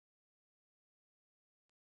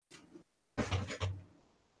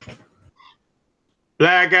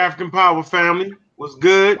Black African Power family, what's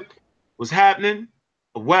good? What's happening?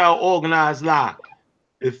 A well-organized lie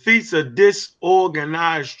defeats a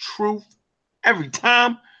disorganized truth every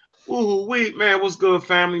time. Ooh, wait, man, what's good,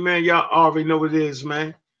 family, man? Y'all already know what it is,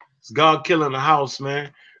 man. It's God killing the house,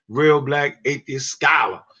 man. Real black atheist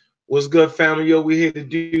scholar. What's good, family? Yo, we're here to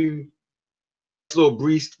do a little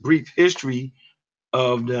brief history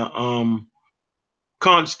of the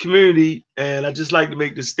conscious community, and I just like to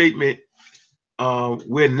make the statement: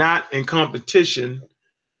 we're not in competition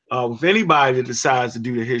with anybody that decides to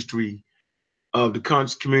do the history of the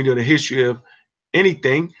conscious community or the history of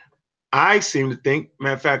anything. I seem to think,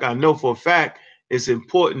 matter of fact, I know for a fact, it's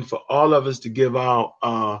important for all of us to give our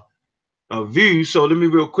views. So let me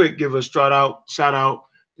real quick give a shout out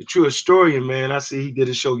the true historian, man. I see he did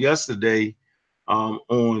a show yesterday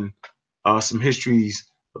on some histories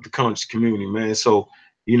of the conscious community, man. So,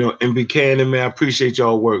 MB Cannon, man, I appreciate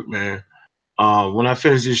y'all work, man. When I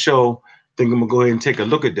finish this show, I think I'm gonna go ahead and take a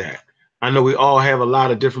look at that. I know we all have a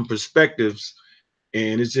lot of different perspectives,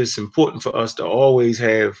 and it's just important for us to always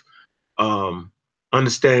have um,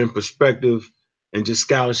 understanding perspective and just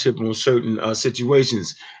scholarship on certain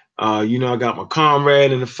situations. I got my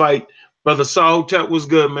comrade in the fight, brother Sahotep. What's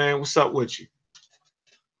good, man? What's up with you?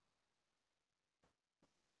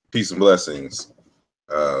 Peace and blessings.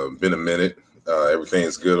 Been a minute.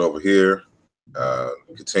 Everything's good over here.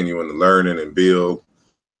 Continuing to learn and build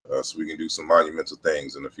so we can do some monumental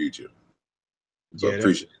things in the future. So Yeah,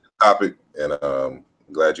 appreciate the topic, and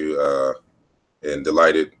glad you and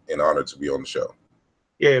delighted and honored to be on the show.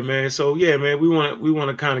 yeah, man. So yeah, man, we want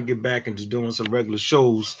to kind of get back into doing some regular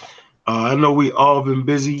shows. I know we all been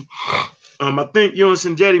busy. I think you and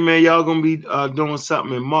Sanjetti, man, y'all gonna be doing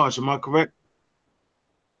something in March. Am I correct?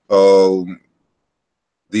 Um,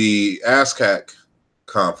 the ASCAC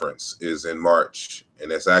conference is in March,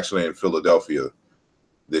 and it's actually in Philadelphia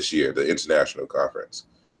this year, the international conference.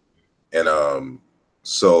 And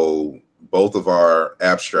so both of our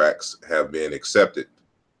abstracts have been accepted.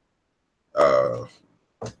 Uh,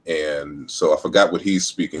 and so I forgot what he's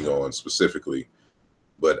speaking on specifically,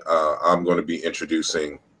 but I'm going to be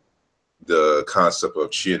introducing the concept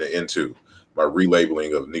of China into my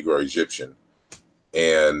relabeling of Negro Egyptian,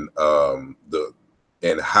 and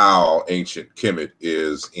how ancient Kemet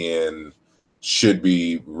should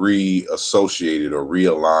be reassociated or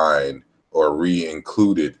realigned or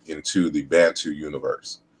re-included into the Bantu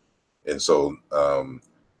universe. And so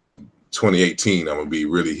 2018, I'm gonna be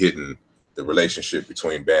really hitting the relationship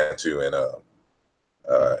between Bantu and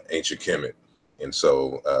ancient Kemet, and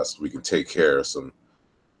so we can take care of some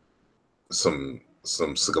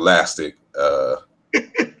scholastic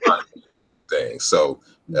things. So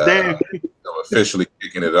Damn. I'm officially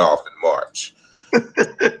kicking it off in March.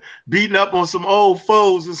 Beating up on some old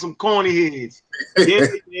foes and some corny heads. Yeah,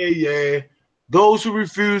 yeah, yeah. Those who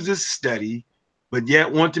refuse to study, but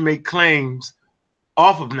yet want to make claims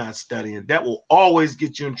off of not studying, that will always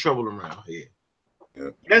get you in trouble around here. Yeah.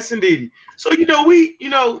 Yes, indeed. So,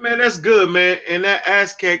 man, that's good, man. And that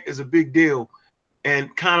ASCAC is a big deal.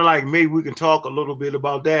 And kind of like maybe we can talk a little bit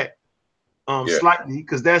about that Yeah. slightly,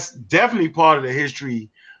 because that's definitely part of the history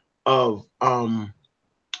of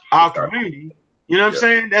our community. You know what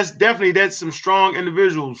I'm saying? That's some strong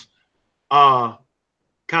individuals kind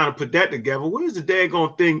of put that together. Where's the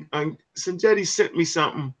daggone thing? Sanjetti sent me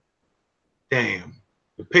something. Damn,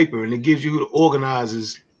 the paper, and it gives you who the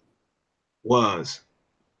organizers was.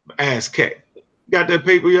 ASCAC. Got that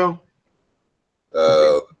paper, yo?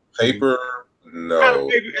 Paper? Not a No.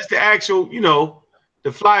 paper, it's the actual,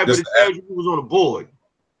 the flyer, but Just it tells you who was on the board.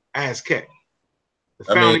 ASCAC. The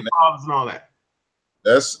founding fathers and all that.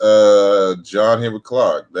 That's John Henry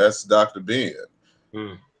Clark. That's Dr. Ben.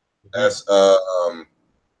 Mm. That's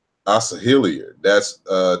Asa Hilliard. That's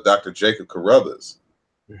Dr. Jacob Carruthers.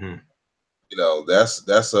 Mm-hmm.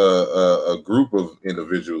 That's a group of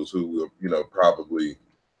individuals who probably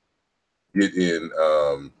get in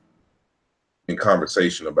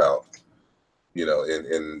conversation about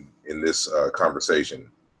in this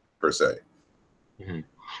conversation per se. Mm-hmm.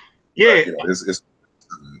 Yeah. It's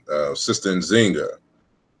Sister Nzinga.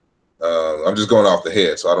 I'm just going off the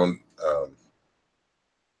head, so I don't.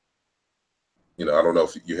 I don't know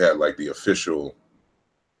if you had like the official.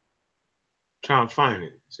 Trying to find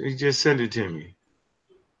it. So he just sent it to me.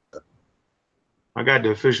 I got the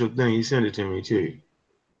official thing. He sent it to me too.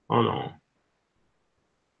 Hold on.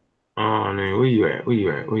 Oh man, where you at? Where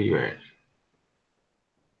you at? Where you at?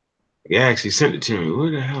 He actually sent it to me. Where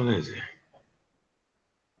the hell is it?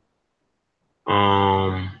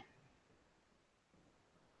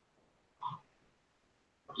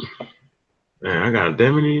 Man, I got a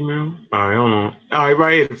damn email. All right, hold on. All right,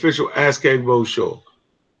 right here, the official AskCack Road Show.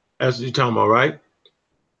 That's what you're talking about, right?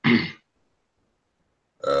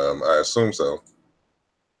 I assume so.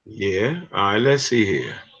 Yeah. All right, let's see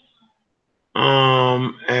here.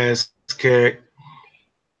 AskCack.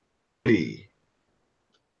 I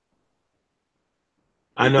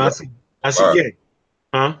know. I see. Yeah.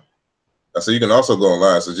 Huh? So you can also go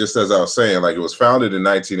online. So just as I was saying, like it was founded in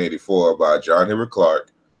 1984 by John Henrik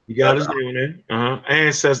Clarke. You got his name there.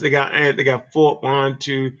 Ancestors. They got 4, 1,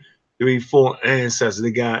 2, 3, 4 ancestors. They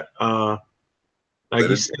got like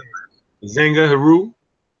you said, Zinga Haru.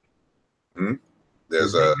 Mm-hmm.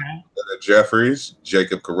 There's Jeffries,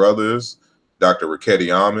 Jacob Carruthers, Dr. Raketi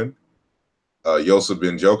Amin, Yosef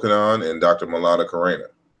Ben Jokanan, and Dr. Malana Karenga.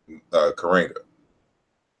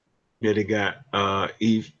 Yeah, they got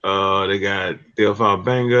Eve. They got Theophile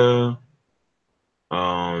Banga,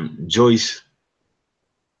 Joyce,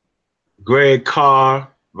 Greg Carr,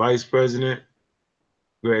 Vice President.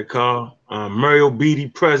 Greg Carr, Muriel Beatty,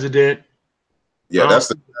 President. Yeah, that's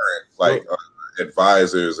the current like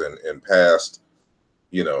advisors and past,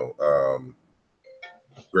 you know,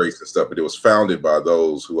 greats and stuff. But it was founded by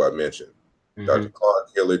those who I mentioned: Dr. Clarke,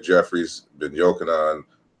 Hillard Jeffries, Ben Jokanan,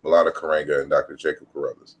 Malana Karenga, and Dr. Jacob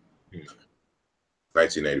Carruthers.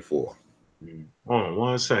 1984. Hold on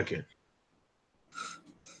 1 second.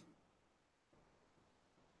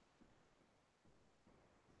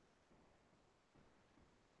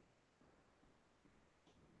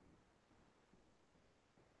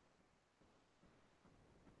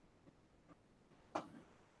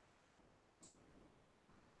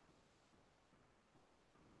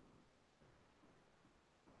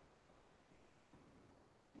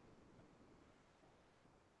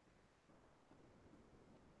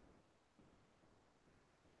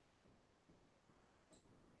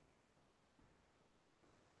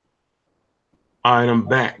 All right, I'm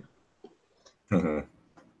back.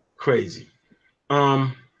 Crazy. Let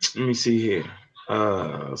me see here.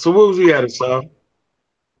 So what was we at, Asaf?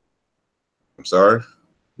 I'm sorry.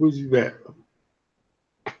 Who's you at?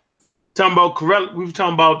 Talking about Corella. We were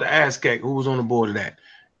talking about the ASCAC. Who was on the board of that?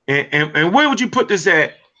 And where would you put this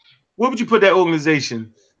at? Where would you put that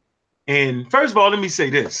organization? And first of all, let me say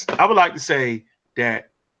this. I would like to say that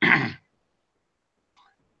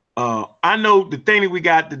I know the thing that we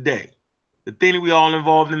got today, the thing that we all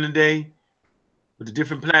involved in today, with the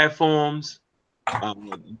different platforms.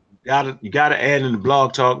 You gotta add in the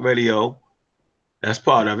Blog Talk Radio. That's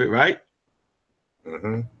part of it, right?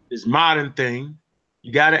 This modern thing.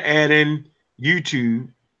 You gotta add in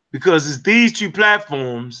YouTube because it's these two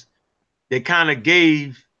platforms that kind of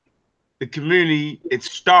gave the community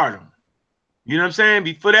its stardom. You know what I'm saying?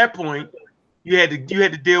 Before that point, you had to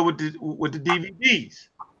deal with the DVDs.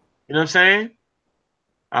 You know what I'm saying?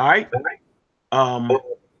 All right.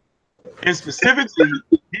 And specifically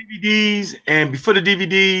DVDs, and before the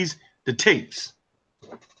DVDs, the tapes. You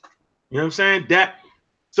know what I'm saying?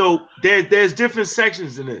 So there's different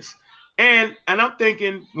sections in this. And I'm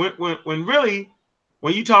thinking when really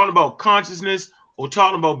when you talking about consciousness or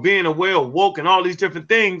talking about being aware or woke and all these different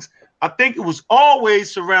things, I think it was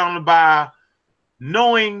always surrounded by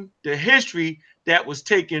knowing the history that was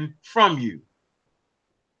taken from you.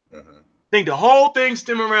 I think the whole thing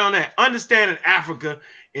stem around that, understanding Africa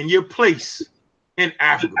and your place in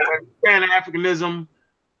Africa, Pan-Africanism, you know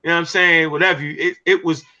what I'm saying, whatever. It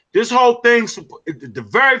was this whole thing, the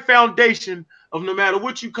very foundation of no matter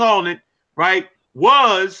what you call it, right,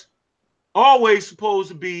 was always supposed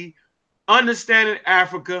to be understanding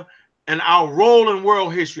Africa and our role in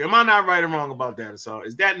world history. Am I not right or wrong about that, Asar?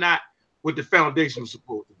 Is that not what the foundation was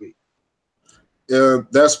supposed to be? Yeah,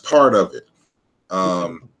 that's part of it.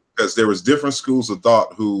 Because there was different schools of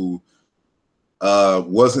thought who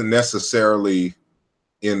wasn't necessarily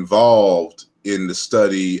involved in the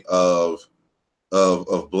study of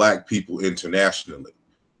Black people internationally,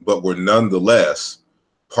 but were nonetheless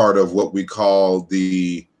part of what we call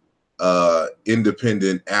the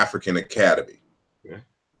Independent African Academy.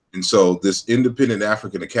 And so this Independent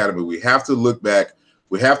African Academy, we have to look back,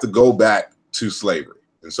 we have to go back to slavery.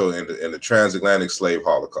 And so in the transatlantic slave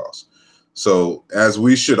Holocaust. So as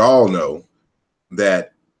we should all know,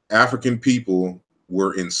 that African people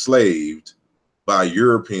were enslaved by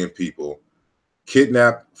European people,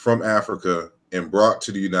 kidnapped from Africa and brought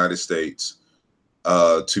to the United States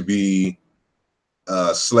to be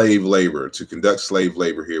slave labor, to conduct slave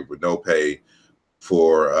labor here with no pay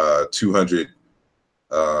for 200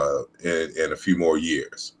 and a few more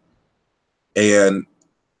years. And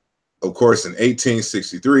of course, in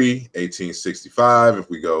 1863, 1865, if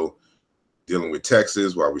we go dealing with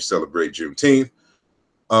Texas while we celebrate Juneteenth,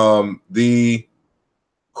 The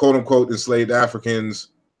quote unquote enslaved Africans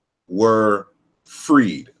were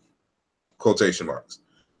freed, quotation marks.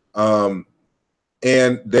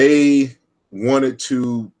 And they wanted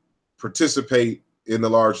to participate in the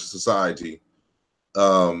larger society.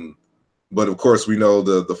 But of course, we know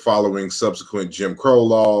the following subsequent Jim Crow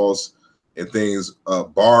laws and things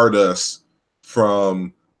barred us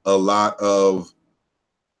from a lot of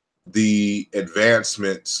the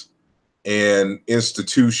advancements and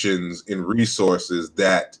institutions and resources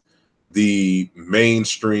that the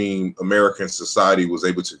mainstream American society was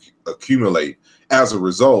able to accumulate as a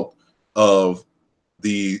result of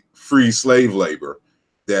the free slave labor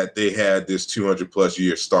that they had this 200 plus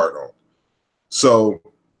year start on. So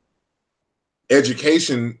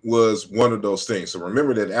education was one of those things. So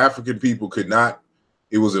remember that African people could not,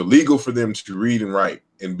 it was illegal for them to read and write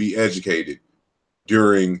and be educated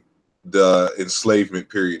during the enslavement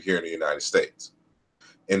period here in the United States.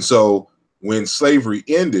 And so when slavery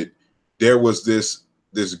ended, there was this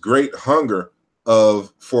great hunger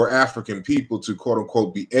for African people to quote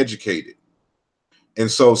unquote be educated. And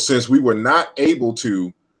so since we were not able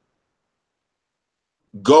to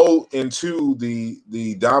go into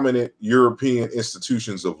the dominant European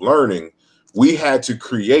institutions of learning, we had to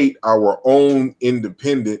create our own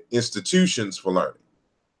independent institutions for learning.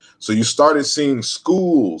 So you started seeing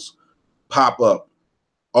schools pop up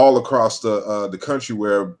all across the country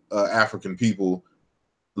where African people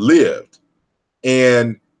lived.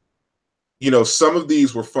 And, you know, some of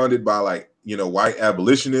these were funded by, like, you know, white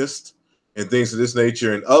abolitionists and things of this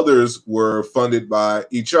nature, and others were funded by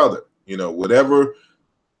each other. You know, whatever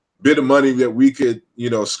bit of money that we could, you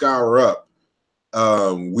know, scour up,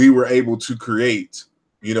 we were able to create,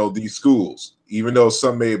 you know, these schools. Even though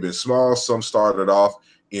some may have been small, some started off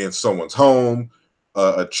in someone's home,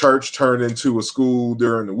 a church turned into a school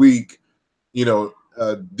during the week, you know,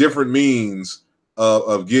 different means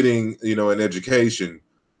of getting, you know, an education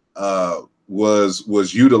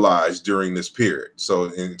was utilized during this period. So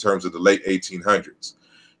in terms of the late 1800s.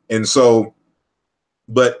 And so,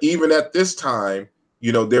 but even at this time,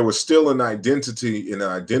 you know, there was still an identity in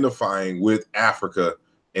identifying with Africa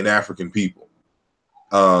and African people.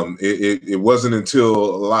 It wasn't until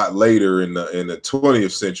a lot later in the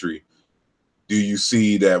 20th century do you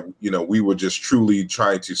see that, you know, we were just truly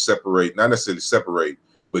trying to separate, not necessarily separate,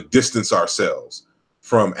 but distance ourselves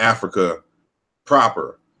from Africa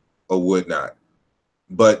proper or whatnot.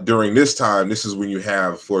 But during this time, this is when you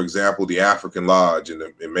have, for example, the African Lodge and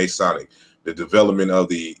Masonic, the development of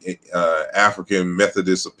the African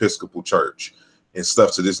Methodist Episcopal Church and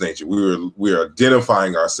stuff to this nature. We are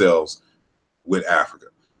identifying ourselves with Africa.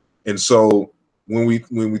 And so when we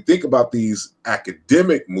think about these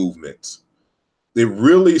academic movements, it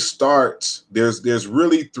really starts, there's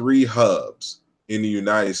really three hubs in the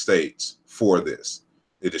United States for this.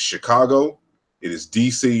 It is Chicago, it is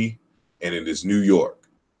DC, and it is New York.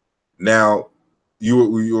 Now,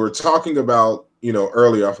 you were talking about, you know,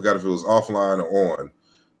 earlier, I forgot if it was offline or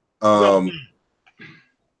on.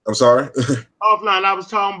 I'm sorry? Offline, I was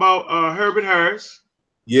talking about Herbert Harris.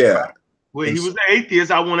 Yeah. Right? Well, he was an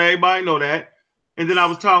atheist. I want everybody to know that. And then I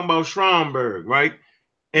was talking about Schomburg, right?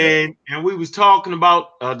 And we was talking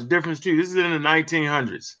about the difference too. This is in the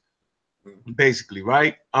 1900s, basically,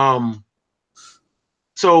 right?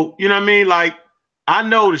 So, you know what I mean? Like, I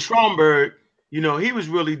know the Schomburg, you know, he was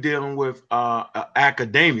really dealing with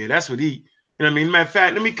academia. That's what he, you know what I mean? Matter of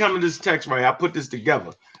fact, let me come to this text right here. I put this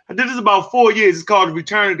together. I did this about 4 years. It's called The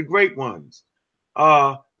Return of the Great Ones.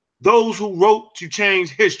 Those who wrote to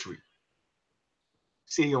change history.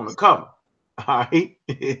 See on the cover. All right.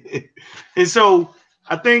 And so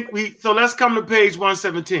I think so let's come to page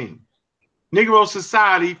 117. Negro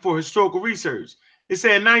Society for Historical Research. It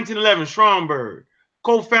said in 1911, Schomburg,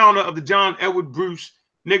 co-founder of the John Edward Bruce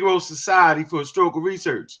Negro Society for Historical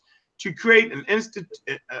Research, to create an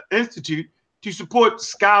institute to support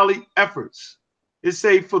scholarly efforts. It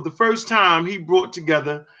said for the first time, he brought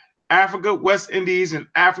together Africa, West Indies, and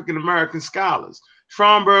African American scholars.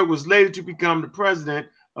 Schomburg was later to become the president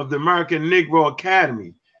of the American Negro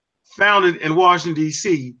Academy, founded in Washington,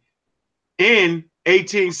 D.C. in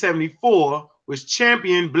 1874, which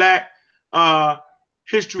championed Black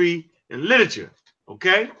history and literature.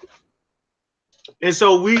 Okay. And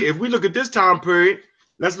so if we look at this time period,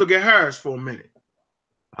 let's look at Harris for a minute.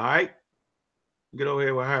 All right. Get over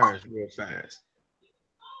here with Harris real fast.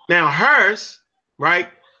 Now, Harris, right,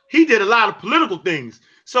 he did a lot of political things.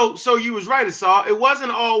 So you was right, Asar. It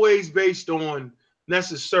wasn't always based on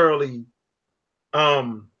necessarily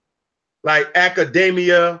like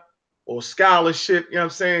academia or scholarship, you know what I'm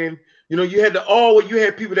saying? You know, you had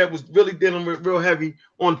people that was really dealing with real heavy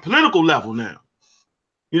on political level now.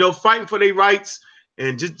 You know, fighting for their rights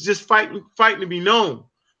and just fighting to be known.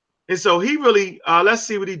 And so he really, let's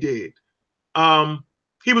see what he did.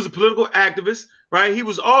 He was a political activist, right? He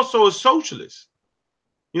was also a socialist.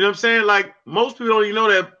 You know what I'm saying? Like most people don't even know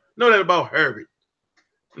that about Herbert.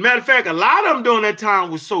 Matter of fact, a lot of them during that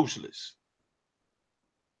time was socialists.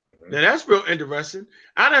 Now that's real interesting.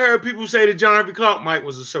 I done heard people say that John Henrik Clarke Mike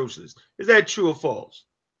was a socialist. Is that true or false?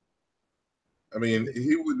 I mean,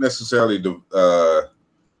 he wouldn't necessarily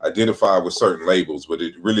identify with certain labels, but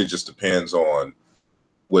it really just depends on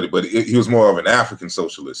what. But he was more of an African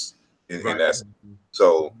socialist in that.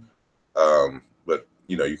 So, but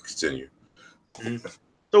you know, you continue.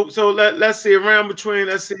 So let's see around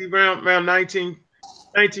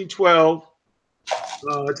 1912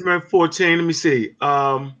 to around 14. Let me see.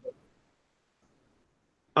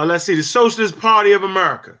 Let's see, the Socialist Party of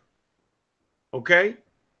America. Okay,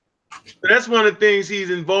 so that's one of the things he's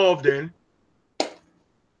involved in.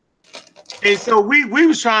 And so we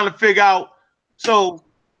was trying to figure out. So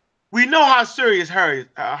we know how serious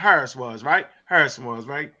Harris was, right? Harrison was,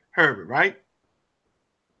 right? Herbert, right?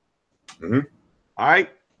 Mm-hmm. All right.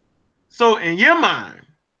 So in your mind,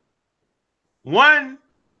 one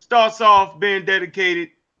starts off being dedicated,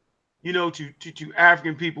 you know, to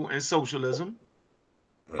African people and socialism,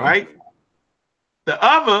 right? The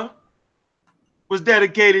other was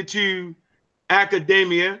dedicated to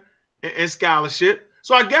academia and scholarship.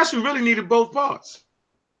 So I guess we really needed both parts.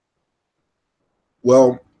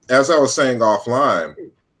 Well, as I was saying offline,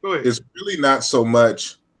 it's really not so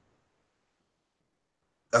much.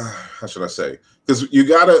 How should I say? Because you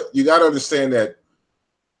gotta understand that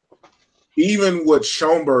even what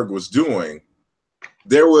Schomburg was doing,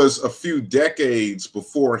 there was a few decades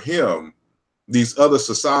before him these other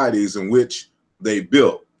societies in which they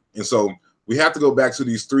built, and so we have to go back to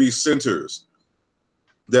these three centers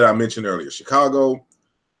that I mentioned earlier: Chicago,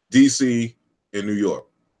 DC, and New York.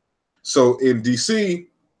 So in DC,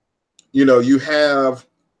 you know, you have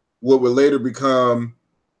what would later become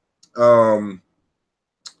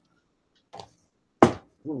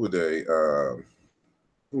what would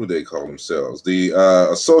they call themselves? The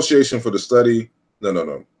Association for the Study.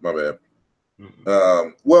 No, my bad.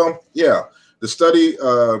 Well, yeah,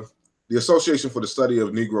 the Association for the Study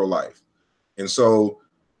of Negro Life, and so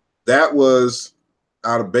that was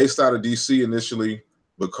based out of DC initially,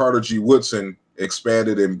 but Carter G. Woodson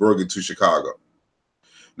expanded and brought it to Chicago.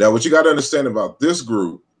 Now, what you got to understand about this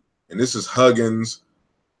group, and this is Huggins,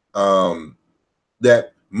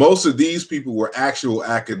 that most of these people were actual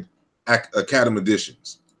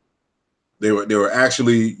academicians. They were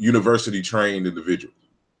actually university trained individuals,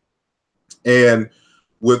 and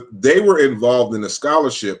they were involved in the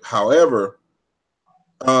scholarship. However,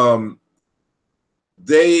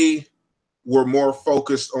 they were more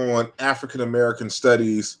focused on African American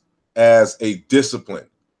studies as a discipline,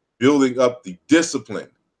 building up the discipline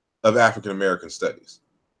of African American studies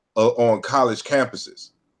on college campuses.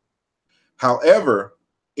 However,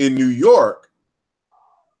 in New York,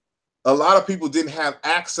 a lot of people didn't have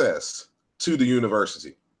access to the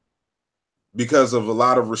university because of a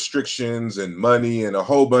lot of restrictions and money and a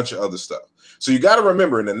whole bunch of other stuff. So you got to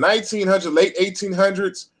remember, in the 1900s, late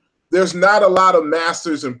 1800s, there's not a lot of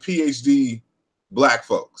masters and PhD Black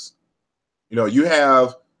folks. You know, you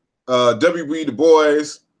have W.B. Du Bois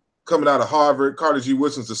coming out of Harvard. Carter G.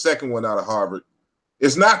 Woodson's the second one out of Harvard.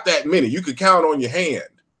 It's not that many. You could count on your hand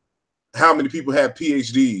how many people have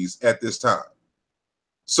PhDs at this time.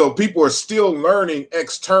 So people are still learning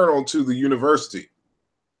external to the university.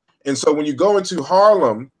 And so when you go into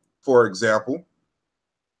Harlem, for example,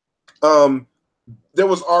 there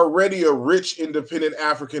was already a rich independent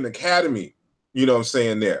African academy, you know what I'm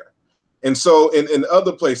saying, there. And so in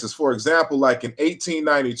other places, for example, like in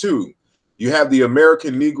 1892, you have the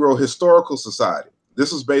American Negro Historical Society.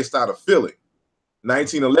 This was based out of Philly.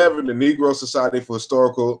 1911, the Negro Society for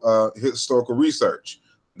Historical Research.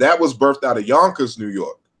 That was birthed out of Yonkers, New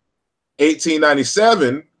York.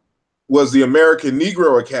 1897 was the American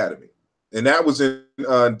Negro Academy, and that was in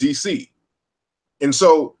DC. And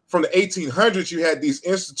so from the 1800s, you had these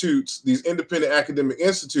institutes, these independent academic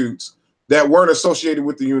institutes that weren't associated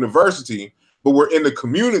with the university, but were in the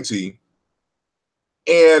community,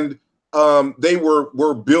 and they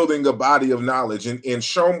were building a body of knowledge. And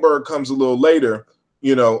Schomburg comes a little later,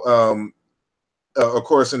 you know, of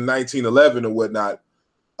course, in 1911 or whatnot,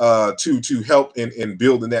 to help in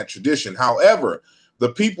building that tradition. However,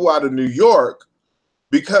 the people out of New York,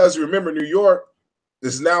 because remember, New York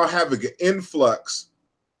is now having an influx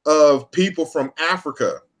of people from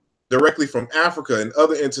Africa directly from Africa and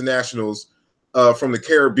other internationals from the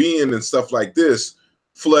Caribbean and stuff like this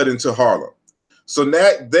flood into Harlem. So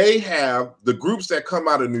now they have the groups that come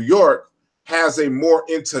out of New York has a more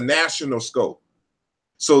international scope.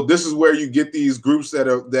 So this is where you get these groups that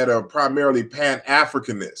are primarily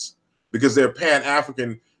Pan-Africanists, because they're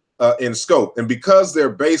Pan-African in scope, and because they're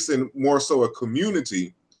based in more so a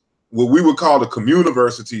community, what we would call the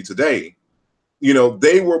communiversity today. You know,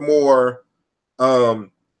 they were more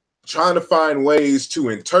trying to find ways to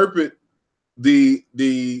interpret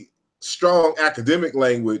the strong academic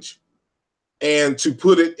language and to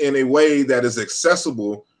put it in a way that is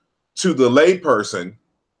accessible to the layperson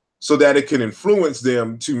so that it can influence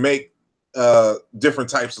them to make different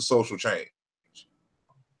types of social change.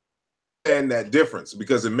 And that difference,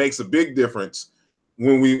 because it makes a big difference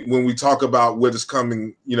when we talk about what is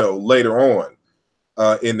coming, you know, later on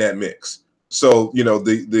in that mix. So, you know,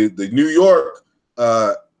 the New York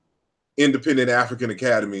independent African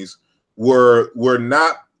academies were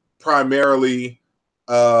not primarily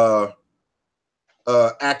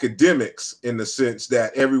academics in the sense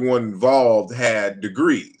that everyone involved had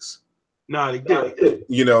degrees. No, they didn't.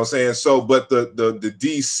 You know what I'm saying? So, but the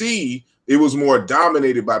DC, it was more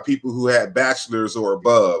dominated by people who had bachelor's or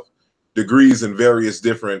above degrees in various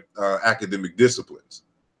different academic disciplines.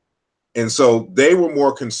 And so they were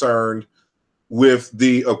more concerned with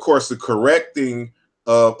of course, the correcting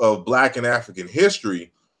of Black and African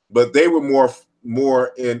history, but they were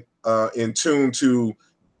more in tune to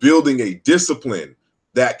building a discipline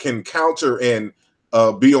that can counter and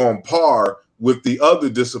be on par with the other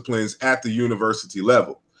disciplines at the university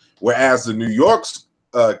level. Whereas the New York's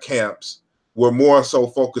camps were more so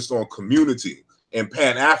focused on community and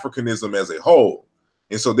Pan-Africanism as a whole.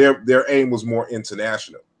 And so their aim was more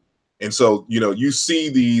international. And so, you know, you see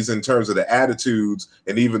these in terms of the attitudes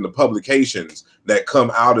and even the publications that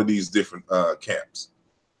come out of these different camps.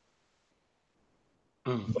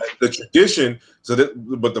 But the tradition,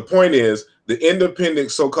 but the point is, the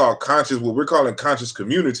independent so-called conscious, what we're calling conscious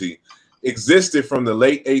community, existed from the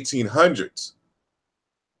late 1800s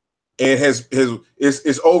and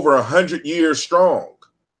is over 100 years strong.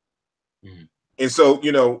 And so,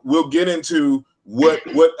 you know, we'll get into what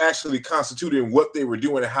actually constituted and what they were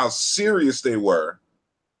doing and how serious they were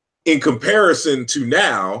in comparison to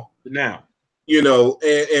now, you know,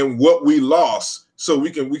 and what we lost. So we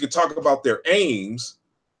can talk about their aims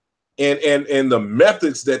and the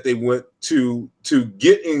methods that they went to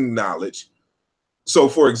getting knowledge. So,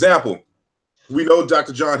 for example, we know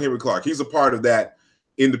Dr. John Henrik Clarke. He's a part of that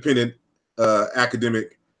independent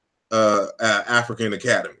academic African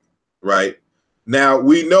Academy, right? Now,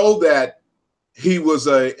 we know that he was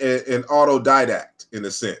an autodidact in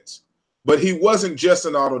a sense, but he wasn't just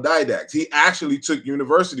an autodidact. He actually took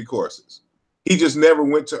university courses. He just never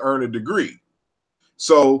went to earn a degree.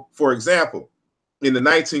 So, for example, in the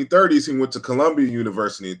 1930s, he went to Columbia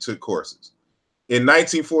University and took courses. In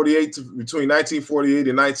 1948, between 1948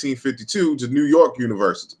 and 1952, to New York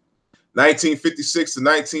University. 1956 to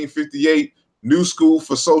 1958, New School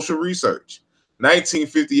for Social Research.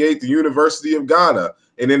 1958, the University of Ghana.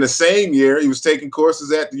 And in the same year, he was taking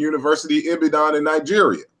courses at the University of Ibadan in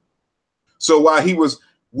Nigeria. So while he was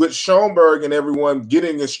with Schoenberg and everyone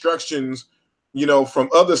getting instructions, you know, from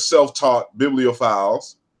other self-taught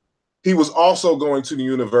bibliophiles, he was also going to the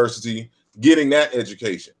university, getting that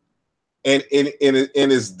education. And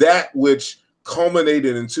is that which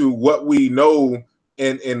culminated into what we know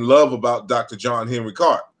and love about Dr. John Henrik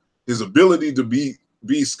Clarke, his ability to be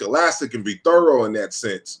scholastic and be thorough in that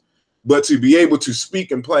sense, but to be able to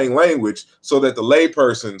speak in plain language so that the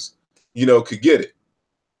laypersons, you know, could get it.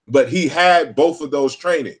 But he had both of those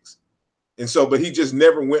trainings. And so, but he just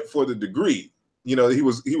never went for the degree. You know, he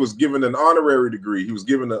was given an honorary degree. He was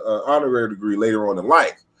given an honorary degree later on in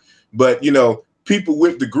life. But, you know, people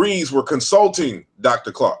with degrees were consulting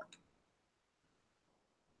Dr. Clarke.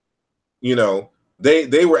 You know,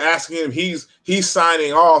 they were asking him, he's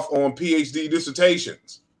signing off on PhD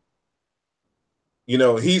dissertations. You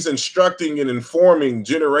know, he's instructing and informing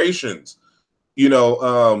generations, you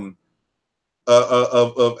know,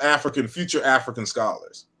 of future African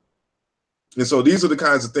scholars. And so these are the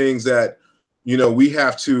kinds of things that, you know, we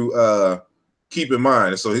have to keep in mind.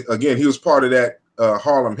 And so, again, he was part of that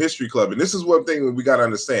Harlem History Club. And this is one thing that we got to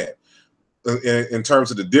understand in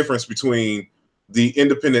terms of the difference between the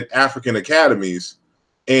independent African academies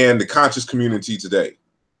and the conscious community today.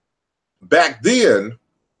 Back then,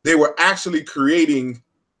 they were actually creating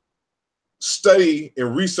study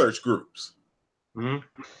and research groups.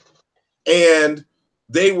 And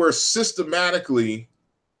they were systematically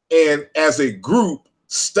and as a group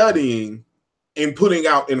studying in putting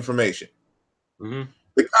out information. Mm-hmm.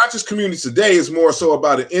 The conscious community today is more so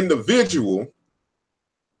about an individual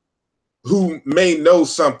who may know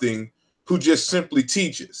something, who just simply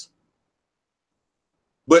teaches,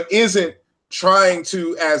 but isn't trying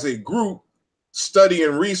to, as a group, study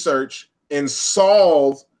and research and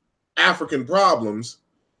solve African problems,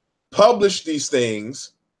 publish these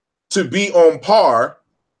things to be on par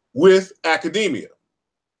with academia.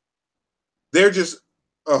 They're just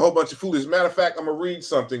a whole bunch of foolish. Matter of fact, I'm gonna read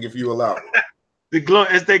something if you allow me.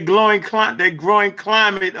 It's that growing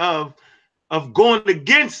climate of going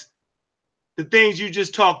against the things you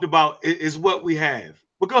just talked about is what we have.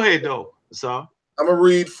 But go ahead though, Asar. I'm gonna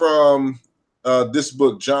read from this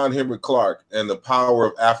book, John Henry Clarke and the Power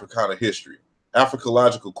of Africana History: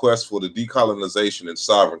 Africological Quest for the Decolonization and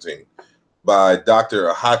Sovereignty by Dr.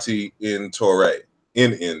 Ahati N.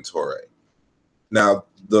 N. Toure. Now,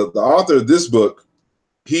 the author of this book,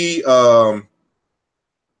 he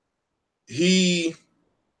if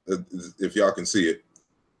y'all can see it,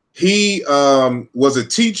 he was a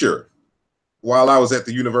teacher while I was at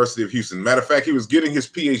the University of Houston. Matter of fact, he was getting his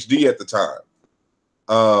PhD at the time.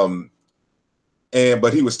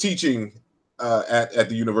 But he was teaching at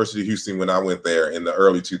the University of Houston when I went there in the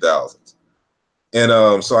early 2000s.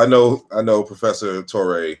 And so I know Professor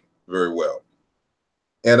Toure very well.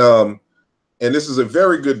 And this is a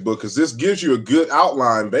very good book because this gives you a good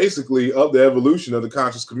outline basically of the evolution of the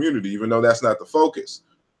conscious community, even though that's not the focus.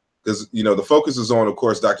 Because, you know, the focus is on, of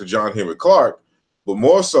course, Dr. John Henry Clarke, but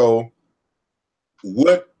more so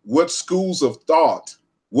what schools of thought,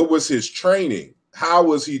 what was his training? How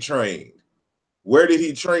was he trained? Where did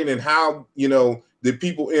he train, and how, you know, did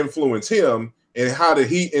people influence him, and how did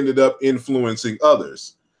he ended up influencing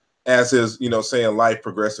others as his, you know, saying life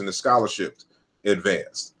progressed and the scholarship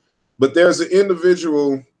advanced. But there's an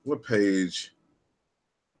individual, what page?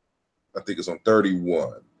 I think it's on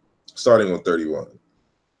 31, starting on 31,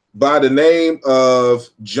 by the name of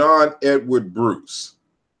John Edward Bruce.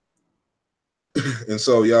 And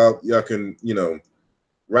so y'all can, you know,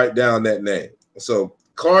 write down that name. So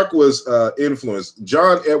Clarke was influenced.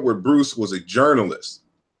 John Edward Bruce was a journalist.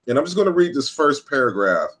 And I'm just going to read this first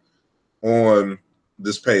paragraph on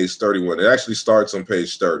this page 31. It actually starts on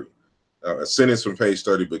page 30. A sentence from page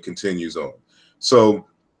 30, but continues on. So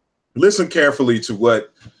listen carefully to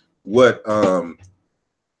what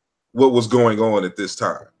was going on at this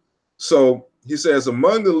time. So he says,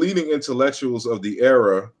 among the leading intellectuals of the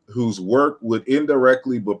era whose work would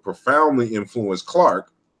indirectly but profoundly influence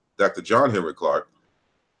Clarke, Dr. John Henry Clarke,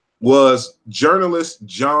 was journalist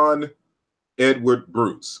John Edward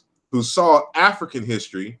Bruce, who saw African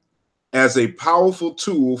history as a powerful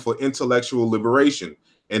tool for intellectual liberation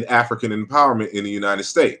and African empowerment in the United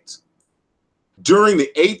States. During the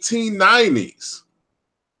 1890s,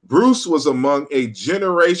 Bruce was among a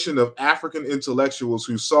generation of African intellectuals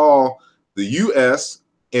who saw the U.S.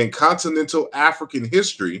 and continental African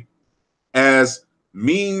history as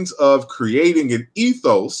means of creating an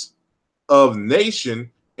ethos of nation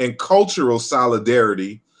and cultural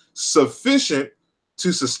solidarity sufficient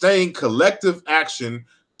to sustain collective action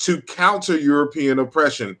to counter European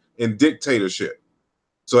oppression and dictatorship.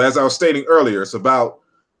 So as I was stating earlier, it's about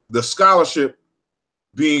the scholarship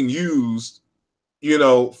being used, you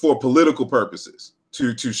know, for political purposes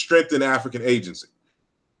to strengthen African agency.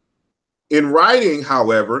 In writing,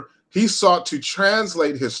 however, he sought to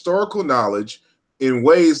translate historical knowledge in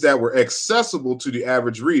ways that were accessible to the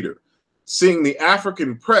average reader, seeing the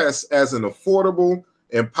African press as an affordable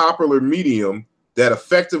and popular medium that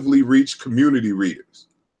effectively reached community readers.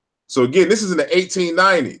 So again, this is in the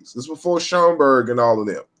 1890s. This is before Schoenberg and all of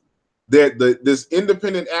them. This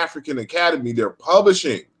Independent African Academy, they're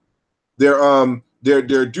publishing, they're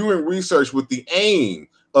doing research with the aim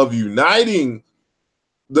of uniting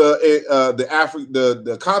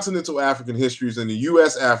the continental African histories and the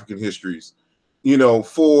U.S. African histories, you know,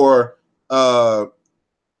 for to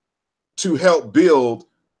help build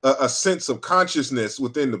a sense of consciousness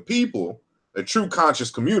within the people, a true conscious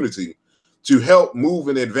community, to help move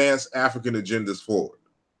and advance African agendas forward.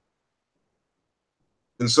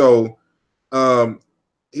 And so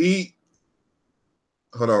he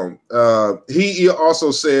also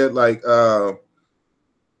said, like,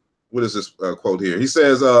 what is this quote here? He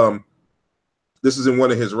says, this is in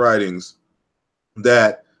one of his writings,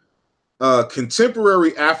 that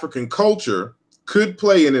contemporary African culture could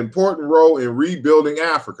play an important role in rebuilding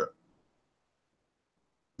Africa.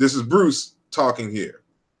 This is Bruce talking here.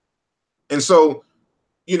 And so,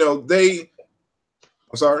 you know, I'm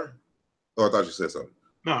sorry? Oh, I thought you said something.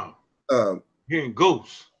 No. Hearing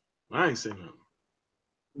ghosts. I ain't saying nothing.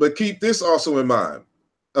 But keep this also in mind.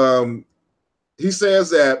 he says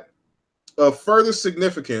that of further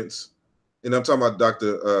significance, and I'm talking about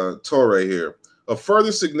Dr. Torre here, of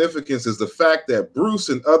further significance is the fact that Bruce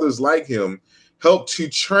and others like him helped to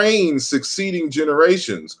train succeeding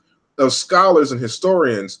generations of scholars and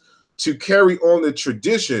historians to carry on the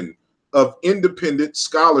tradition of independent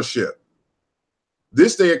scholarship.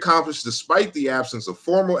 This they accomplished despite the absence of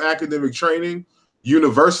formal academic training,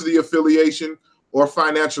 university affiliation, or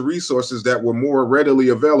financial resources that were more readily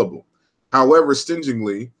available, however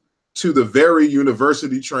stingingly, to the very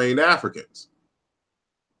university-trained Africans.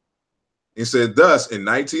 He said, thus, in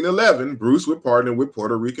 1911, Bruce would partner with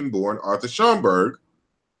Puerto Rican-born Arthur Schomburg,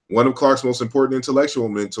 one of Clark's most important intellectual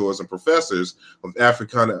mentors and professors of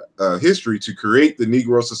Africana history, to create the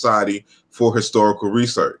Negro Society for Historical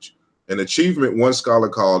Research, an achievement one scholar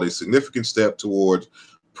called a significant step toward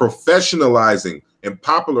professionalizing and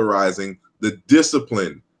popularizing the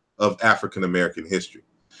discipline of African-American history.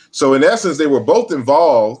 So in essence, they were both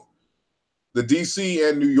involved, the DC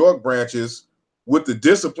and New York branches, with the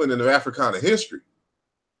discipline of Africana history.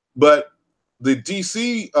 But the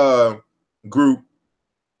DC group,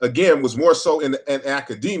 again, was more so in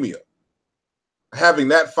academia, having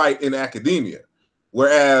that fight in academia.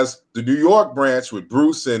 Whereas the New York branch with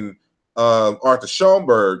Bruce and Arthur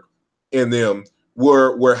Schomburg and them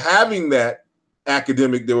were having that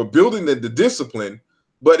academic, they were building the discipline,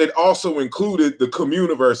 but it also included the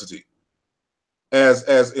communiversity as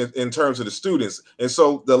in terms of the students. And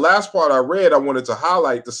so the last part I read, I wanted to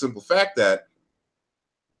highlight the simple fact that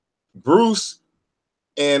Bruce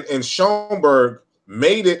and Schomburg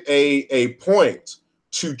made it a point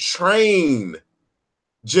to train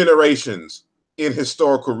generations in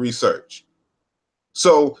historical research.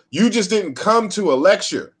 So you just didn't come to a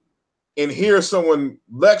lecture and hear someone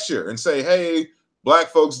lecture and say, hey, Black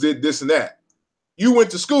folks did this and that. You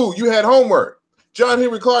went to school, you had homework. John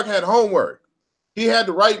Henry Clark had homework. He had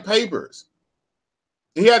to write papers.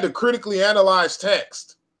 He had to critically analyze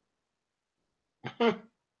text.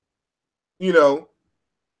 You know,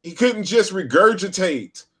 he couldn't just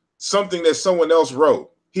regurgitate something that someone else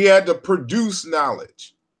wrote. He had to produce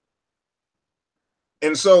knowledge.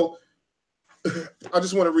 And so I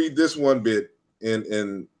just want to read this one bit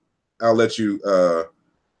and I'll let you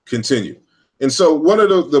continue. And so one of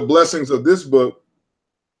the blessings of this book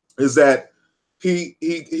is that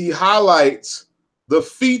he highlights the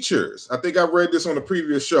features. I think I read this on a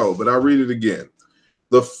previous show, but I'll read it again.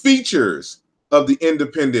 The features of the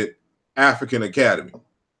independent African Academy,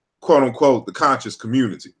 quote unquote, the conscious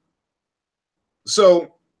community.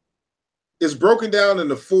 So it's broken down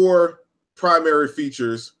into 4 primary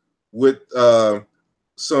features with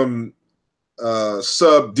some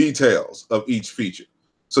sub details of each feature.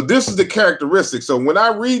 So this is the characteristic. So when I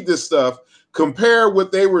read this stuff, compare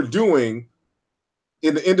what they were doing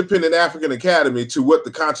in the Independent African Academy to what the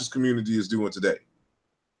conscious community is doing today.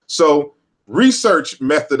 So research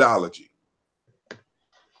methodology,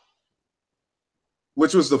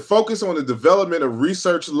 which was the focus on the development of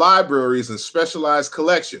research libraries and specialized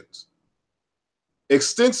collections.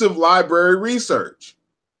 Extensive library research,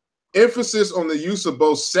 emphasis on the use of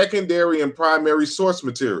both secondary and primary source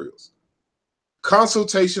materials,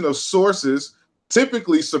 consultation of sources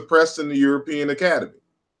typically suppressed in the European Academy.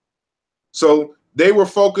 So they were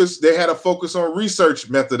focused, they had a focus on research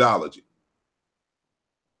methodology.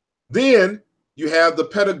 Then you have the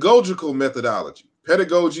pedagogical methodology,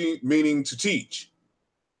 pedagogy meaning to teach,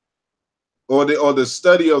 or the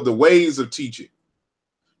study of the ways of teaching.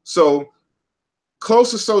 So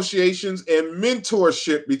close associations and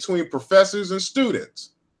mentorship between professors and students,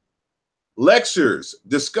 lectures,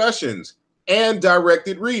 discussions, and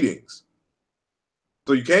directed readings.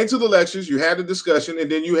 So you came to the lectures, you had a discussion,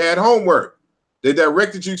 and then you had homework. They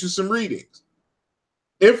directed you to some readings.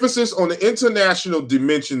 Emphasis on the international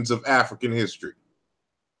dimensions of African history.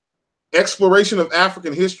 Exploration of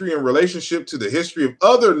African history in relationship to the history of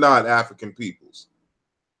other non-African peoples.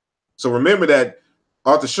 So remember that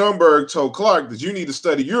Arthur Schomburg told Clark that you need to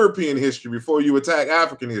study European history before you attack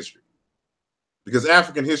African history, because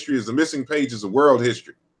African history is the missing pages of world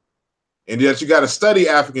history. And yet you got to study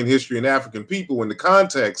African history and African people in the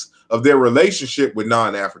context of their relationship with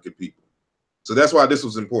non-African people. So that's why this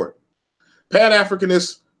was important.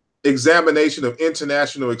 Pan-Africanist examination of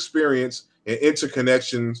international experience and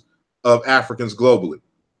interconnections of Africans globally.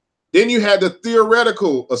 Then you had the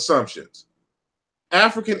theoretical assumptions.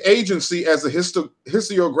 African agency as a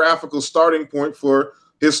historiographical starting point for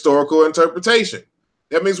historical interpretation.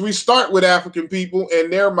 That means we start with African people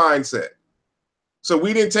and their mindset. So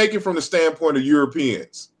we didn't take it from the standpoint of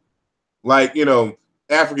Europeans. Like, you know,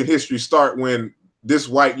 African history start when this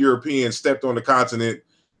white European stepped on the continent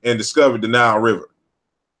and discovered the Nile River.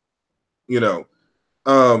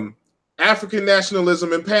 African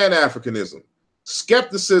nationalism and Pan-Africanism,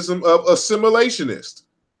 skepticism of assimilationist,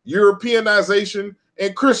 Europeanization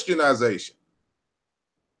and Christianization,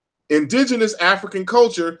 indigenous African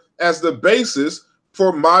culture as the basis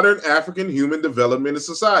for modern African human development and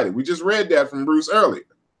society. We just read that from Bruce earlier.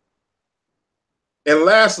 And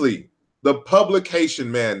lastly, the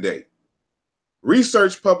publication mandate.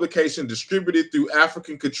 Research publication distributed through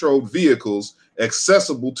African-controlled vehicles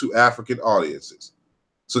accessible to African audiences.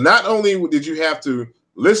 So not only did you have to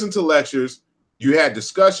listen to lectures, you had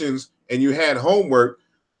discussions, and you had homework,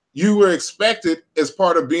 you were expected, as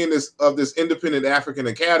part of being this independent African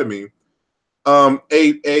academy,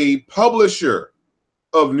 a publisher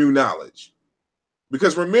of new knowledge.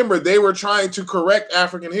 Because remember, they were trying to correct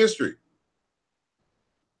African history.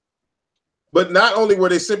 But not only were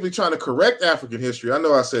they simply trying to correct African history, I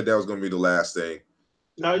know I said that was going to be the last thing,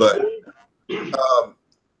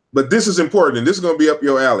 but this is important, and this is going to be up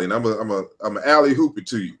your alley, and I'm a alley hoop it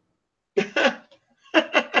to you.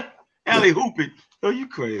 Alley hoop it? Oh, you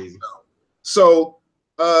crazy. So,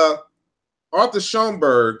 Arthur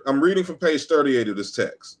Schomburg, I'm reading from page 38 of this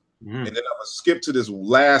text, and then I'm going to skip to this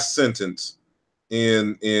last sentence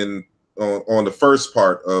on the first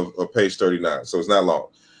part of page 39, so it's not long.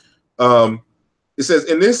 It says,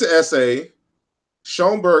 in this essay,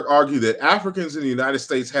 Schomburg argued that Africans in the United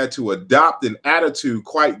States had to adopt an attitude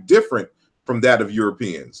quite different from that of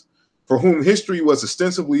Europeans, for whom history was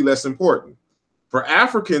ostensibly less important. For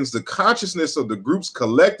Africans, the consciousness of the group's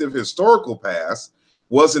collective historical past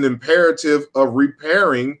was an imperative of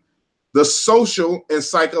repairing the social and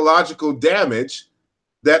psychological damage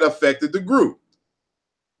that affected the group.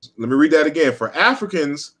 Let me read that again. For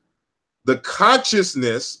Africans, the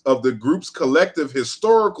consciousness of the group's collective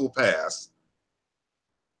historical past,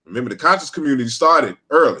 remember the conscious community started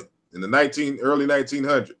early in the early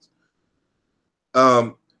 1900s,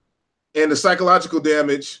 and the psychological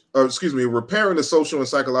damage, repairing the social and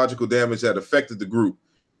psychological damage that affected the group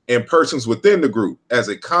and persons within the group as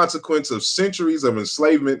a consequence of centuries of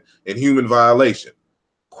enslavement and human violation.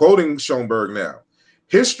 Quoting Schomburg now,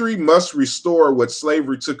 history must restore what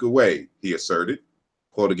slavery took away, he asserted.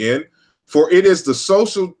 Quote again, for it is the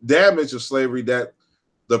social damage of slavery that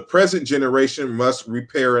the present generation must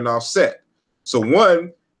repair and offset. So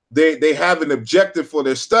one, they have an objective for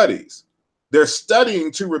their studies. They're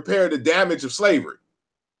studying to repair the damage of slavery.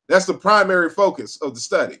 That's the primary focus of the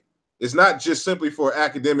study. It's not just simply for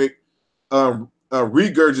academic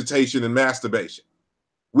regurgitation and masturbation.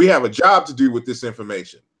 We have a job to do with this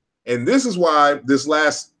information. And this is why this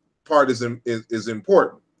last part is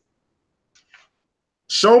important.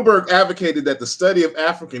 Schomburg advocated that the study of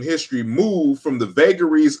African history move from the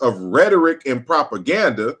vagaries of rhetoric and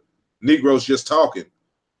propaganda, Negroes just talking,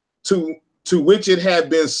 to which it had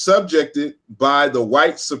been subjected by the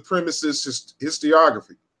white supremacist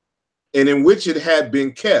historiography, and in which it had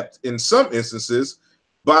been kept, in some instances,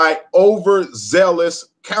 by overzealous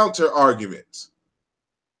counter-arguments.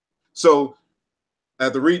 So I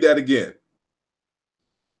have to read that again.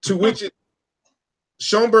 To which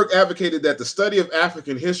Schomburg advocated that the study of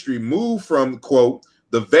African history move from, quote,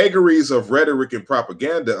 the vagaries of rhetoric and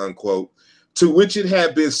propaganda, unquote, to which it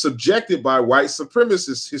had been subjected by white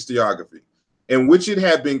supremacist historiography, in which it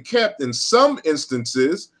had been kept in some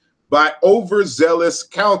instances by overzealous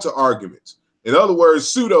counter-arguments. In other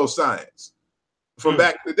words, pseudoscience from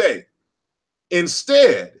back in the day.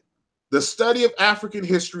 Instead, the study of African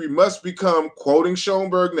history must become, quoting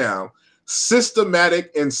Schomburg now,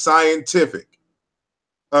 systematic and scientific,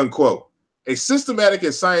 unquote. A systematic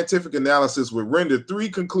and scientific analysis would render three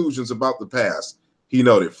conclusions about the past. He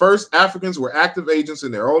noted, first, Africans were active agents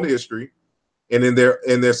in their own history and in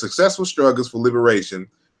their successful struggles for liberation.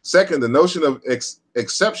 Second, the notion of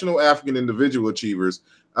exceptional African individual achievers,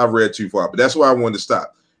 I've read too far, but that's why I wanted to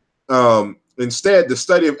stop. Instead, the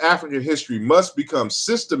study of African history must become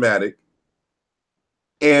systematic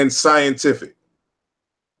and scientific.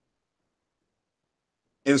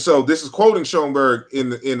 And so this is quoting Schomburg in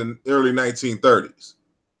the early 1930s.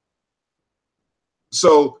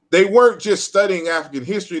 So they weren't just studying African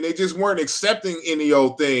history, they just weren't accepting any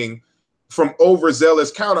old thing from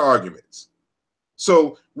overzealous counter-arguments.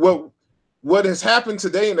 So what has happened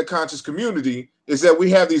today in the conscious community is that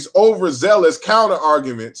we have these overzealous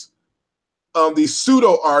counter-arguments, these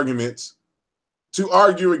pseudo-arguments to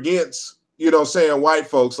argue against, saying white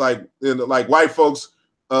folks, like white folks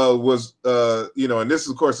was, and this,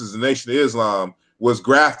 of course, is the Nation of Islam, was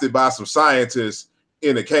grafted by some scientists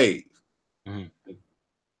in a cave. Mm-hmm.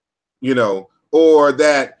 Or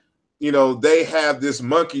that, they have this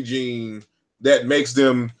monkey gene that makes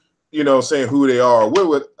them, you know, saying who they are. Where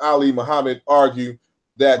would Ali Muhammad argue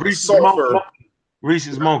that the sulfur,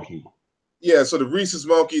 Rhesus monkey? Yeah, so the rhesus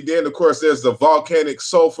monkey. Then, of course, there's the volcanic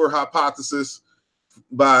sulfur hypothesis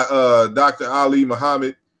by Dr. Ali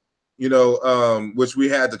Muhammad, you know, which we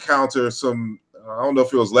had to counter some, I don't know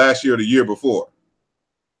if it was last year or the year before,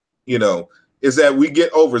 you know, is that we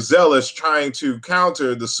get overzealous trying to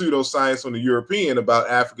counter the pseudoscience on the European about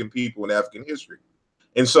African people and African history.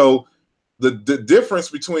 And so the difference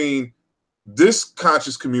between this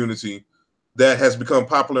conscious community that has become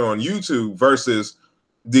popular on YouTube versus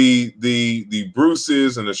the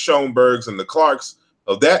Bruces and the Schoenbergs and the Clarks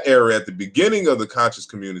of that era at the beginning of the conscious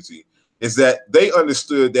community is that they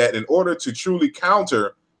understood that in order to truly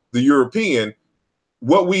counter the European,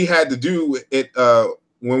 what we had to do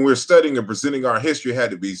when we're studying and presenting our history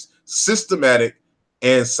had to be systematic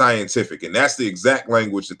and scientific, and that's the exact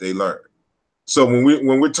language that they learned. So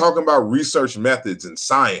when we're talking about research methods and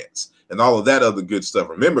science and all of that other good stuff,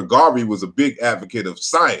 remember Garvey was a big advocate of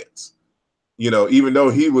science. You know, even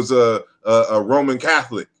though he was a Roman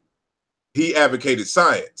Catholic, he advocated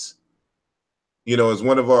science. You know, as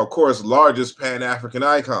one of our, of course, largest Pan-African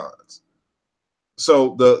icons.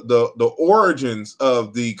 So the origins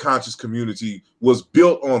of the conscious community was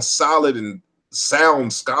built on solid and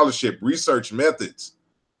sound scholarship research methods,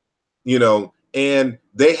 you know, and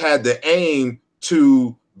they had the aim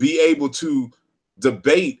to be able to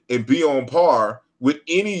debate and be on par with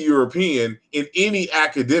any European in any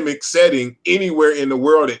academic setting anywhere in the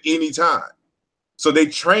world at any time. So they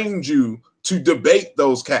trained you to debate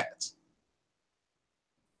those cats.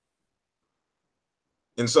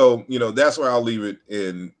 And so, you know, that's where I'll leave it,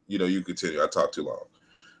 and, you know, you continue. I talked too long.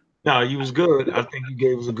 No, you was good. I think you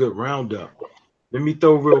gave us a good roundup. Let me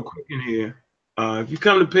throw real quick in here. If you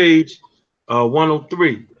come to page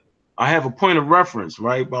 103, I have a point of reference,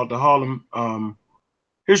 right, about the Harlem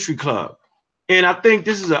History Club. And I think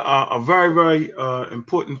this is a very, very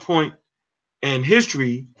important point in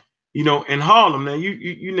history, you know, in Harlem. Now,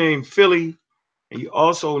 you named Philly, and you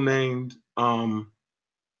also named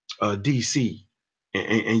D.C.,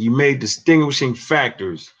 and you made distinguishing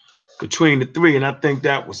factors between the three, and I think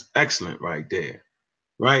that was excellent right there,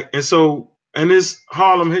 right? And so, in this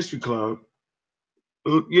Harlem History Club,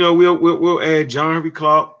 you know, we'll add John Henry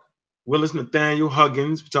Clark, Willis Nathaniel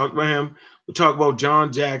Huggins. We talked about him. We'll talk about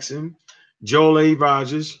John Jackson, Joel A.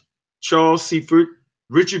 Rogers, Charles Seifert,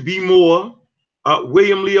 Richard B. Moore,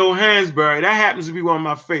 William Leo Hansberry. That happens to be one of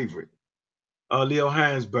my favorite, Leo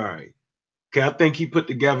Hansberry. Okay, I think he put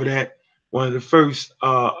together that one of the first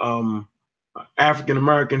African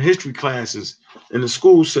American history classes in the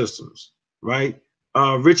school systems, right?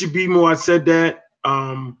 Richard B. Moore, I said that.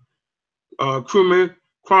 Kwame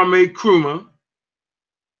Nkrumah.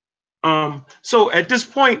 So at this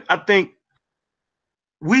point, I think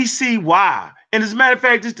we see why. And as a matter of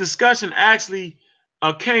fact, this discussion actually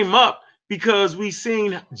came up because we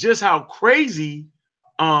seen just how crazy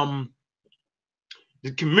the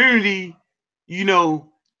community, you know,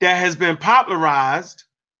 that has been popularized,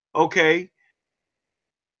 okay,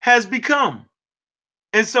 has become.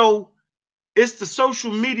 And so it's the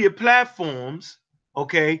social media platforms,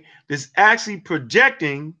 okay, that's actually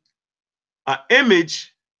projecting an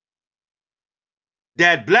image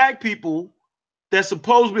that Black people that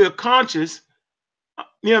supposedly are conscious,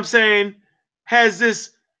 you know what I'm saying, has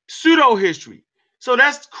this pseudo history. So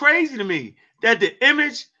that's crazy to me that the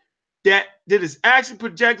image that is actually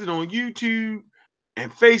projected on YouTube and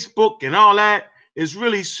Facebook and all that is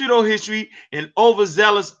really pseudo history and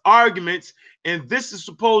overzealous arguments. And this is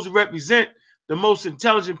supposed to represent the most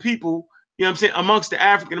intelligent people, you know what I'm saying, amongst the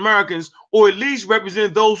African Americans, or at least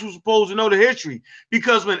represent those who are supposed to know the history.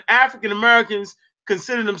 Because when African Americans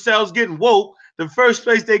consider themselves getting woke, the first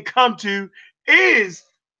place they come to is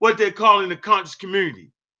what they're calling the conscious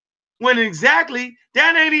community. When exactly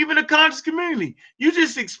that ain't even a conscious community. You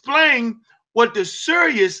just explained what the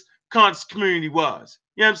serious conscious community was.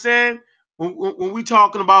 You know what I'm saying? When we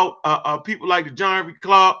talking about people like the John Henry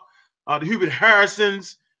Clark, the Hubert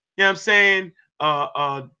Harrisons, you know what I'm saying?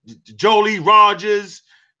 Joel E. Rogers.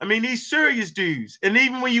 I mean, these serious dudes. And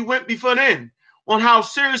even when you went before then on how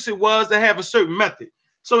serious it was to have a certain method.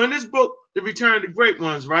 So in this book, The Return of the Great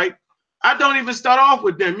Ones, right? I don't even start off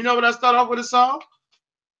with them. You know what I start off with, Asal?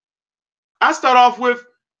 I start off with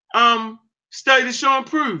study to show and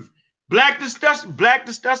prove. Black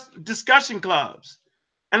discussion clubs.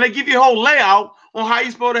 And they give you a whole layout on how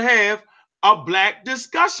you're supposed to have a Black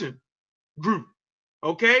discussion group.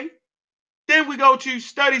 Okay? Then we go to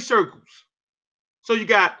study circles. So you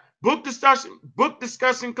got book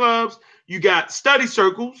discussion clubs, you got study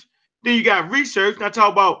circles, Then you got research. And I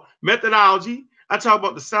talk about methodology. I talk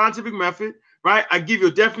about the scientific method, right? I give you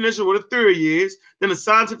a definition of what a theory is, then a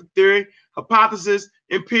scientific theory, hypothesis,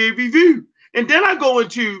 and peer review. And then I go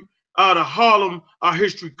into the Harlem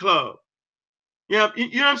History Club. You know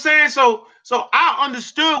what I'm saying? So I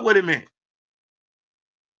understood what it meant.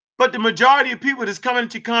 But the majority of people that's coming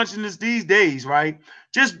to consciousness these days, right,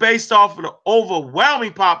 just based off of the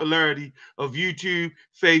overwhelming popularity of YouTube,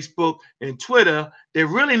 Facebook, and Twitter, they're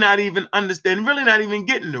really not even understanding, really not even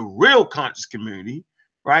getting the real conscious community,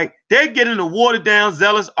 right? They're getting the watered down,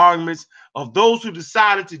 zealous arguments of those who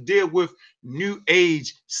decided to deal with new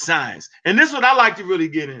age science. And this is what I like to really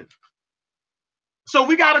get in. So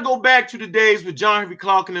we got to go back to the days when John Henry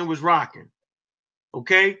Clark and them was rocking,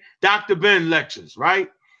 okay? Dr. Ben lectures, right?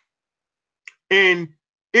 And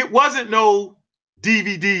it wasn't no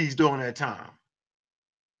DVDs during that time.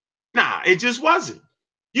 Nah, it just wasn't.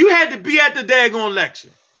 You had to be at the daggone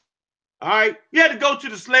lecture. All right. You had to go to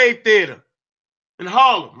the Slave Theater in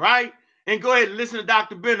Harlem, right? And go ahead and listen to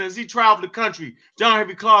Dr. Bennett as he traveled the country, John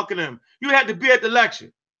Henry Clark and them. You had to be at the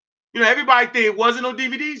lecture. You know, everybody think it wasn't no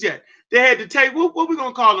DVDs yet. They had to tape. What we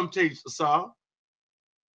gonna call them tapes, Asar?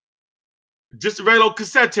 Just the regular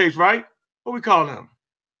cassette tapes, right? What we call them?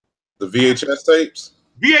 The VHS tapes?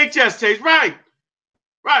 VHS tapes, right.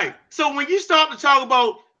 Right. So when you start to talk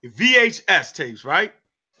about VHS tapes, right?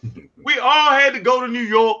 We all had to go to New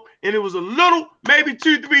York, and it was a little, maybe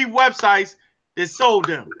 2-3 websites that sold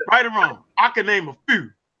them, right or wrong. I can name a few.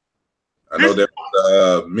 I know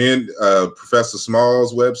that Professor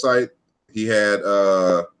Small's website, he had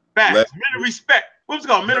Facts. Men of Respect. What's it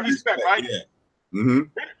called? Men of Respect, right? Yeah. Mm-hmm.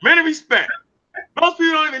 Men of Respect. Most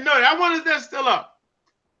people don't even know that. I wonder if that's still up.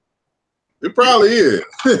 It probably is.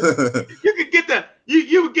 You could get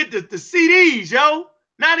you would get the CDs, yo.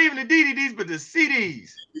 Not even the DVDs, but the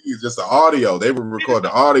CDs. It's just the audio. They would record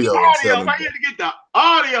the audio. Right? You had to get the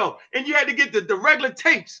audio, and you had to get the regular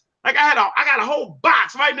tapes. Like I got a whole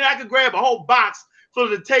box right now. I could grab a whole box full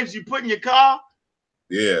of the tapes you put in your car.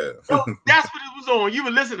 Yeah. So that's what it was on. You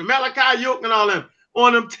would listen to Malachi York and all them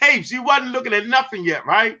on them tapes. You wasn't looking at nothing yet,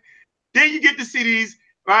 right? Then you get the CDs,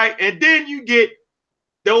 right? And then you get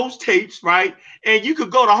those tapes, right? And you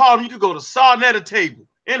could go to Harlem. You could go to Sarnetta Table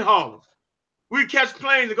in Harlem. We'd catch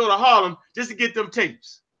planes to go to Harlem just to get them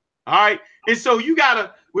tapes. All right. And so you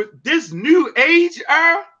gotta, with this new age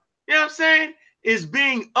era, you know what I'm saying, is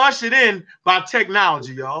being ushered in by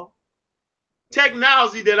technology, y'all.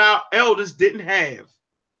 Technology that our elders didn't have.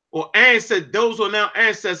 Or ancestors, those who are now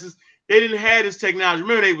ancestors, they didn't have this technology.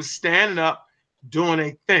 Remember, they were standing up doing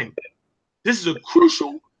a thing. This is a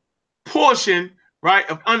crucial portion, right,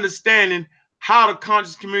 of understanding how the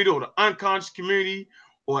conscious community or the unconscious community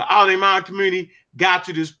or out of their mind community got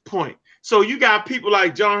to this point. So you got people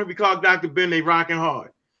like John Henry Clark, Dr. Ben, they rocking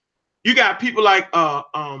hard. You got people like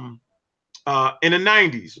in the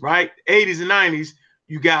 90s, right? 80s and 90s,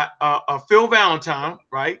 you got Phil Valentine,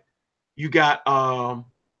 right? You got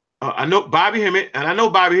I know Bobby Hemmett, and I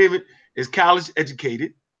know Bobby Hemmett is college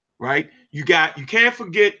educated, right? You can't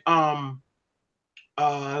forget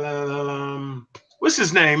what's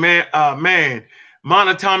his name, man?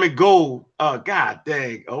 Monatomic Gold. God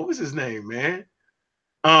dang. Oh, what's his name, man?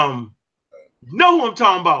 You know who I'm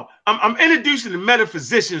talking about. I'm introducing the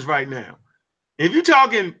metaphysicians right now. If you're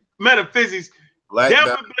talking metaphysics,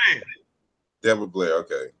 Delbert Blair. Delbert Blair,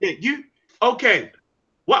 okay. Yeah, okay.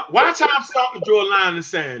 Watch how I'm starting to draw a line in the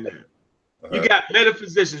sand now. You got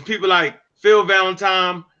metaphysicians, people like Phil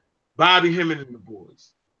Valentine, Bobby Hemmett, and the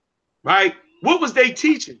boys. Right? What was they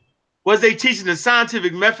teaching? Was they teaching the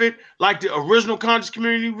scientific method like the original conscious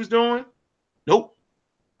community was doing? Nope.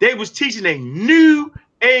 They was teaching a new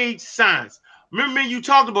age science. Remember you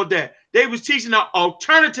talked about that. They was teaching an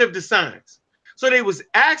alternative to science. So they was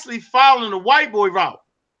actually following the white boy route.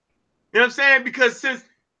 You know what I'm saying? Because since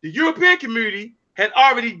the European community had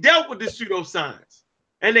already dealt with this pseudoscience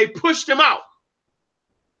and they pushed them out.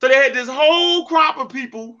 So they had this whole crop of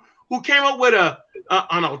people who came up with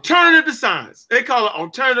an alternative to science. They call it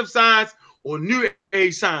alternative science or new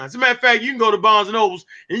age science. As a matter of fact, you can go to Barnes and Nobles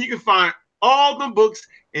and you can find all the books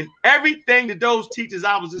and everything that those teachers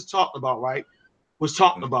I was just talking about, right, was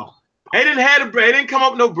talking about. They didn't come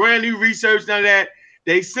up with no brand new research, none of that.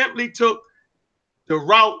 They simply took the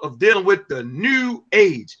route of dealing with the new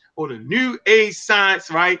age or the new age science,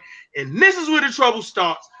 right? And this is where the trouble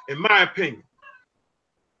starts, in my opinion.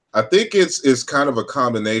 I think it's kind of a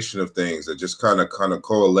combination of things that just kind of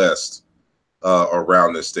coalesced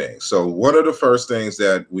around this thing. So one of the first things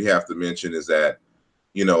that we have to mention is that,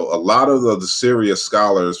 you know, a lot of the serious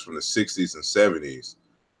scholars from the 60s and 70s,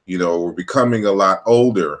 you know, were becoming a lot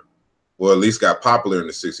older or at least got popular in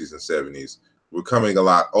the 60s and 70s, were coming a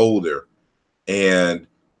lot older, and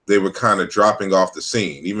they were kind of dropping off the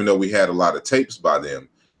scene. Even though we had a lot of tapes by them,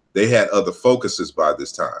 they had other focuses by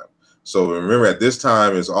this time. So remember, at this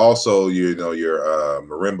time is also, you know, your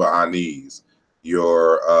Marimba Anis,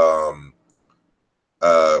 your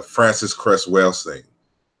Francis Cress Welsing,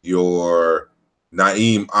 your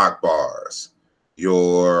Naeem Akbars,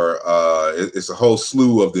 your it's a whole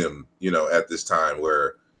slew of them, you know, at this time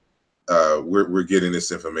where we're getting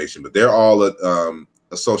this information, but they're all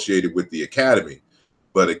associated with the academy.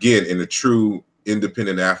 But again, in the true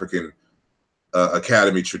independent African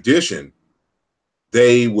academy tradition,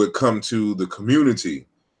 they would come to the community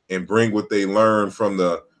and bring what they learned from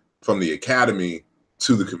the academy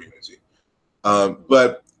to the community.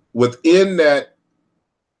 But within that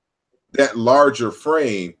larger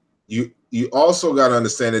frame, you also got to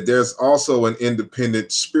understand that there's also an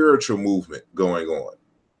independent spiritual movement going on.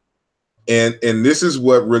 And this is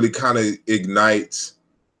what really kind of ignites,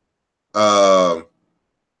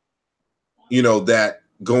 you know, that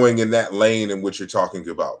going in that lane in which you're talking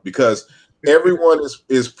about, because everyone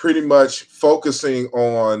is pretty much focusing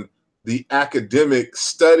on the academic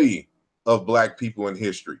study of Black people in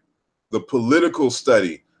history, the political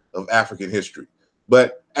study of African history.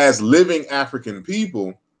 But as living African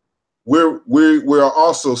people, we're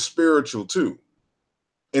also spiritual too.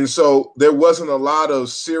 And so there wasn't a lot of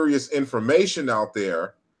serious information out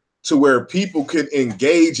there to where people could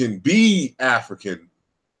engage and be African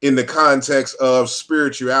in the context of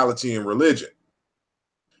spirituality and religion.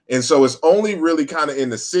 And so it's only really kind of in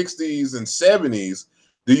the 60s and 70s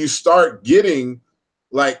do you start getting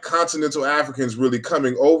like continental Africans really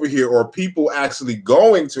coming over here, or people actually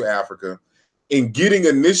going to Africa and getting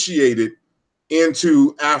initiated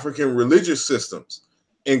into African religious systems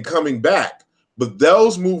and coming back. But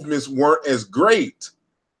those movements weren't as great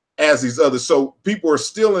as these others. So people are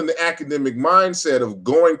still in the academic mindset of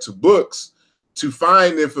going to books to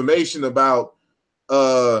find information about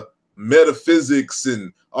metaphysics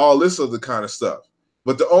and all this other kind of stuff.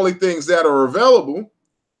 But the only things that are available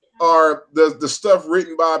are the stuff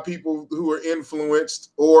written by people who are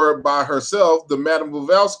influenced, or by herself, the Madame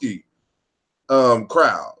Blavatsky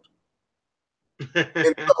crowd.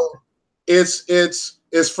 And so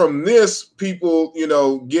it's from this people, you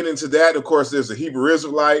know, get into that. Of course, there's the Hebrew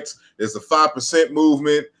Israelites, there's the 5%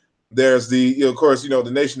 movement, there's the, you know, of course, you know,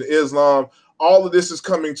 the Nation of Islam. All of this is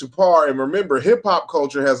coming to par. And remember, hip hop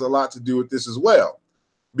culture has a lot to do with this as well,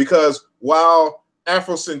 because while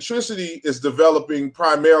Afrocentricity is developing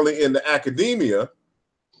primarily in the academia,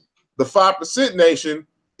 the 5% nation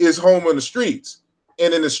is home in the streets.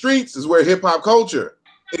 And in the streets is where hip hop culture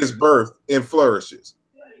is birthed and flourishes.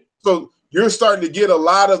 So you're starting to get a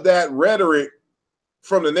lot of that rhetoric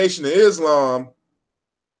from the Nation of Islam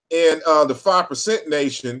and the 5%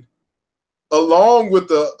 nation, along with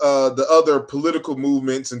the other political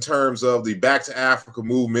movements in terms of the Back to Africa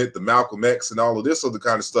movement, the Malcolm X, and all of this other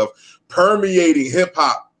kind of stuff, permeating hip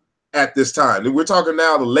hop at this time. And we're talking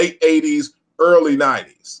now the late 80s, early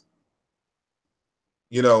 90s.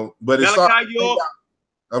 You know, but it's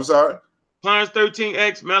I'm sorry. Clarence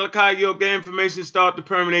 13X, Malachi York, their information start to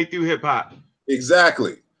permeate through hip hop.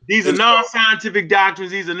 Exactly. These are non-scientific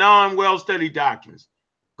doctrines. These are non-well-studied doctrines.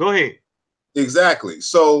 Go ahead. Exactly.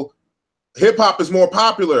 So hip hop is more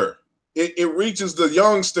popular. It reaches the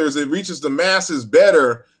youngsters. It reaches the masses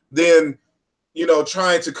better than, you know,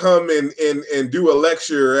 trying to come and do a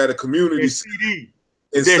lecture at a community CD.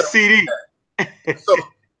 Their CD. So,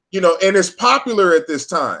 you know, and it's popular at this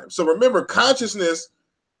time. So remember, conscious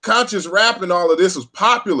rap and all of this was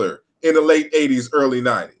popular in the late 80s, early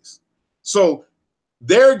 90s. So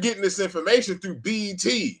they're getting this information through BET,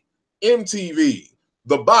 MTV,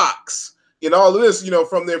 The Box, and all of this, you know,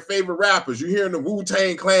 from their favorite rappers. You're hearing the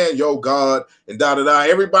Wu-Tang Clan, Yo God, and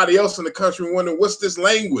da-da-da. Everybody else in the country wondering, what's this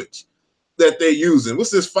language that they're using? What's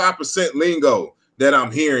this 5% lingo that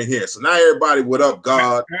I'm hearing here? So now everybody, what up,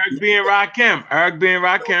 God? Eric B. and Rakim. Eric B. and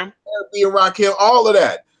Rakim, all of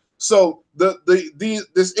that. So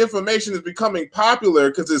this information is becoming popular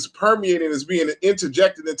because it's permeating, it's being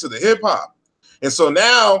interjected into the hip hop. And so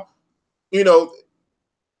now, you know,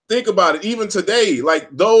 think about it. Even today, like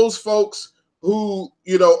those folks who,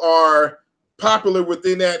 you know, are popular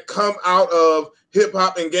within that come out of hip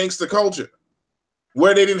hop and gangster culture,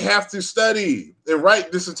 where they didn't have to study and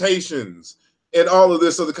write dissertations and all of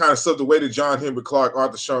this other kind of stuff, the way that John Henrik Clarke,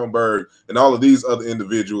 Arthur Schoenberg, and all of these other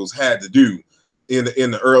individuals had to do in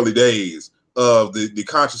the early days of the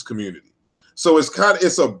conscious community. So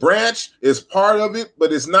it's a branch, it's part of it,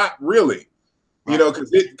 but it's not really, you know,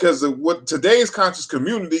 because what today's conscious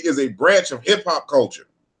community is a branch of hip hop culture.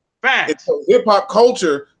 Facts. So hip hop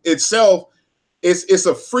culture itself, it's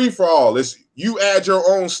a free for all. It's you add your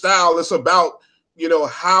own style. It's about, you know,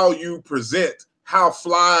 how you present, how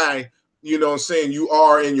fly, you know what I'm saying, you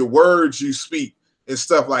are in your words you speak and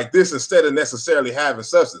stuff like this, instead of necessarily having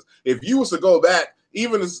substance. If you was to go back,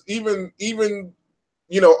 even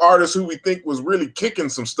you know, artists who we think was really kicking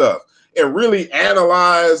some stuff and really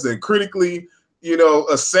analyze and critically, you know,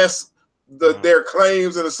 assess their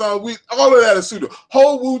claims in the song, all of that is pseudo.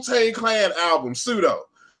 Whole Wu-Tang Clan album, pseudo.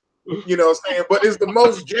 You know what I'm saying? But it's the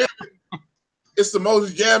most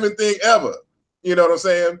jamming thing ever. You know what I'm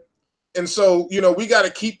saying? And so, you know, we got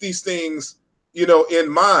to keep these things, you know, in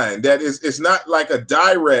mind. That it's not like a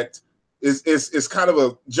direct, it's kind of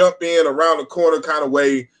a jump in around the corner kind of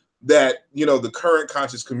way that, you know, the current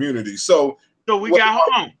conscious community. So we got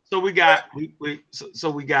hold on. So we got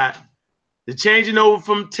the changing over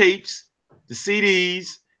from tapes, the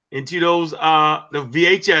CDs into those the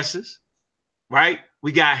VHSs, right?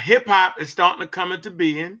 We got hip hop is starting to come into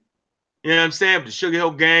being. You know what I'm saying? The Sugar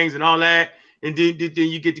Hill Gangs and all that. And then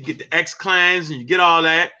you get to get the X Clans and you get all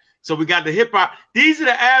that. So we got the hip hop. These are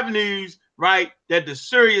the avenues, right, that the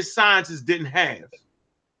serious scientists didn't have.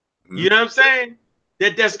 You know what I'm saying?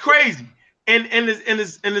 That's crazy. And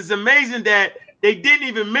it's amazing that they didn't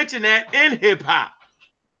even mention that in hip hop.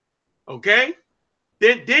 Okay?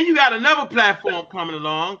 Then you got another platform coming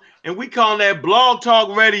along, and we call that Blog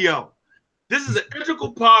Talk Radio. This is an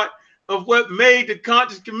integral part of what made the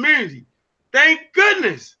conscious community. Thank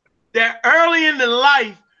goodness that early in the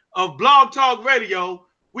life of Blog Talk Radio,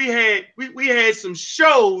 we had some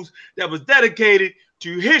shows that was dedicated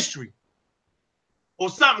to history or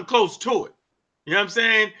something close to it. You know what I'm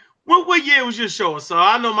saying? What year was your show? So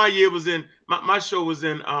I know my year was in my show was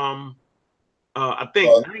in I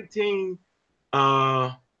think 19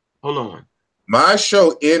 hold on. My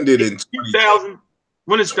show ended in 2000.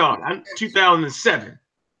 When it started? 2007.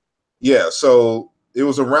 Yeah, so it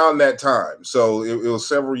was around that time. So it was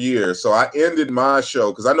several years. So I ended my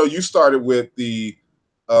show because I know you started with the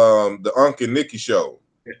Unc and Nikki show.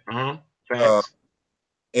 Facts.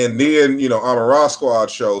 And then, you know, Amara Squad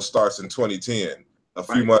show starts in 2010, a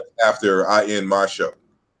few months after I end my show.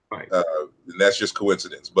 Right. And that's just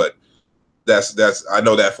coincidence, but that's I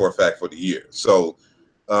know that for a fact for the year. So,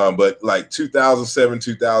 but like 2007,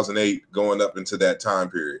 2008, going up into that time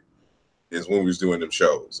period is when we was doing them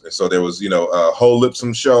shows. And so there was, you know, Whole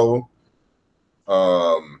Lipsum show.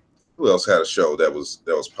 Who else had a show that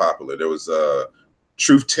was popular? There was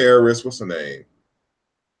Truth Terrorist. What's her name?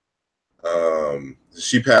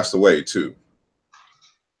 She passed away too.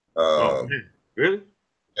 Really?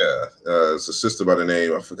 Yeah, it's a sister by the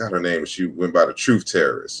name, I forgot her name. She went by the Truth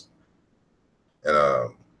Terrorist,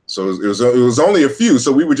 and so it was only a few.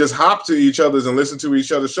 So we would just hop to each other's and listen to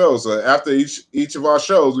each other's shows. So after each of our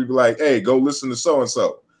shows, we'd be like, "Hey, go listen to so and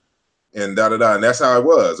so," and da da da. And that's how it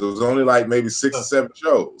was. It was only like maybe 6 or 7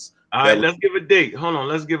 shows. All right, let's give a date. Hold on,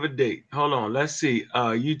 let's give a date. Hold on, let's see.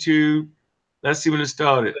 YouTube. Let's see when it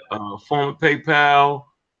started. Former PayPal.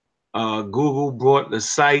 Google brought the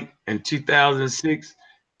site in 2006.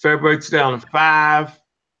 February 2005.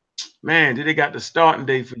 Man, did they got the starting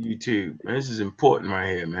date for YouTube? Man, this is important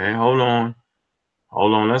right here, man. Hold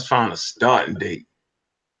on. Let's find a starting date.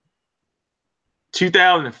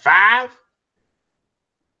 2005?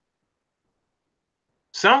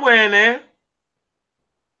 Somewhere in there.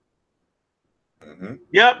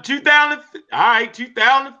 Yep, 2000. All right,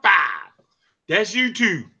 2005. That's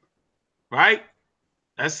YouTube, right?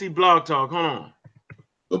 Let's see Blog Talk. Hold on.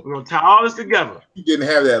 We're gonna tie all this together. You didn't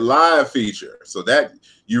have that live feature, so that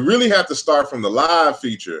you really have to start from the live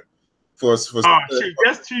feature for shoot,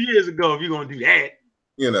 that's 2 years ago. If you're gonna do that,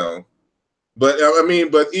 you know. But I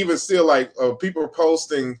mean, but even still, like people are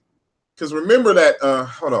posting, because remember that.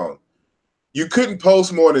 Hold on, you couldn't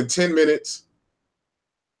post more than 10 minutes.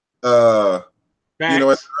 You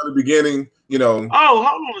know, at the very beginning, you know. Oh,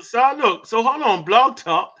 hold on, so look. So hold on, Blog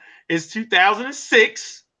Talk is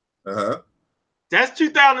 2006. That's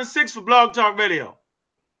 2006 for Blog Talk Radio.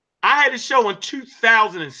 I had a show in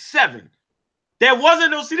 2007. There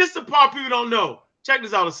wasn't no, see, this is the part people don't know. Check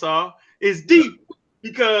this out, Asar. It's deep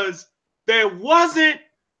because there wasn't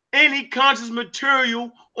any conscious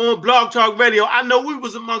material on Blog Talk Radio. I know we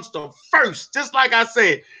was amongst the first, just like I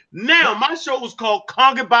said. Now, my show was called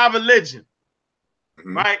Conquered by Religion,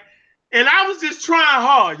 right? And I was just trying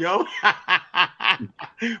hard, yo.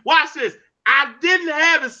 Watch this. I didn't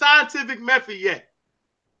have a scientific method yet.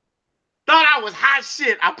 Thought I was hot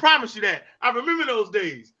shit. I promise you that. I remember those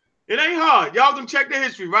days. It ain't hard. Y'all can check the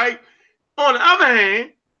history, right? On the other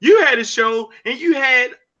hand, you had a show and you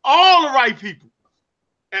had all the right people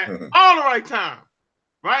at all the right time.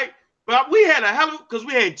 right? But we had a hell of, because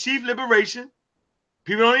we had Chief Liberation.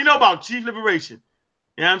 People don't even know about Chief Liberation.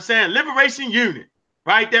 You know what I'm saying? Liberation Unit,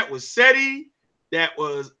 right? That was SETI, that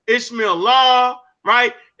was Ishmael Law,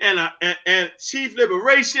 right? And Chief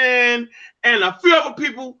Liberation, and a few other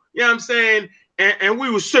people, you know what I'm saying? And we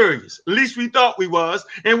were serious. At least we thought we was.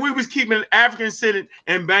 And we was keeping African sitting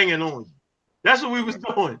and banging on you. That's what we was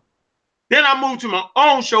doing. Then I moved to my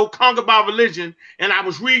own show, Conquered by Religion, and I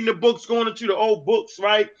was reading the books, going into the old books,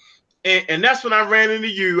 right? And that's when I ran into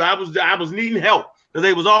you. I was needing help because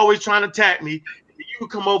they was always trying to attack me. You would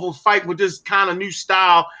come over and fight with this kind of new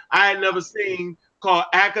style I had never seen called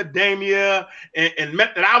academia and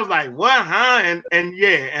method. I was like, what, huh? And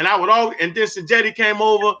yeah, and I would always, and then Sajedi came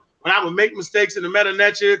over when I would make mistakes in the meta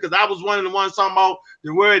nature because I was one of the ones talking about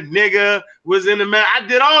the word nigga was in the meta. I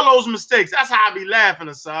did all those mistakes. That's how I be laughing,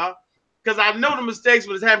 Asar. Because I know the mistakes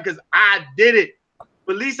was happening because I did it.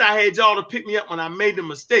 But at least I had y'all to pick me up when I made the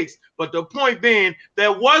mistakes. But the point being,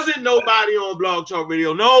 there wasn't nobody on Blog Talk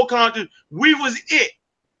Radio, no content. We was it.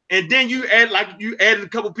 And then you added a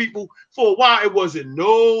couple people. For a while, it wasn't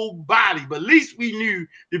nobody. But at least we knew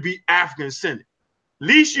to be African-centered. At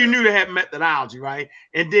least you knew to have methodology, right?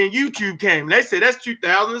 And then YouTube came. They said that's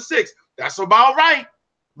 2006. That's about right.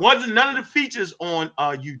 Wasn't none of the features on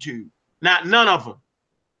YouTube. None of them.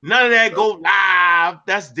 None of that go live.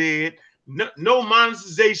 That's dead. No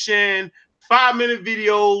monetization, 5-minute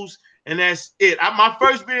videos, and that's it. My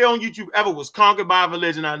first video on YouTube ever was Conquered by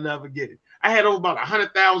Religion. I'll never get it. I had over about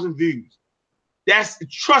 100,000 views.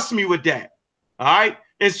 Trust me with that. All right.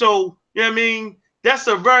 And so, you know what I mean? That's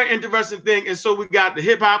a very interesting thing. And so we got the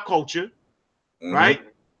hip hop culture, right?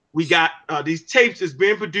 We got these tapes that's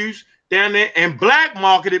being produced down there and black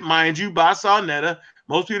marketed, mind you, by Sarnetta.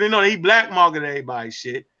 Most people didn't know he black marketed everybody's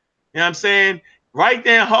shit. You know what I'm saying? Right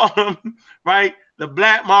there in Harlem, right? The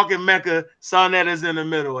black market mecca, Sarnetta's in the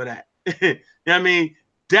middle of that. You know what I mean?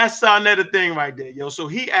 That's Sarnetta thing right there, yo. So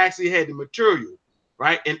he actually had the material,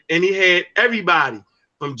 right? And he had everybody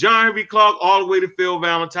from John Henry Clark all the way to Phil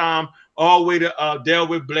Valentine, all the way to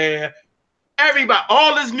Delbert Blair. Everybody,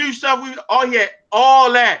 all this new stuff, he had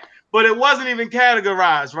all that. But it wasn't even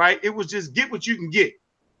categorized, right? It was just get what you can get.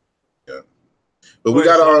 Yeah. But we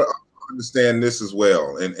got to understand this as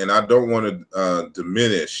well. And I don't want to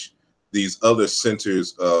diminish these other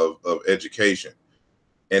centers of education.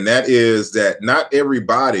 And that is that not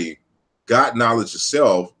everybody got knowledge of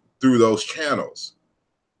self through those channels.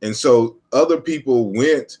 And so other people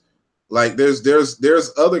went, like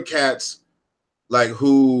there's other cats like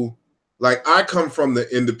who, like I come from the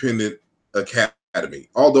independent academy,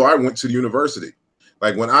 although I went to the university.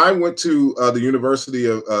 Like when I went to the University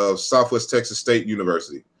of Southwest Texas State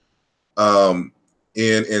University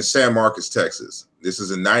in San Marcos, Texas, this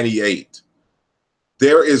is in '98,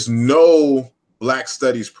 there is no Black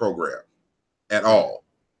Studies program at all.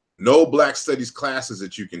 No Black Studies classes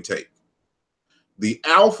that you can take. The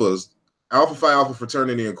Alphas, Alpha Phi Alpha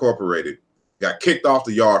Fraternity Incorporated, got kicked off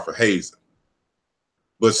the yard for hazing.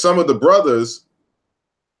 But some of the brothers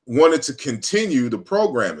wanted to continue the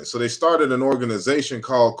programming. So they started an organization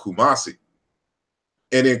called Kumasi.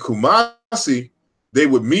 And in Kumasi, they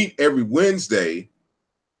would meet every Wednesday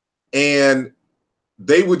and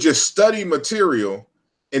they would just study material.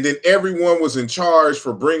 And then everyone was in charge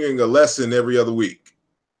for bringing a lesson every other week.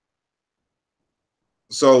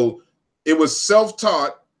 So it was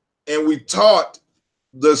self-taught, and we taught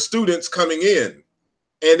the students coming in.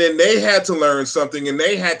 And then they had to learn something, and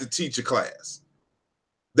they had to teach a class.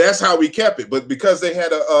 That's how we kept it. But because they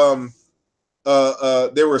had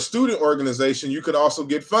they were a student organization, you could also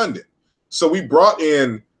get funded. So we brought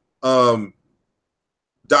in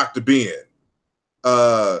Dr. Ben,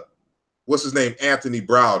 what's his name? Anthony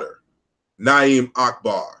Browder, Naeem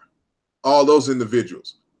Akbar, all those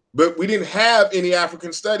individuals. But we didn't have any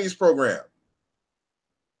African studies program.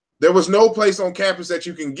 There was no place on campus that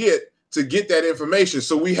you can get to get that information.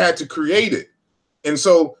 So we had to create it. And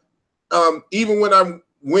so even when I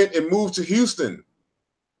went and moved to Houston,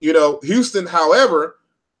 you know, Houston, however,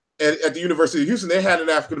 at the University of Houston, they had an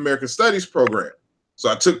African American studies program.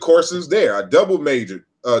 So I took courses there. I double minored,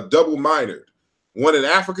 one in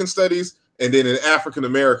African studies and then in African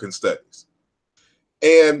American studies.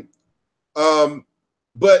 And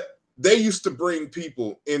but they used to bring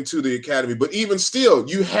people into the academy. But even still,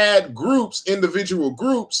 you had groups, individual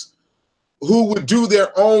groups, who would do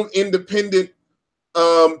their own independent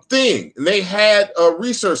thing. And they had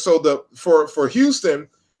research. So for Houston,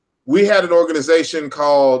 we had an organization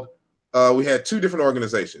called, we had two different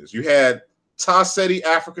organizations. You had Taseti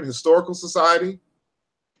African Historical Society,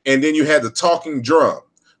 and then you had the Talking Drum.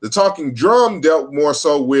 The Talking Drum dealt more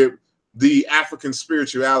so with the African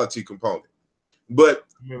spirituality component. But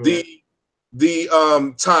the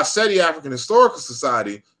Tasseti African Historical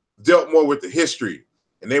Society dealt more with the history,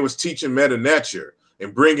 and they was teaching Meta Nature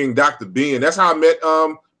and bringing Dr. B. And that's how I met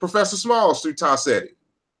Professor Smalls through Tasseti.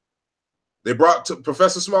 They brought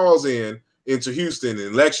Professor Smalls into Houston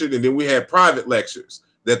and lectured, and then we had private lectures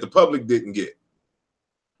that the public didn't get.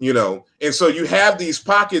 You know, and so you have these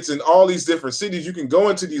pockets in all these different cities. You can go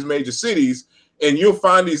into these major cities and you'll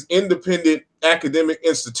find these independent academic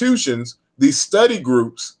institutions, these study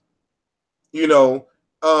groups, you know,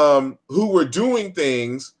 who were doing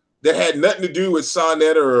things that had nothing to do with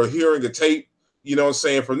Sonetta or hearing a tape, you know what I'm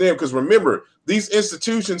saying, from them. Because remember, these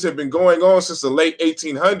institutions have been going on since the late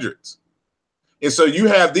 1800s. And so you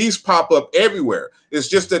have these pop up everywhere. It's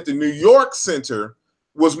just that the New York Center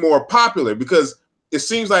was more popular because it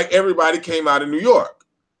seems like everybody came out of New York.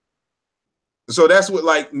 So that's what,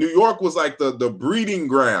 like, New York was like the breeding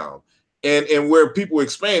ground and where people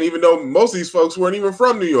expand, even though most of these folks weren't even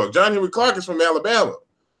from New York. John Henry Clark is from Alabama.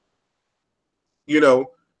 You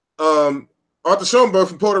know, Arthur Schoenberg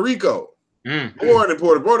from Puerto Rico, born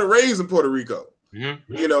and raised in Puerto Rico.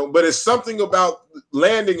 You know, but it's something about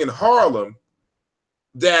landing in Harlem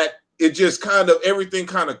that it just kind of, everything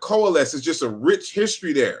kind of coalesces. It's just a rich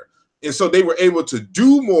history there. And so they were able to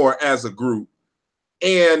do more as a group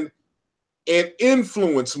and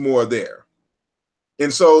influence more there.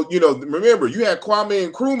 And so, you know, remember, you had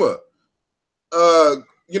Kwame Nkrumah,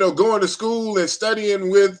 you know, going to school and studying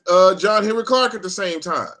with John Henry Clark at the same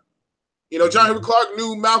time. You know, John Henry Clark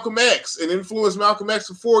knew Malcolm X and influenced Malcolm X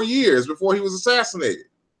for 4 years before he was assassinated.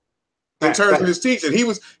 In terms of his teaching,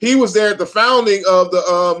 he was there at the founding of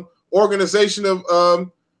the Organization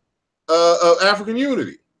of African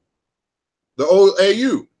Unity, the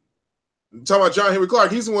OAU. I'm talking about John Henry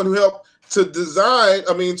Clark. He's the one who helped to design,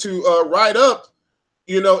 write up,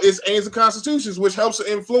 you know, its aims and constitutions, which helps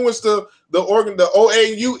to influence the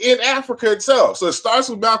OAU in Africa itself. So it starts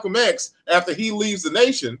with Malcolm X after he leaves the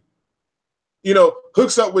nation, you know,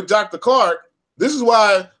 hooks up with Dr. Clark. This is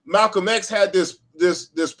why Malcolm X had this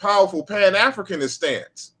powerful Pan-Africanist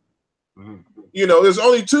stance. You know, there's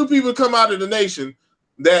only two people come out of the nation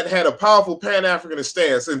that had a powerful Pan-Africanist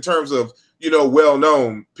stance in terms of, you know,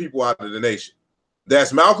 well-known people out of the nation.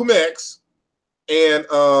 That's Malcolm X and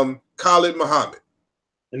Khalid Muhammad.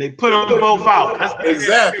 And they put them both out.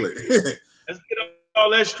 Exactly. Let's get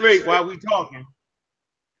all that straight while we talking.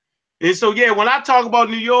 And so, yeah, when I talk about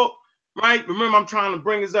New York, right, remember I'm trying to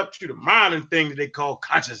bring us up to the modern thing that they call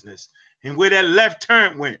consciousness and where that left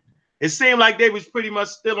turn went. It seemed like they was pretty much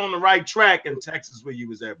still on the right track in Texas where you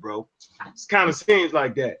was at, bro. It kind of seems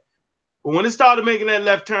like that. But when it started making that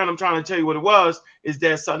left turn, I'm trying to tell you what it was, is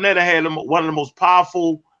that Sonetta had one of the most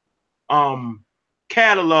powerful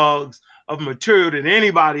catalogs of material that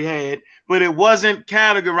anybody had, but it wasn't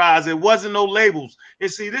categorized. It wasn't no labels. And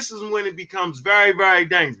see, this is when it becomes very, very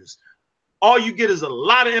dangerous. All you get is a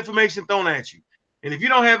lot of information thrown at you. And if you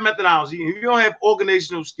don't have methodology, if you don't have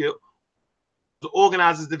organizational skill to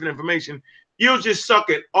organize this different information, you'll just suck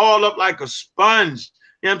it all up like a sponge.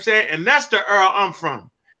 You know what I'm saying? And that's the era I'm from.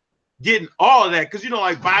 Getting all of that. Because, you know,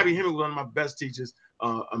 like Bobby Hemming was one of my best teachers.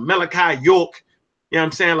 Malachi York. You know what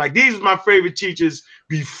I'm saying? Like, these were my favorite teachers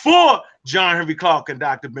before John Henry Clark and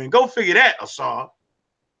Dr. Ben. Go figure that, Asar.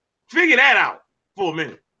 Figure that out for a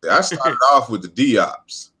minute. Yeah, I started off with the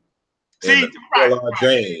Diops. See,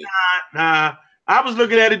 right. Nah. I was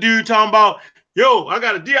looking at a dude talking about, yo, I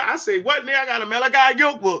got a deal. I say, what, man? I got a Malachi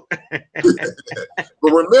York book.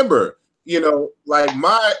 But remember, you know, like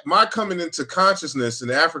my coming into consciousness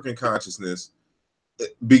and African consciousness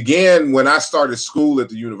began when I started school at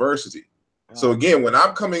the university. So again, when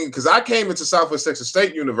I'm coming, because I came into Southwest Texas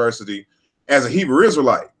State University as a Hebrew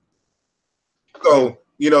Israelite. So,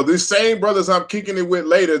 you know, these same brothers I'm kicking it with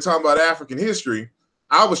later talking about African history,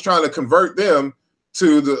 I was trying to convert them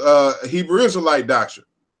to the Hebrew Israelite doctrine.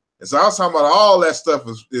 And so I was talking about all that stuff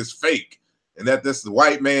is fake and that this is the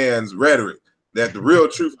white man's rhetoric, that the real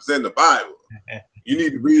truth is in the Bible. You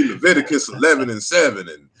need to read Leviticus 11:7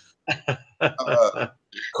 and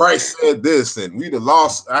Christ said this, and we'd have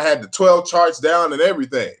lost. I had the 12 charts down and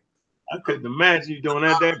everything. I couldn't imagine you doing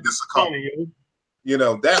that. You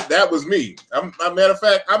know, that was me. Matter of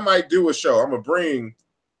fact, I might do a show. I'm gonna bring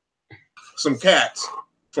some cats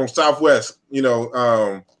from Southwest, you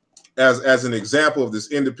know, as an example of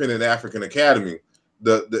this independent African academy,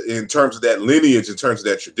 in terms of that lineage, in terms of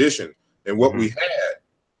that tradition, and what we had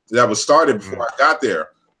that was started before I got there.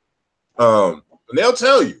 And they'll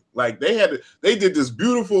tell you, like, they did this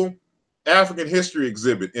beautiful African history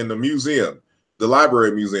exhibit in the museum, the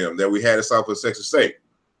library museum that we had at Southwest Texas State.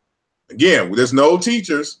 Again, there's no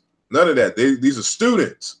teachers, None of that. These are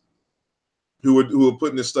students who are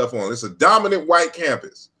putting this stuff on. It's a dominant white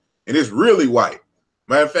campus, and it's really white.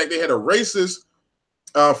 Matter of fact, they had a racist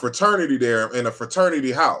fraternity there in a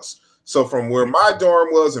fraternity house. So from where my dorm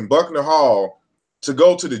was in Buckner Hall to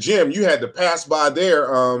go to the gym, you had to pass by their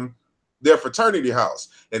fraternity house,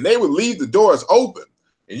 and they would leave the doors open,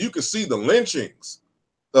 and you could see the lynchings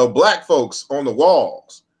of black folks on the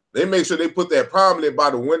walls. They make sure they put that prominent by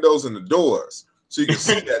the windows and the doors, so you can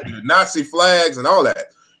see that the Nazi flags and all that.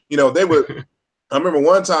 You know, they would. I remember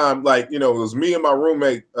one time, like, you know, it was me and my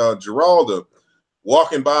roommate Geralda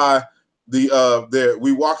walking by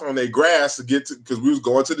we walked on their grass to get to, because we was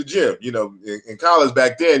going to the gym. You know, in college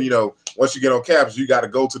back then, you know, once you get on campus, you got to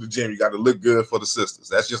go to the gym. You got to look good for the sisters.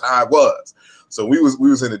 That's just how it was. So we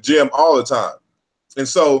was in the gym all the time, and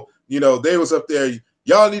so, you know, they was up there.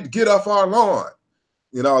 Y'all need to get off our lawn,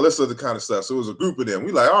 you know, all this other kind of stuff. So it was a group of them.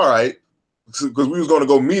 We like, all right, because we was going to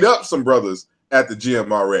go meet up some brothers at the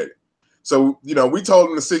gym already. So, you know, we told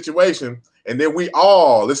them the situation, and then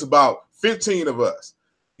it's about 15 of us.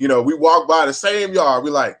 You know, we walk by the same yard. We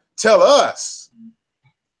like, tell us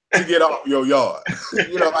to get off your yard.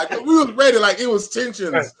 You know, like we was ready, like it was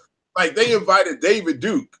tensions. Like they invited David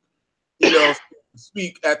Duke, you know, to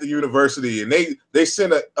speak at the university, and they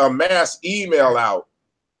sent a mass email out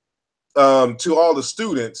to all the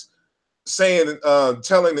students saying,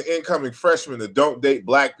 telling the incoming freshmen to don't date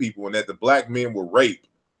black people, and that the black men will rape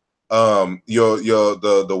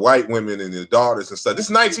the white women and their daughters and stuff. This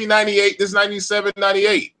is 1998. This is 97,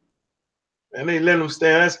 98. And they let them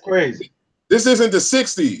stay. That's crazy. This isn't the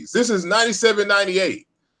 60s. This is 97, 98.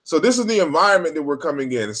 So this is the environment that we're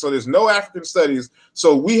coming in. And so there's no African studies.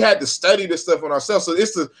 So we had to study this stuff on ourselves.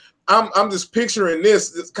 So I'm just picturing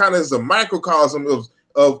this kind of as a microcosm of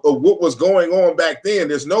what was going on back then.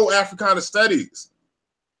 There's no Africana studies.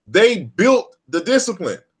 They built the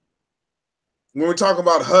discipline. When we're talking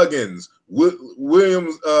about Huggins,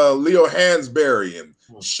 Williams, Leo Hansberry, and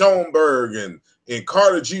Schoenberg, and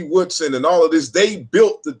Carter G. Woodson, and all of this, they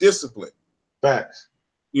built the discipline. Facts.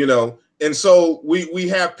 You know, and so we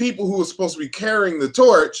have people who are supposed to be carrying the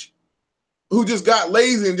torch who just got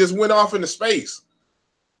lazy and just went off into space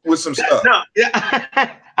with some stuff. No,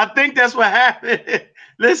 yeah, I think that's what happened.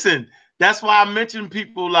 Listen, that's why I mentioned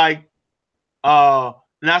people like, and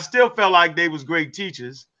I still felt like they was great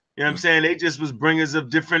teachers. You know what I'm saying? They just was bringers of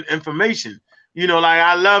different information. You know, like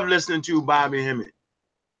I love listening to Bobby Hemmett.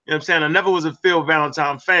 You know what I'm saying? I never was a Phil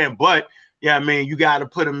Valentine fan, but yeah, I mean, you got to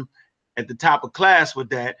put him at the top of class with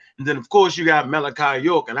that. And then, of course, you got Malachi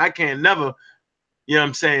York, and I can't never, you know what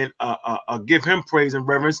I'm saying, give him praise and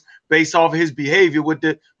reverence based off of his behavior with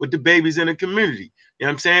the babies in the community. You know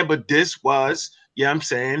what I'm saying? But this was, you know what I'm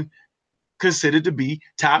saying, considered to be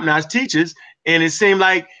top-notch teachers. And it seemed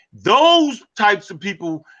like those types of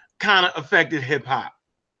people kind of affected hip-hop.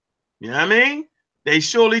 You know what I mean? They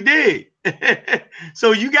surely did.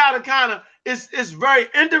 So you got to kind of, it's very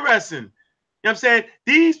interesting. You know what I'm saying?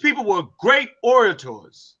 These people were great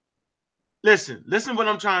orators. Listen what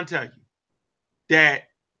I'm trying to tell you. That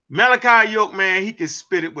Malachi York, man, he could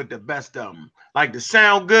spit it with the best of them. Like to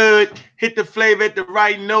sound good, hit the flavor at the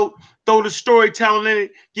right note, throw the storytelling in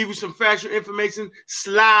it, give you some factual information,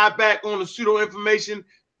 slide back on the pseudo information.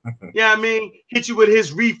 You know what I mean? Hit you with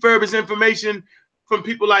his refurbished information from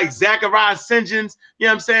people like Zachariah Singens. You know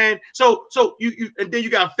what I'm saying? So you and then you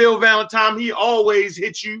got Phil Valentine. He always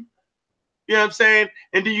hits you. You know what I'm saying?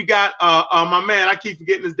 And then you got my man, I keep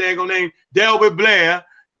forgetting his dang name, Delbert Blair.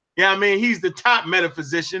 You know what I mean? He's the top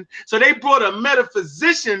metaphysician. So they brought a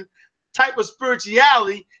metaphysician type of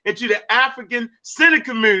spirituality into the African Senate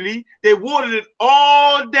community. They watered it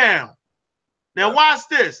all down. Now watch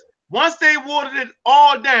this. Once they watered it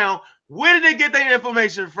all down, where did they get their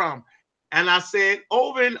information from? And I said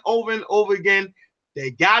over and over and over again,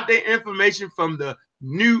 they got their information from the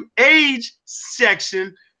New Age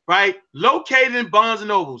section, right? Located in Barnes and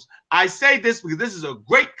Nobles. I say this because this is a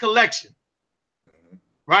great collection,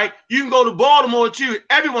 right? You can go to Baltimore too,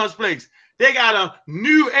 everyone's place. They got a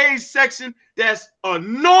New Age section that's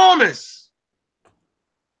enormous,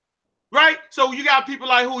 right? So you got people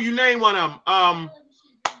like who? You name one of them.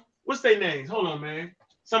 What's their names? Hold on, man.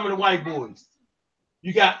 Some of the white boys.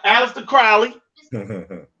 You got Aleister Crowley,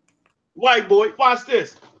 white boy. Watch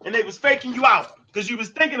this. And they was faking you out because you was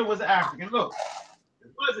thinking it was an African. Look,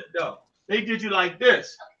 it wasn't though. They did you like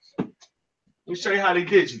this. Let me show you how they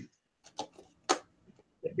did you.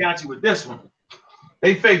 They got you with this one.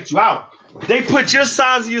 They faked you out. They put your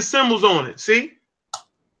signs and your symbols on it. See?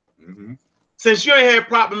 Mm-hmm. Since you ain't had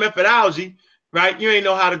proper methodology, right? You ain't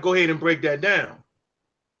know how to go ahead and break that down.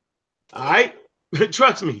 All right?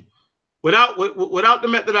 Trust me. Without the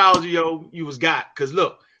methodology, yo, you was got. Because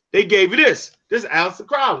look, they gave you this Aleister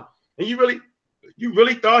Crowley, and you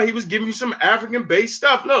really thought he was giving you some African-based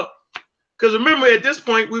stuff. Look, because remember at this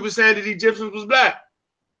point we were saying that the Egyptians was black,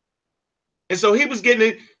 and so he was getting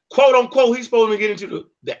it, quote unquote. He's supposed to get into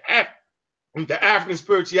the African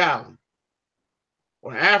spirituality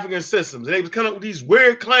or African systems, and they was coming up with these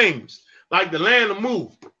weird claims like the land of Mu.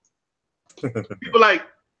 People like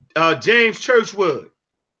James Churchwood.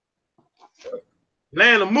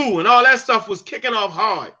 Land of Mu and all that stuff was kicking off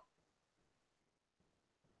hard.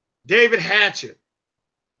 David Hatcher.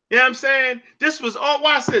 You know what I'm saying? This was all,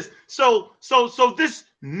 watch this. So this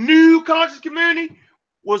new conscious community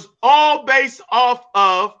was all based off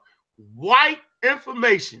of white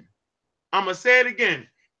information. I'm going to say it again.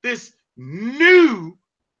 This new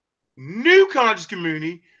conscious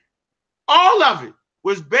community, all of it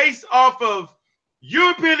was based off of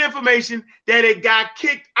European information that it got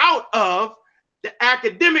kicked out of the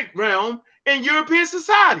academic realm in European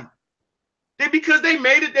society. Because they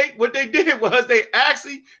made it, what they did was they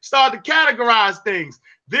actually started to categorize things.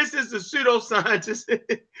 This is the pseudoscientists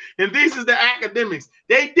and these is the academics.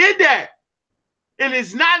 They did that. And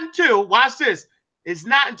it's not until, watch this, it's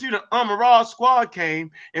not until the Amaral Squad came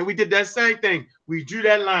and we did that same thing. We drew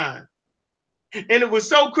that line. And it was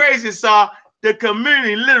so crazy, the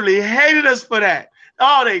community literally hated us for that.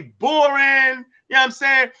 Oh, they boring. You know what I'm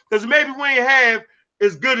saying? Because maybe we ain't have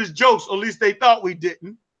as good as jokes, or at least they thought we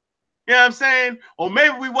didn't. You know what I'm saying? Or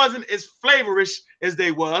maybe we wasn't as flavorish as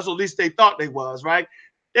they was, or at least they thought they was, right?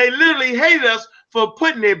 They literally hated us for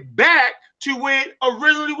putting it back to where it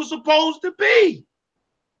originally was supposed to be.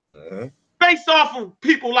 Based off of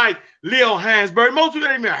people like Leo Hansberry. Most people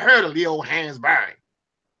ain't even heard of Leo Hansberry.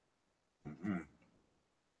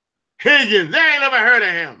 Higgins, they ain't never heard of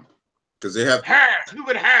him. Because they have Harris,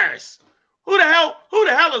 Hubert Harris. Who the hell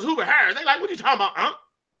is Hubert Harris? They like, what are you talking about, huh?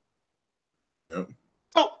 Yep.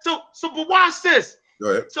 But watch this. Go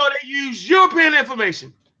ahead. So they use European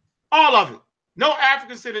information, all of it. No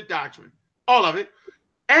African-centered doctrine, all of it.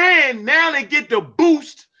 And now they get the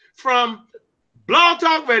boost from Blog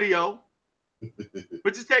Talk Radio,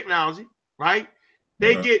 which is technology, right?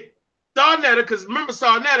 They get Sarnetta, because remember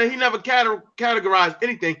Sarnetta, he never categorized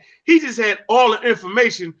anything. He just had all the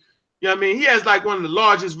information. You know what I mean? He has like one of the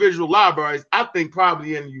largest visual libraries, I think,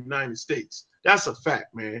 probably in the United States. That's a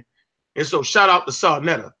fact, man. And so shout out to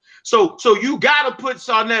Sarnetta. So you got to put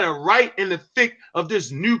Sarnetta right in the thick of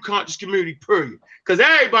this new conscious community period, because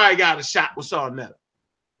everybody got a shot with Sarnetta.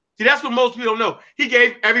 See, that's what most people don't know. He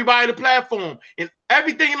gave everybody the platform, and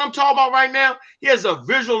everything that I'm talking about right now, he has a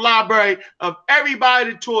visual library of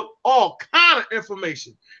everybody that taught all kind of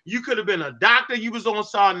information. You could have been a doctor. You was on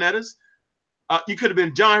Sarnetta's. You could have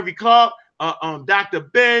been John Henry Clark, Dr.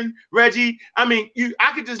 Ben, Reggie. I mean,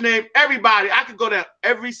 I could just name everybody. I could go down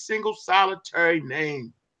every single solitary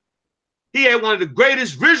name. He had one of the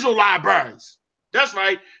greatest visual libraries. That's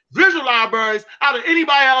right. Visual libraries out of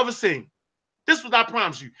anybody I ever seen. This is what I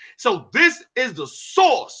promise you. So this is the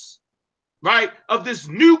source, right, of this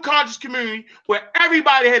new conscious community where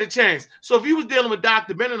everybody had a chance. So if you was dealing with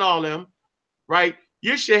Dr. Ben and all them, right,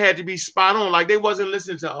 your shit had to be spot on. Like they wasn't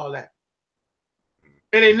listening to all that.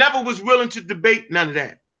 And they never was willing to debate none of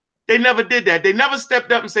that. They never did that. They never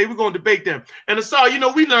stepped up and say, we're going to debate them. And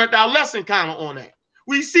we learned our lesson kind of on that.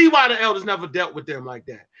 We see why the elders never dealt with them like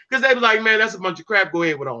that. Because they were like, man, that's a bunch of crap. Go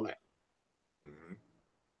ahead with all that.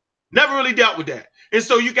 Never really dealt with that. And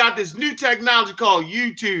so you got this new technology called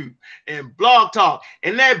YouTube and Blog Talk,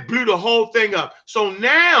 and that blew the whole thing up. So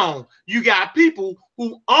now you got people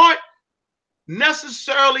who aren't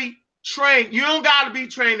necessarily trained. You don't got to be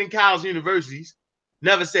trained in college universities.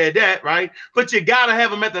 Never said that, right? But you got to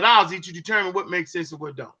have a methodology to determine what makes sense and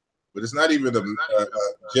what don't. But it's not even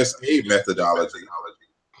just a methodology.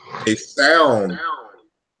 A sound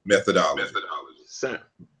methodology.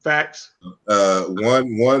 Facts.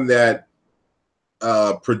 One that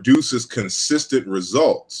produces consistent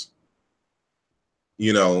results.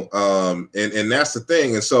 And that's the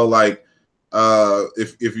thing. And so, like,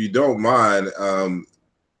 if you don't mind,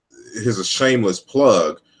 here's a shameless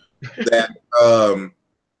plug that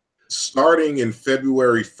starting in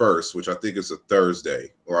February 1st, which I think is a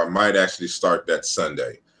Thursday, or I might actually start that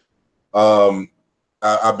Sunday.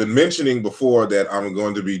 I've been mentioning before that I'm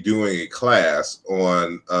going to be doing a class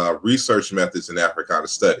on research methods in Africana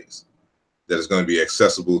studies that is going to be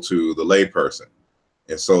accessible to the layperson.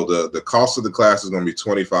 And so the cost of the class is going to be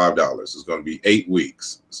 $25. It's going to be 8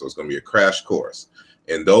 weeks. So it's going to be a crash course.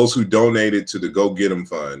 And those who donated to the Go Get 'Em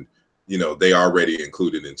Fund, they already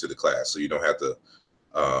included into the class. So you don't have to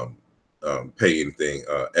pay anything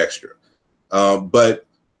extra. But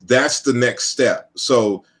that's the next step.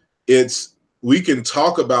 So we can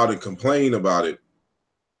talk about and complain about it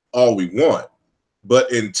all we want,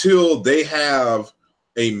 but until they have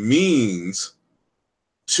a means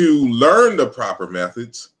to learn the proper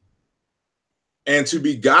methods and to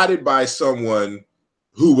be guided by someone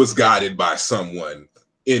who was guided by someone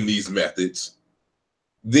in these methods,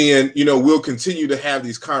 then, we'll continue to have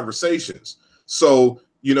these conversations. So,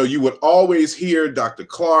 you would always hear Dr.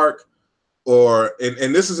 Clark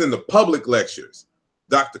and this is in the public lectures,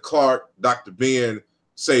 Dr. Clark, Dr. Ben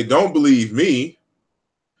say, don't believe me,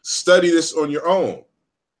 study this on your own.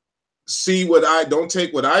 Don't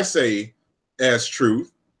take what I say as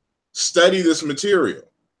truth, study this material.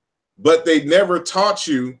 But they never taught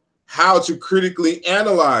you how to critically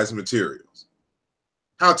analyze materials,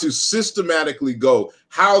 how to systematically go,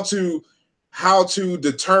 how to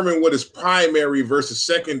determine what is primary versus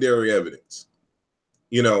secondary evidence,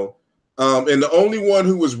 and the only one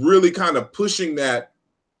who was really kind of pushing that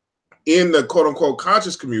in the quote unquote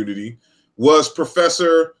conscious community was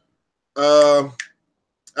Professor out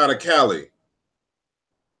of Cali.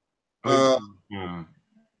 You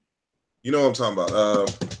know what I'm talking about.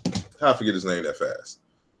 I forget his name that fast.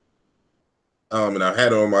 And I've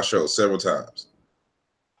had it on my show several times.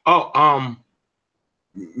 Mano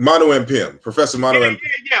M. Pim, Professor Mano M.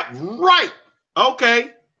 Yeah, right.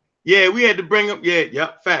 Okay. Yeah, we had to bring up.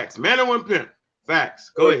 Yeah, facts. Mano M. Pim,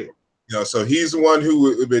 facts. Go ahead. So he's the one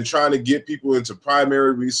who had been trying to get people into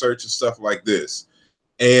primary research and stuff like this.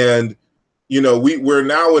 And, we're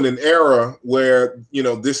now in an era where,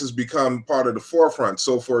 this has become part of the forefront.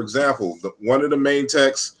 So, for example, one of the main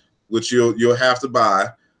texts, which you'll have to buy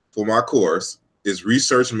for my course, is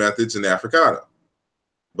Research Methods in Africana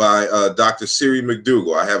by Dr. Siri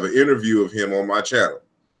McDougall. I have an interview of him on my channel.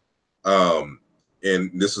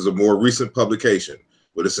 And this is a more recent publication,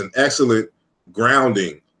 but it's an excellent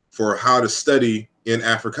grounding for how to study in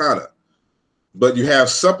Africana. But you have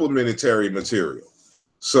supplementary material.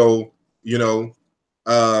 So,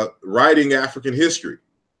 writing African history.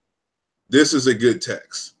 This is a good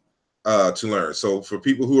text to learn. So for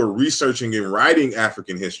people who are researching and writing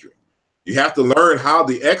African history, you have to learn how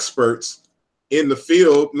the experts in the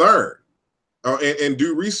field learn and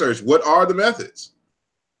do research. What are the methods?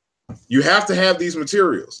 You have to have these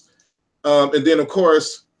materials. And then, of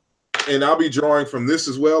course, and I'll be drawing from this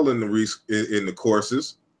as well in the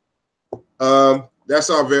courses. That's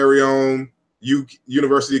our very own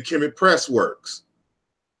University of Kemet Press works.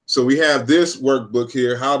 So we have this workbook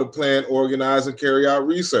here, How to Plan, Organize, and Carry Out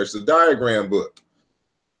Research, the diagram book.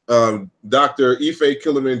 Dr. Ife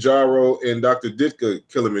Kilimanjaro and Dr. Ditka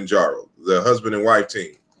Kilimanjaro, the husband and wife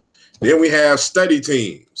team. Then we have study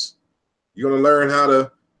teams. You're going to learn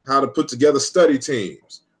how to put together study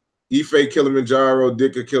teams. Ife Kilimanjaro,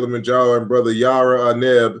 Ditka Kilimanjaro, and brother Yara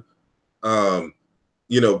Aneb,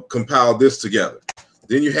 compiled this together.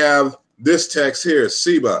 Then you have this text here,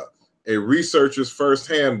 SIBA, a researcher's first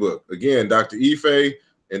handbook. Again, Dr. Ife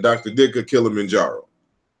and Dr. Ditka Kilimanjaro.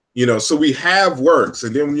 So we have works,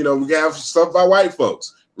 and then, we have stuff by white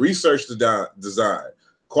folks, research design,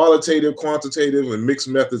 qualitative, quantitative, and mixed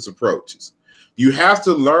methods approaches. You have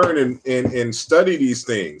to learn and study these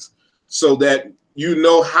things so that you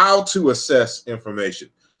know how to assess information.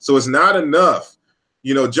 So it's not enough.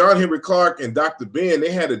 John Henry Clark and Dr. Ben,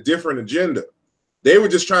 they had a different agenda. They were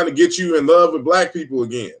just trying to get you in love with Black people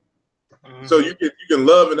again. Mm-hmm. So you can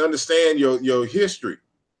love and understand your history.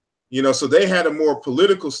 So they had a more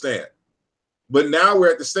political stand. But now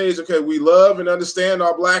we're at the stage, okay, we love and understand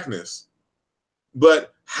our Blackness.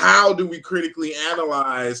 But how do we critically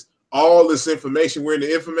analyze all this information? We're in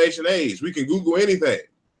the information age. We can Google anything.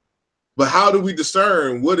 But how do we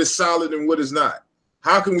discern what is solid and what is not?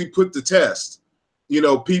 How can we put to test,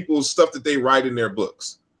 people's stuff that they write in their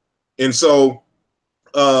books? And so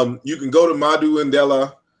you can go to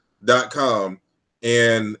maduandela.com,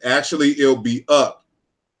 and actually it'll be up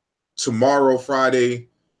tomorrow, Friday,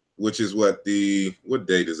 which is what date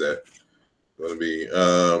is that? Going to be,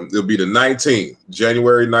 it'll be the 19th,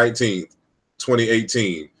 January 19th,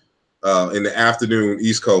 2018, in the afternoon,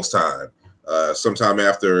 East Coast time. Sometime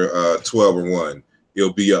after 12 or 1,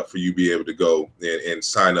 it'll be up for you to be able to go and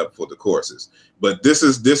sign up for the courses. But this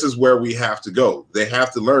is where we have to go. They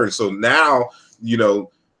have to learn. So now,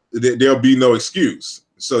 there'll be no excuse.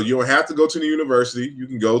 So you don't have to go to the university. You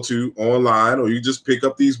can go to online, or you just pick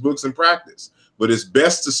up these books and practice. But it's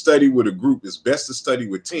best to study with a group. It's best to study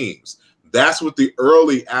with teams. That's what the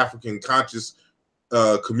early African conscious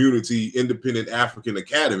community, Independent African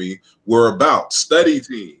Academy, were about. Study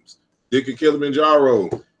teams. Ditka Kilimanjaro,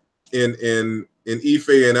 in Ife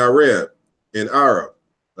and Arab, in Arab,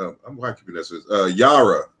 I'm why keeping this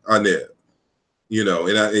Yara on there. You know,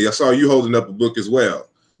 and I saw you holding up a book as well.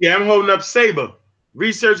 Yeah, I'm holding up Saber,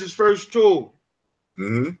 Researcher's First Tool.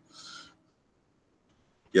 Mm-hmm.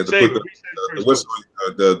 You have to Saber,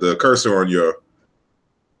 put the cursor on your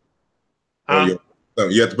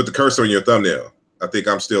you have to put the cursor on your thumbnail. I think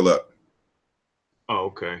I'm still up. Oh,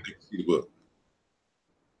 okay. See the book.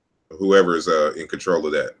 Whoever is in control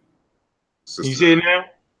of that. Can you see it now?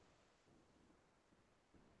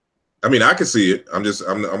 I mean, I can see it. I'm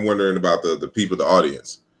wondering about the people, the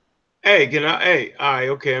audience. Hey, can I? Hey, all right,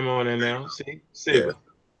 okay, I'm on there now. See, Saber.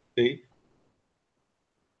 Yeah. See,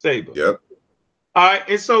 Saber. Yep. All right,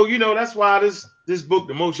 and so you know that's why this book,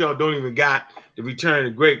 the most y'all don't even got, The Return of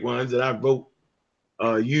the Great Ones, that I wrote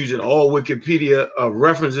using all Wikipedia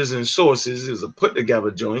references and sources, is a put together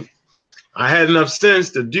joint. I had enough sense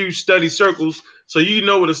to do study circles, so you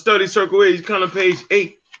know what a study circle is. Kind of page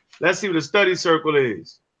 8. Let's see what a study circle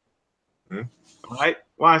is. Mm-hmm. All right,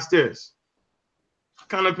 watch this.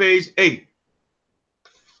 Kind of page 8.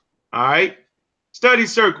 All right. Study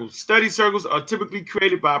circles. Study circles are typically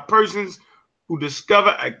created by persons who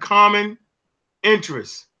discover a common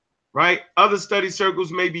interest, right? Other study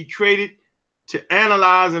circles may be created to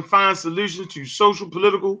analyze and find solutions to social,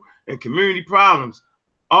 political, and community problems.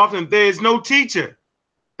 Often there is no teacher.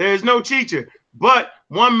 There is no teacher, but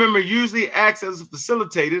one member usually acts as a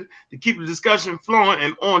facilitator to keep the discussion flowing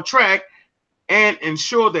and on track and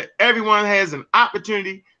ensure that everyone has an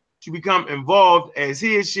opportunity to become involved as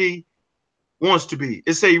he or she wants to be.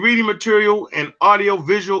 It's a reading material, and audio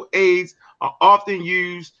visual aids are often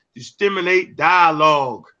used to stimulate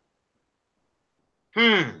dialogue.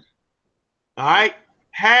 All right.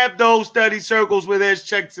 Have those study circles where there's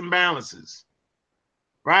checks and balances.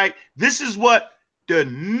 Right. This is what the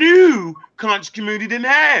new conscious community didn't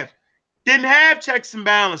have. Didn't have checks and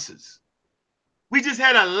balances. We just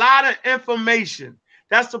had a lot of information.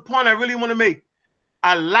 That's the point I really want to make.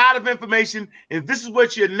 A lot of information, and this is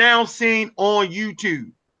what you're now seeing on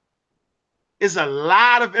YouTube. It's a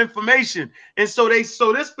lot of information. And so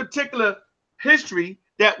this particular history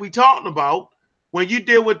that we talking about, when you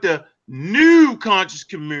deal with the new conscious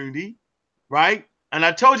community, right? And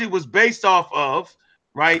I told you it was based off of,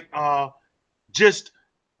 right, just,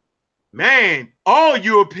 man, all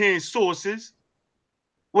European sources.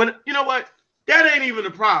 When, you know what? That ain't even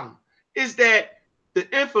the problem. Is that the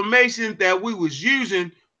information that we was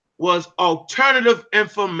using was alternative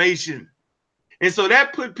information. And so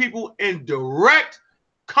that put people in direct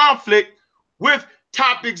conflict with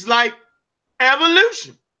topics like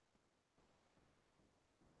evolution,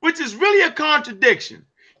 which is really a contradiction,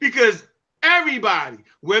 because everybody,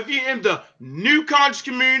 whether you're in the new conscious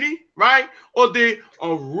community, right, or the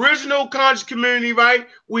original conscious community, right,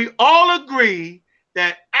 we all agree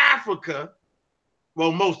that Africa,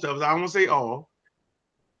 well, most of us, I don't want to say all.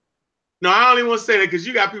 No, I don't even want to say that, because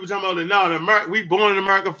you got people talking about no, we born in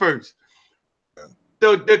America first.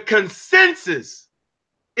 The consensus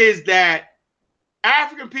is that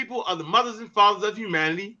African people are the mothers and fathers of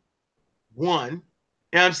humanity, one,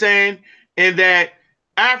 you know what I'm saying? And that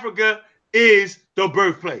Africa is the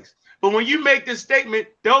birthplace. But when you make this statement,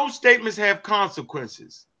 those statements have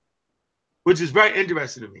consequences, which is very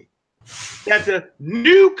interesting to me. That the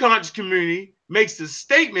new conscious community makes the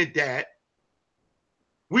statement that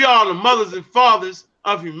we are the mothers and fathers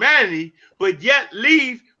of humanity, but yet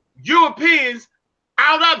leave Europeans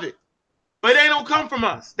out of it. But they don't come from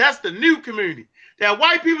us. That's the new community. That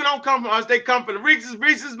white people don't come from us. They come from the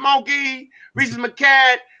Rhesus Monkey, Rhesus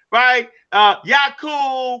Macaque, right?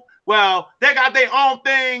 Yakub. Well, they got their own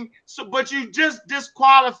thing. So, but you just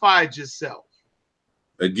disqualified yourself.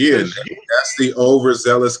 Again, that's the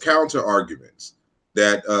overzealous counter arguments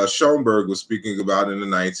that Schoenberg was speaking about in the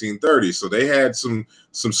 1930s. So they had some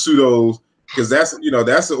pseudo, because that's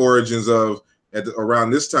the origins of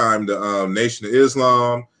around this time the Nation of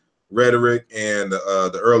Islam rhetoric and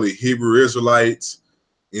the early Hebrew Israelites,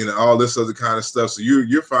 all this other kind of stuff. So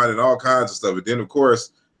you're finding all kinds of stuff. And then of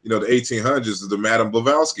course, the 1800s is the Madame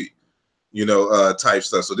Blavatsky, type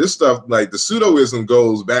stuff. So this stuff, like the pseudoism,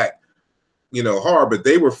 goes back, hard. But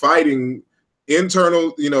they were fighting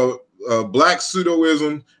internal, black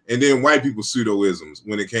pseudoism and then white people pseudoisms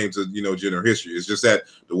when it came to general history. It's just that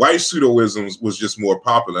the white pseudoisms was just more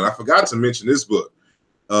popular. And I forgot to mention this book,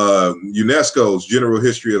 UNESCO's General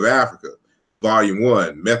History of Africa, Volume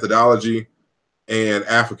 1, Methodology and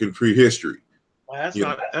African Prehistory. Well,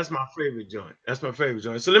 that's my favorite joint. That's my favorite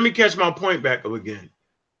joint. So let me catch my point back up again.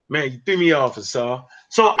 Man, you threw me off, Asar.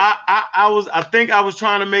 So I was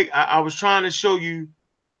trying to show you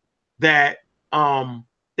that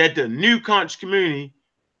that the new conscious community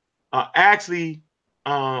actually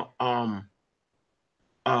uh, um,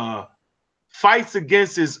 fights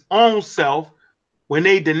against his own self when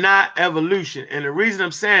they deny evolution. And the reason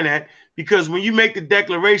I'm saying that, because when you make the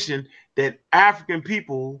declaration that African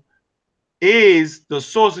people is the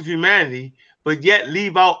source of humanity, but yet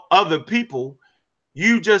leave out other people,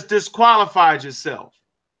 you just disqualified yourself.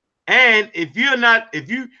 And if you're not, if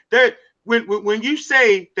you that when you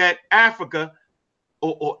say that Africa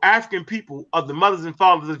or African people are the mothers and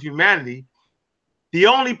fathers of humanity, the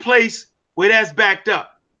only place where that's backed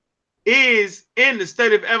up is in the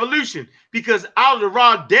state of evolution, because out of the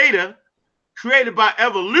raw data created by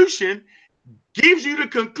evolution gives you the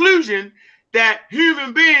conclusion that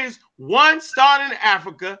human beings, one, started in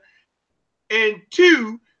Africa, and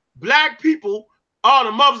two, black people are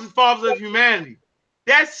the mothers and fathers of humanity.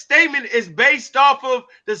 That statement is based off of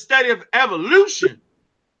the study of evolution.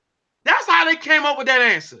 That's how they came up with that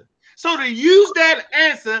answer. So to use that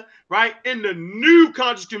answer, right, in the new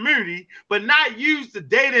conscious community, but not use the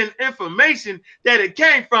data and information that it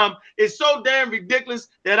came from, is so damn ridiculous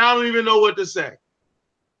that I don't even know what to say.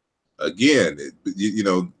 Again,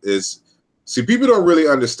 see, people don't really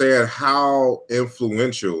understand how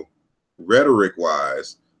influential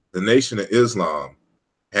rhetoric-wise the Nation of Islam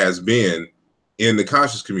has been in the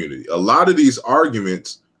conscious community. A lot of these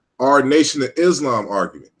arguments are Nation of Islam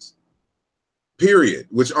arguments, period,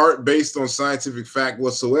 which aren't based on scientific fact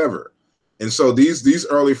whatsoever. And so these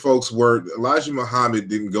early folks were, Elijah Muhammad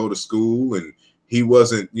didn't go to school, and he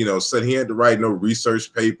wasn't, said he had to write no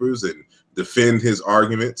research papers and defend his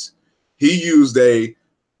arguments. He used I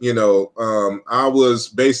was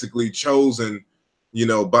basically chosen,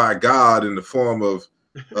 by God in the form of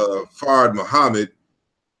Fard Muhammad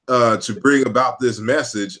to bring about this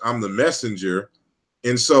message. I'm the messenger.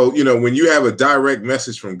 And so, when you have a direct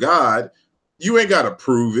message from God, you ain't got to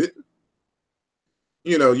prove it.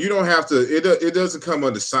 You don't have to, it doesn't come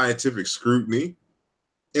under scientific scrutiny.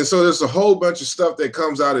 And so there's a whole bunch of stuff that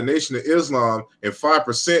comes out of Nation of Islam and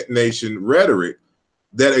 5% Nation rhetoric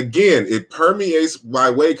that, again, it permeates by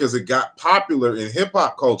way because it got popular in hip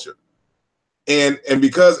hop culture. And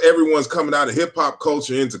because everyone's coming out of hip hop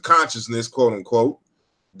culture into consciousness, quote unquote,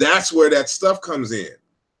 that's where that stuff comes in,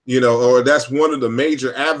 or that's one of the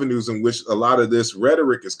major avenues in which a lot of this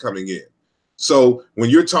rhetoric is coming in. So when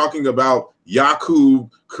you're talking about Yaqub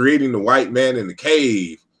creating the white man in the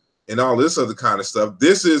cave and all this other kind of stuff,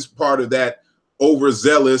 this is part of that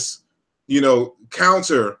overzealous,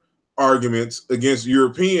 counter arguments against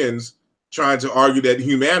Europeans trying to argue that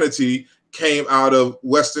humanity came out of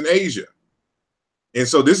Western Asia. And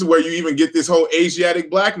so this is where you even get this whole Asiatic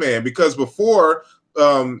black man, because before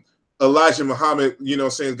Elijah Muhammad,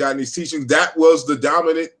 saying got these teachings, that was the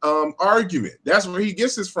dominant argument. That's where he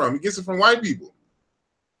gets this from. He gets it from white people.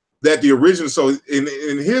 That the original, so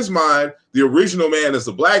in his mind, the original man is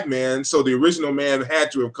the black man, so the original man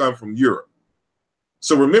had to have come from Europe.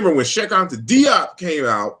 So remember, when Cheikh Anta Diop came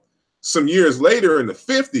out some years later in the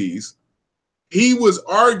 50s, he was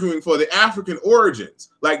arguing for the African origins.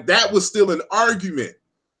 Like, that was still an argument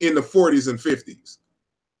in the 40s and 50s.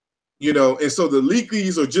 And so the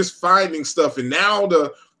leakies are just finding stuff, and now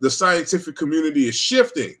the scientific community is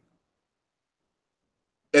shifting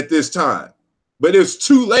at this time. But it's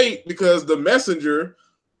too late, because the messenger,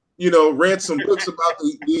 read some books about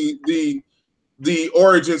the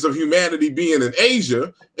origins of humanity being in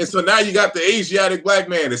Asia. And so now you got the Asiatic black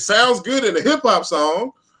man. It sounds good in a hip hop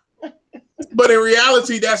song, but in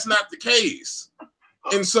reality, that's not the case.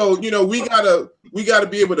 And so, we gotta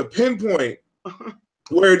be able to pinpoint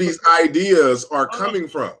where these ideas are coming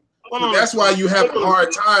from. So that's why you have a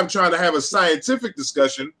hard time trying to have a scientific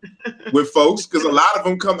discussion with folks, because a lot of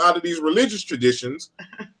them come out of these religious traditions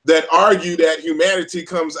that argue that humanity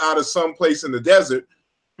comes out of some place in the desert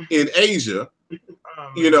in Asia,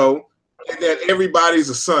 and that everybody's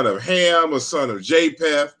a son of Ham, a son of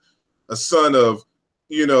Japheth, a son of,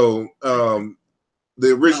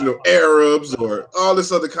 the original Arabs, or all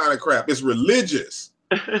this other kind of crap. It's religious.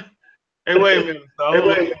 Hey, wait a minute.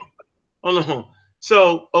 Hold on.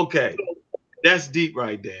 So, okay, that's deep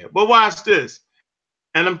right there. But watch this.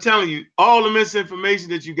 And I'm telling you, all the misinformation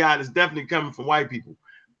that you got is definitely coming from white people.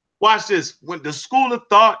 Watch this. When the school of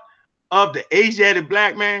thought of the Asiatic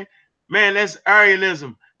black man, that's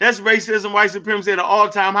Aryanism. That's racism, white supremacy at an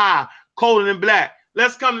all-time high, colder than black.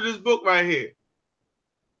 Let's come to this book right here.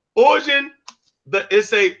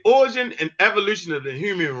 It's a Origin and Evolution of the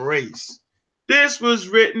Human Race. This was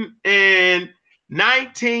written in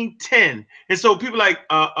 1910. And so people like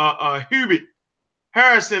Hubert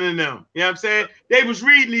Harrison and them, you know what I'm saying? They was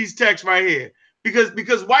reading these texts right here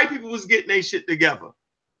because white people was getting their shit together.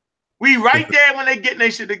 We right there when they getting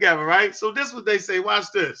their shit together, right? So this is what they say.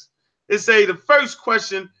 Watch this. They say the first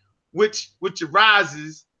question which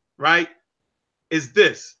arises, right, is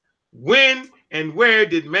this: when and where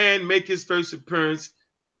did man make his first appearance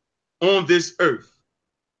on this earth?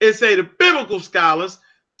 It say the biblical scholars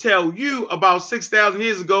tell you about 6,000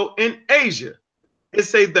 years ago in Asia. It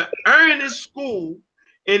say the earnest school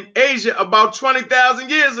in Asia about 20,000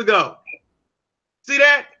 years ago. See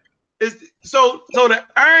that? So the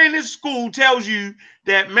earnest school tells you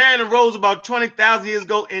that man arose about 20,000 years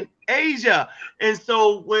ago in Asia. And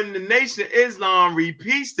so when the Nation of Islam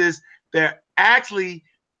repeats this, they're actually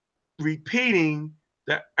repeating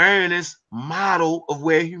the earnest model of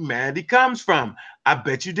where humanity comes from. I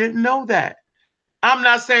bet you didn't know that. I'm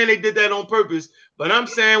not saying they did that on purpose, but I'm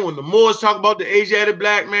saying when the Moors talk about the Asiatic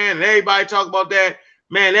black man and everybody talk about that,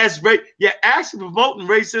 man, that's right. You're actually promoting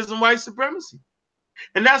racism, white supremacy.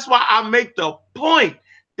 And that's why I make the point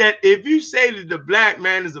that if you say that the black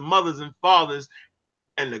man is the mothers and fathers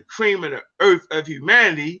and the cream of the earth of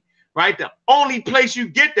humanity, right, the only place you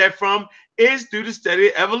get that from is through the study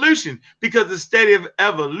of evolution, because the study of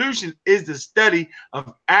evolution is the study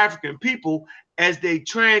of African people as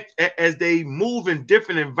they move in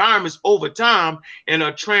different environments over time and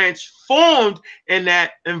are transformed in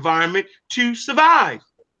that environment to survive.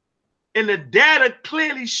 And the data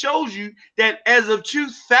clearly shows you that as of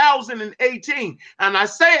 2018, and I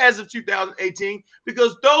say as of 2018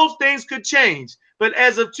 because those things could change, but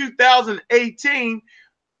as of 2018,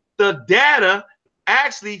 the data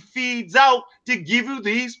actually feeds out to give you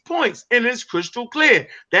these points. And it's crystal clear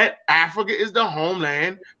that Africa is the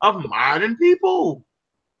homeland of modern people.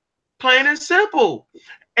 Plain and simple.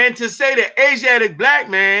 And to say that Asiatic black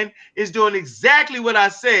man is doing exactly what I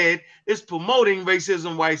said, is promoting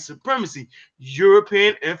racism, white supremacy,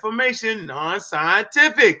 European information,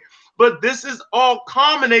 non-scientific. But this is all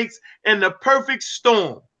culminates in the perfect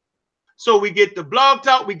storm. So we get the blog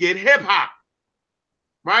talk, we get hip hop,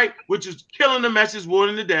 right? Which is killing the message,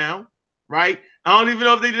 watering it down, right? I don't even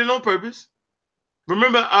know if they did it on purpose.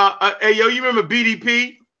 Remember, hey, yo, you remember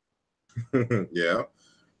BDP? Yeah.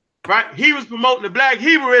 Right? He was promoting the Black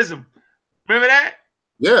Hebrewism. Remember that?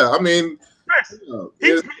 Yeah, I mean, Chris,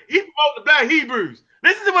 he promoted the Black Hebrews.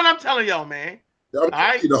 Listen to what I'm telling y'all, man. All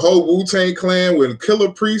right? The whole Wu-Tang Clan, when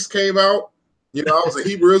Killer Priest came out, you know, I was a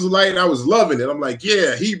Hebrew Israelite and I was loving it. I'm like,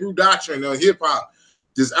 yeah, Hebrew doctrine on hip hop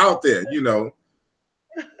just out there, you know.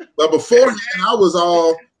 But beforehand, I was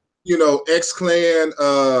all, you know, X-Clan,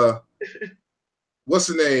 what's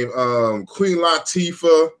the name? Queen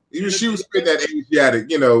Latifah. Even she was spitting that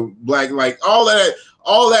Asiatic, you know, black, like all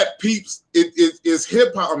that peeps, it is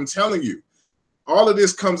hip hop. I'm telling you, all of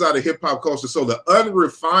this comes out of hip hop culture. So the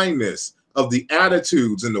unrefinedness of the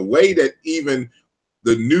attitudes and the way that even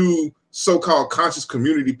the new so-called conscious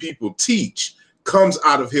community people teach comes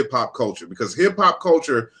out of hip hop culture, because hip hop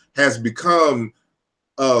culture has become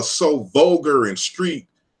so vulgar and street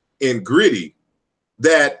and gritty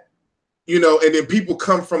that, you know, and then people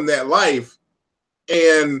come from that life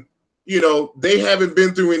and, you know, they haven't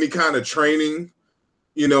been through any kind of training,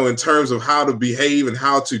 you know, in terms of how to behave and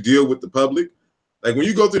how to deal with the public. Like when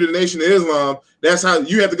you go through the Nation of Islam, that's how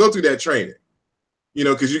you have to go through that training, you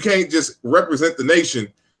know, because you can't just represent the nation,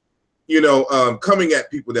 you know, coming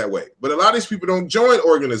at people that way. But a lot of these people don't join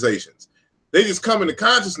organizations. They just come into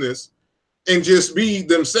consciousness and just be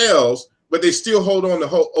themselves, but they still hold on to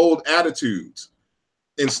old attitudes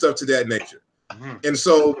and stuff to that nature. Mm-hmm. And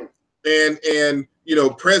so, and you know,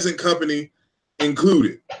 present company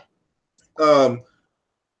included. But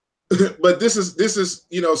this is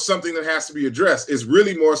you know, something that has to be addressed. It's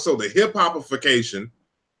really more so the hip hopification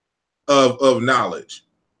of knowledge,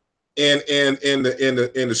 and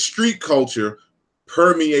the street culture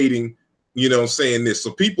permeating, you know, saying this.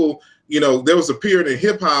 So people, you know, there was a period in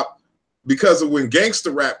hip hop because of when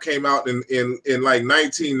gangster rap came out in like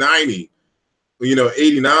 1990, you know,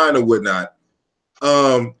 89 or whatnot.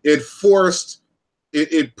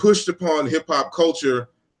 It pushed upon hip hop culture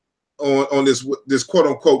on this quote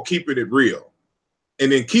unquote keeping it real.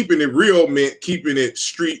 And then keeping it real meant keeping it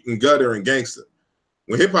street and gutter and gangster,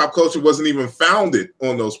 when hip hop culture wasn't even founded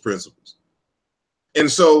on those principles. And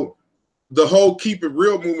so the whole keep it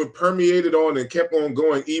real movement permeated on and kept on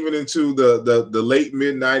going even into the late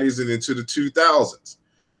mid 90s and into the 2000s.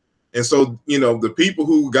 And so, you know, the people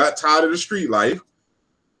who got tired of the street life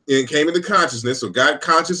and came into consciousness, or got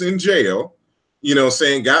conscious in jail, you know,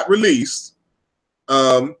 saying got released.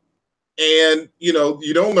 And, you know,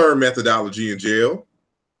 you don't learn methodology in jail.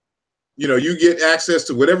 You know, you get access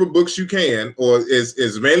to whatever books you can, or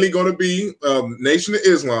is mainly going to be Nation of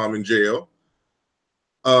Islam in jail.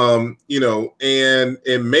 You know, and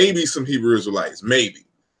maybe some Hebrew Israelites, maybe.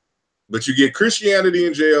 But you get Christianity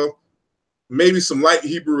in jail, maybe some light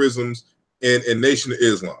Hebrewisms, and Nation of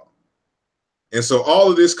Islam. And so all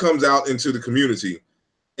of this comes out into the community,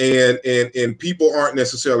 and people aren't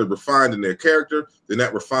necessarily refined in their character. They're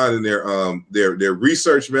not refined in their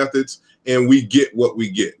research methods, and we get what we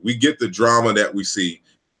get. We get the drama that we see,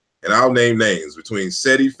 and I'll name names between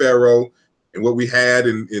Seti Pharaoh and what we had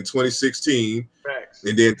in 2016, Facts.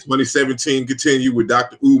 and then 2017 continued with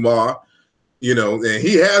Dr. Umar, you know, and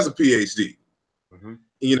he has a PhD,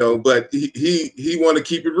 you know, but he want to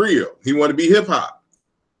keep it real. He want to be hip hop,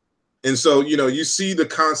 and so you know you see the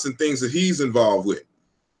constant things that he's involved with,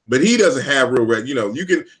 but he doesn't have real. You know, you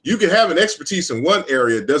can have an expertise in one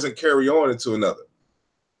area, it doesn't carry on into another.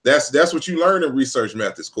 That's what you learn in research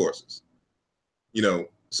methods courses, you know.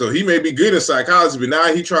 So he may be good in psychology, but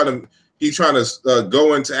now he trying to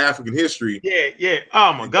go into African history. Yeah.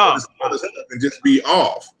 Oh my God. And just be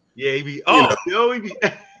off. Yeah, he be off. Yo, he be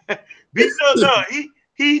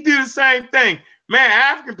he do the same thing. Man,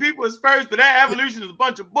 African people is first, but that evolution is a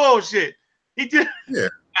bunch of bullshit. He did. Yeah.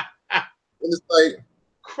 And it's like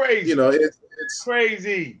crazy. You know, it's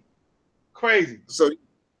crazy. So,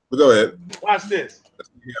 but go ahead. Watch this.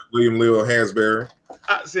 William Leo Hansberry.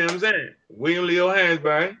 See what I'm saying? William Leo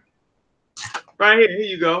Hansberry. Right here. Here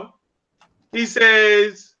you go. He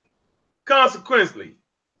says, consequently,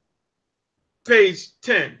 page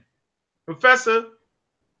 10, Professor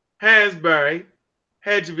Hansberry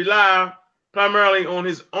had to rely primarily on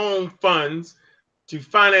his own funds to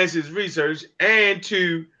finance his research and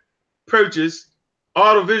to purchase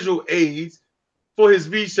audiovisual aids for his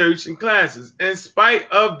research and classes. In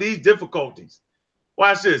spite of these difficulties,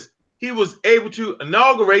 watch this, he was able to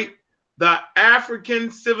inaugurate the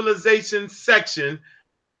African Civilization section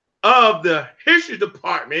of the history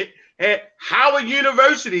department at Howard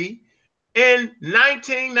University in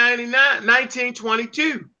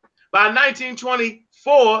 1922. By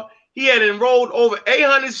 1924, he had enrolled over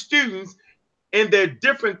 800 students in their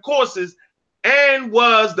different courses and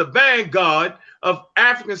was the vanguard of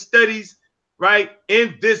African studies, right,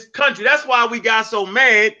 in this country. That's why we got so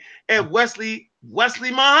mad at Wesley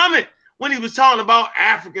Muhammad when he was talking about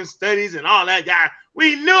African studies and all that guy.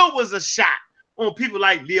 We knew it was a shot on people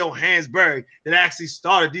like Leo Hansberry that actually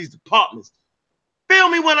started these departments. Feel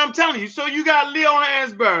me when I'm telling you. So you got Leo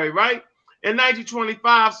Hansberry, right? In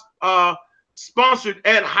 1925, sponsored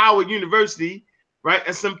at Howard University, right,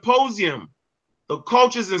 a symposium, The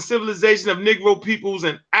Cultures and Civilization of Negro Peoples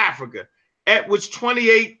in Africa, at which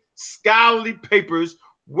 28 scholarly papers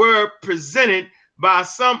were presented by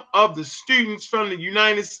some of the students from the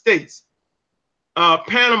United States,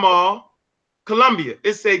 Panama, Colombia.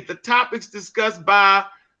 It says the topics discussed by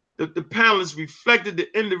the panelists reflected the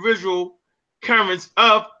individual currents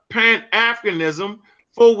of Pan-Africanism,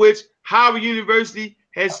 for which Howard University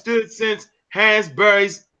has stood since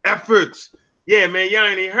Hansberry's efforts. Yeah, man, y'all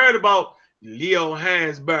ain't even heard about Leo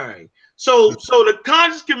Hansberry. So the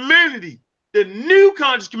conscious community, the new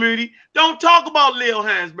conscious community, don't talk about Leo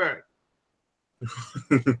Hansberry.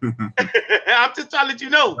 I'm just trying to let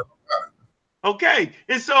you know. Okay,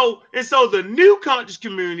 and so the new conscious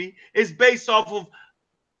community is based off of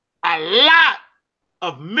a lot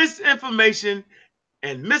of misinformation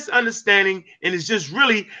and misunderstanding, and it's just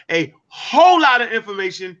really a whole lot of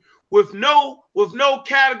information with no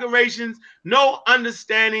categorizations, no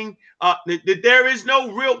understanding. There's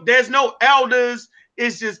no elders.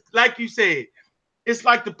 It's just like you said, it's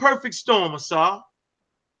like the perfect storm, Asar.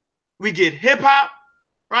 We get hip hop,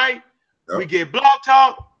 right? Yep. We get Blog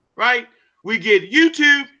Talk, right? We get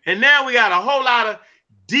YouTube, and now we got a whole lot of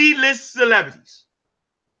D-list celebrities.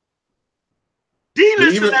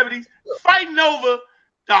 D-list celebrities fighting over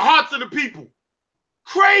the hearts of the people.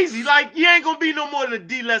 Crazy. Like, you ain't gonna be no more than a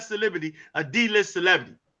D-list celebrity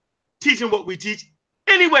teaching what we teach.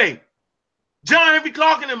 Anyway, John Henry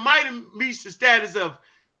Clark and them might have reached the status of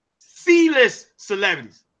C-list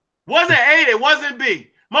celebrities. Wasn't A, it wasn't B.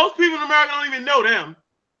 Most people in America don't even know them.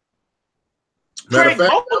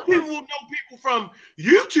 Most people will know people from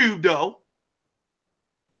YouTube, though.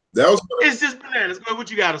 It's just bananas.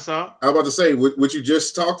 What you got, Asar? I was about to say, what you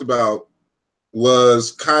just talked about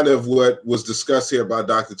was kind of what was discussed here by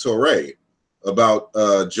Dr. Torre about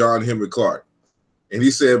John Henry Clark. And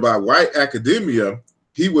he said by white academia,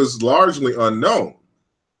 he was largely unknown.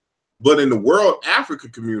 But in the world African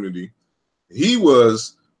community, he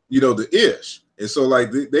was, the ish. And so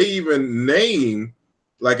like they even named,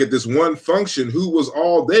 like at this one function, who was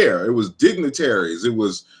all there. It was dignitaries. It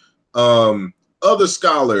was other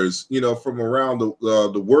scholars, from around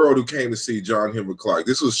the world who came to see John Henry Clark.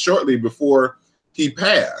 This was shortly before he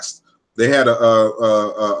passed. They had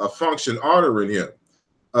a function honoring him.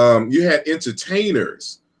 You had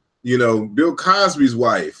entertainers, you know, Bill Cosby's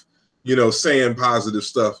wife, you know, saying positive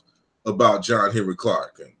stuff about John Henry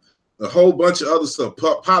Clark, and a whole bunch of other stuff.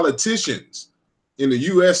 Politicians in the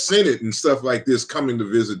U.S. Senate and stuff like this coming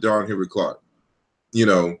to visit John Henry Clark, you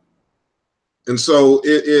know. And so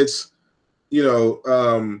it's, you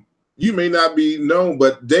know, you may not be known,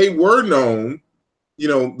 but they were known. You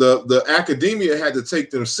know, the academia had to take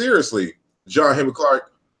them seriously. John Henry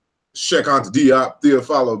Clark, Cheikh Anta Diop,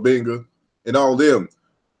 Theophilo Obenga, and all them,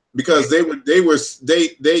 because they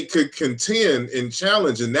could contend and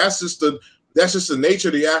challenge, and that's just the nature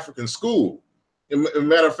of the African school. And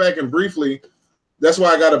matter of fact, and briefly, that's why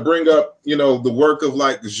I got to bring up, you know, the work of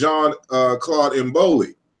like Jean Claude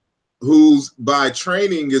Mboli, who's by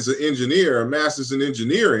training is an engineer, a master's in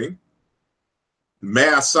engineering,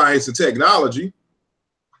 math, science, and technology,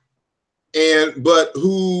 but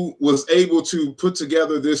who was able to put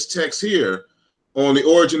together this text here on the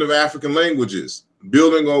origin of African languages,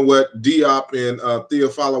 building on what Diop and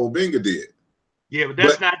Theophilo Obenga did. Yeah, but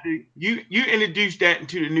that's not the you introduced that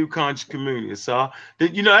into the new conscious community. So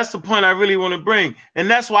you know, that's the point I really want to bring. And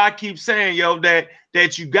that's why I keep saying, yo, that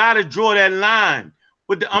you gotta draw that line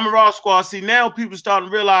with the Amaral Squad. See, now people starting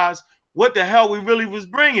to realize what the hell we really was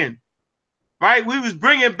bringing. Right? We was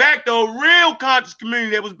bringing back the real conscious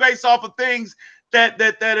community that was based off of things that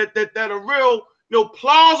are real, you know,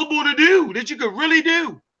 plausible to do, that you could really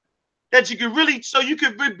do, that you could really, so you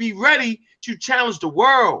could be ready to challenge the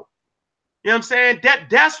world. You know what I'm saying?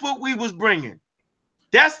 That's what we was bringing.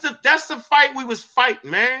 That's the fight we was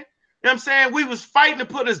fighting, man. You know what I'm saying? We was fighting to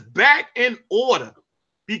put us back in order,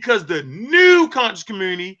 because the new conscious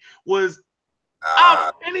community was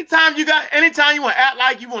anytime you want to act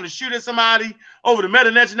like you want to shoot at somebody over the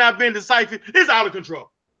metanet not being deciphered, it's out of control.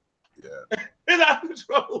 Yeah. It's out of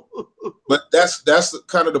control. But that's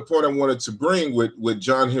kind of the point I wanted to bring with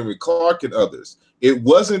John Henry Clark and others. It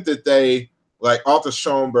wasn't that they, like Arthur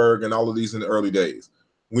Schoenberg and all of these in the early days,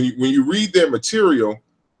 when you read their material,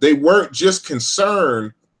 they weren't just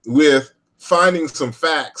concerned with finding some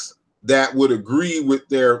facts that would agree with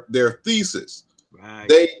their thesis.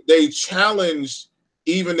 Right. They challenged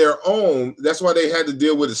even their own. That's why they had to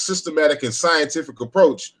deal with a systematic and scientific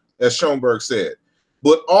approach, as Schoenberg said,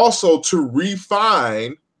 but also to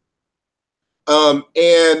refine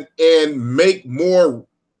and make more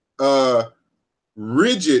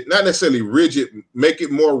rigid, not necessarily rigid, make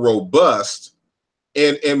it more robust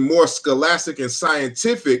and more scholastic and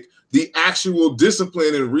scientific, the actual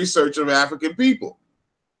discipline and research of African people.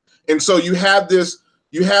 And so you have this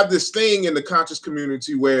thing in the conscious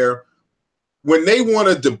community where when they want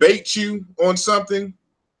to debate you on something,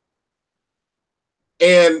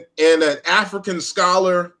 and an African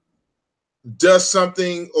scholar does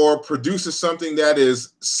something or produces something that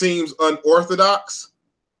seems unorthodox,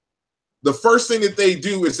 the first thing that they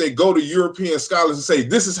do is they go to European scholars and say,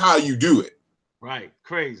 this is how you do it. Right.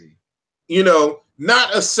 Crazy. You know,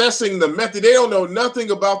 not assessing the method. They don't know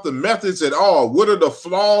nothing about the methods at all. What are the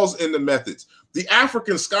flaws in the methods? The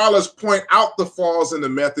African scholars point out the flaws in the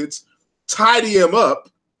methods, tidy them up,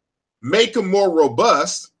 make them more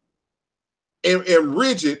robust and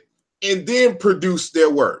rigid, and then produce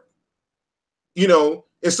their work. You know,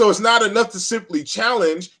 and so it's not enough to simply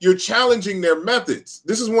challenge. You're challenging their methods.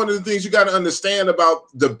 This is one of the things you got to understand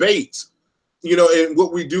about debates, you know, and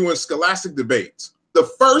what we do in scholastic debates. The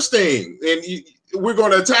first thing we're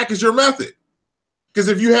going to attack is your method. Because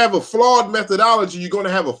if you have a flawed methodology, you're going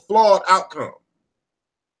to have a flawed outcome.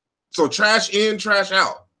 So trash in, trash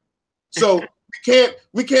out. So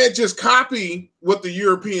we can't just copy what the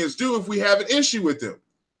Europeans do if we have an issue with them.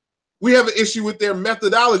 We have an issue with their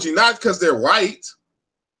methodology, not because they're white.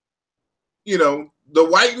 You know, the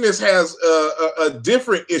whiteness has a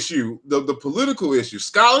different issue, the political issue.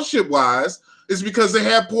 Scholarship-wise, is because they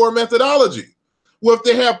have poor methodology. Well, if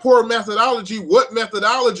they have poor methodology, what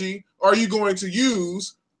methodology are you going to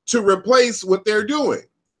use to replace what they're doing?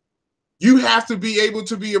 You have to be able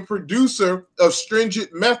to be a producer of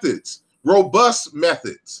stringent methods, robust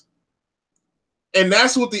methods. And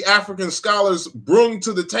that's what the African scholars bring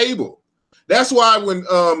to the table. That's why when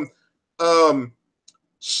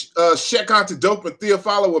Cheikh Anta Diop and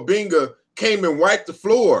Theophilo Obenga came and wiped the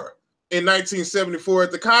floor in 1974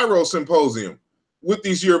 at the Cairo Symposium with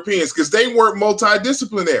these Europeans, because they weren't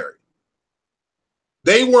multidisciplinary.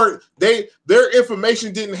 Their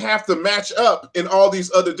information didn't have to match up in all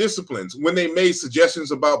these other disciplines when they made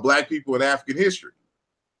suggestions about Black people in African history.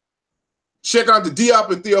 Cheikh Anta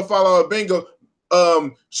Diop and Theophilo Obenga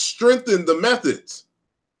strengthened the methods.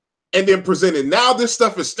 and then present it. Now this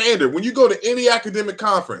stuff is standard. When you go to any academic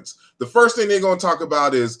conference, the first thing they're going to talk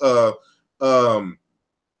about is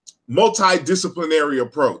multidisciplinary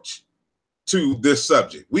approach to this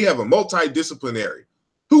subject. We have a multidisciplinary.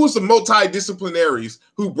 Who was the multidisciplinaries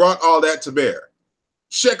who brought all that to bear?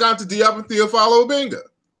 Cheikh Anta Diop and Theophilo Obenga.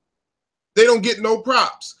 They don't get no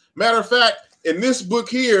props. Matter of fact, in this book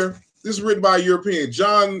here, this is written by a European,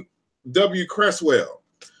 John W. Cresswell.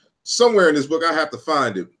 Somewhere in this book, I have to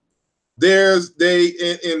find it.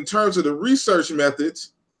 In terms of the research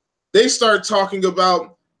methods, they start talking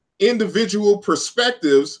about individual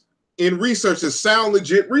perspectives in research as sound,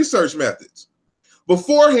 legit research methods.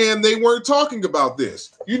 Beforehand, they weren't talking about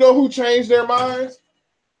this. You know who changed their minds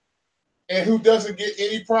and who doesn't get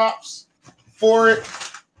any props for it?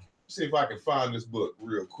 Let's see if I can find this book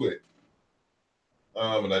real quick.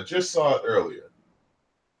 And I just saw it earlier.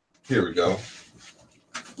 Here we go.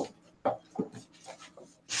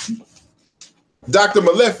 Dr.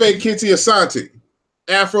 Molefi Kete Asante,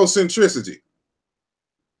 Afrocentricity,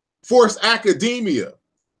 forced academia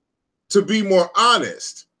to be more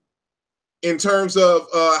honest in terms of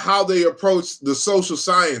how they approach the social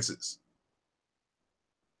sciences.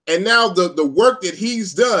 And now the work that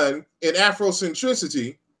he's done in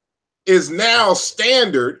Afrocentricity is now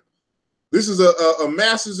standard. This is a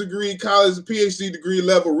master's degree, college, PhD degree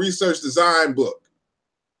level research design book.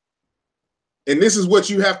 And this is what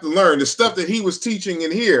you have to learn. The stuff that he was teaching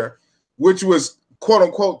in here, which was quote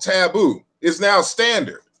unquote taboo, is now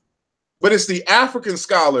standard. But it's the African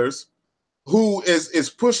scholars who is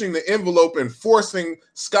pushing the envelope and forcing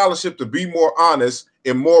scholarship to be more honest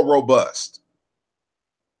and more robust.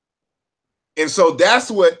 And so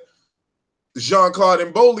that's what Jean-Claude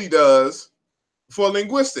Mboli does for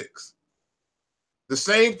linguistics. The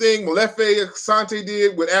same thing Molefi Asante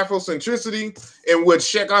did with Afrocentricity and what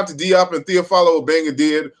Cheikh Anta Diop and Theophilo Obenga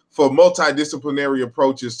did for multidisciplinary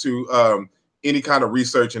approaches to any kind of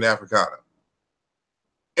research in Africana.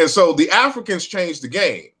 And so the Africans changed the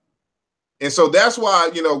game. And so that's why,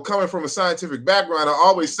 you know, coming from a scientific background, I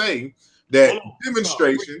always say that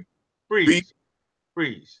demonstration.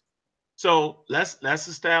 Freeze. So let's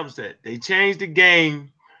establish that. They changed the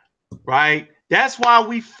game, right? That's why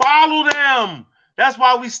we follow them. That's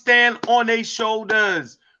why we stand on their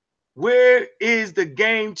shoulders. Where is the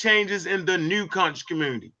game changers in the new country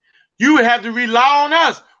community? You would have to rely on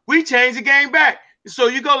us. We changed the game back. So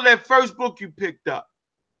you go to that first book you picked up.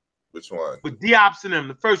 Which one? With Diop's in them,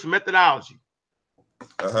 the first one, Methodology.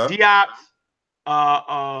 Diop,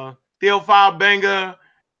 Theophile Obenga,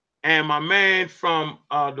 and my man from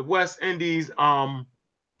the West Indies, man,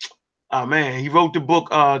 he wrote the book,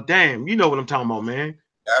 damn, you know what I'm talking about, man.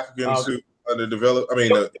 Africans who underdeveloped,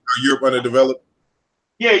 Europe underdeveloped.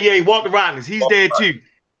 Yeah, Walter Rodney, he's there too.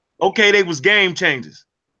 Okay, they was game changers.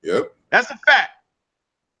 Yep. That's a fact.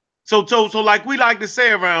 So like we like to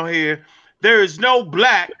say around here, there is no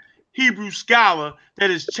black Hebrew scholar that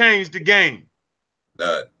has changed the game.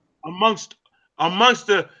 None. Amongst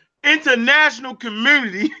the international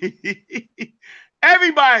community,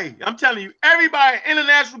 everybody, I'm telling you, everybody,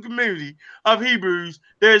 international community of Hebrews,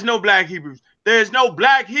 there is no black Hebrews. There is no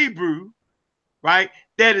black Hebrew, right,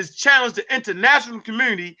 that has challenged the international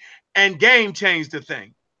community and game changed the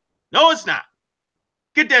thing. No, it's not.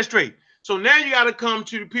 Get that straight. So now you got to come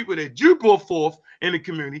to the people that you brought forth in the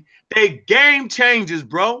community. They game changers,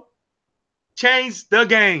 bro. Change the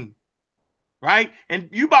game, right? And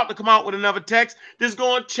you about to come out with another text that's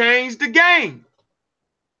going to change the game.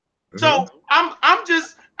 Mm-hmm. So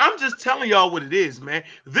I'm just telling y'all what it is, man.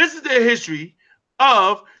 This is the history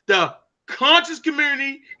of the conscious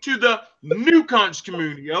community to the new conscious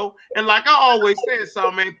community, yo. And like I always say,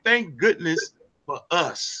 so man, thank goodness for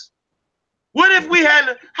us. What if we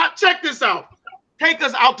had check this out? Take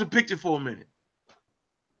us out the picture for a minute.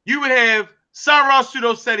 You would have Sarah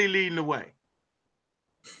Pseudo-Seti leading the way.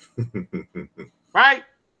 Right?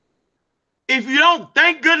 If you don't,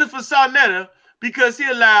 thank goodness for Sarnetta, because he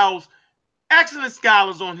allows excellent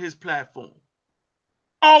scholars on his platform.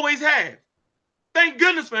 Always have. Thank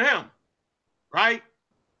goodness for him. Right?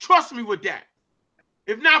 Trust me with that.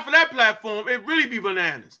 If not for that platform, it'd really be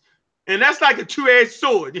bananas. And that's like a two-edged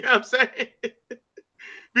sword, you know what I'm saying?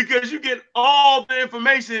 Because you get all the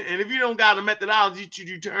information, and if you don't got a methodology to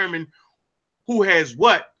determine who has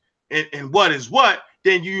what and what is what,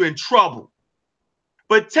 then you're in trouble.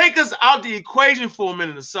 But take us out the equation for a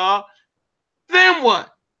minute, Asar. Then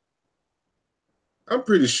what? I'm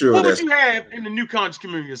pretty sure what would you have in the new conscious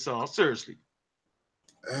community, Asar? Seriously.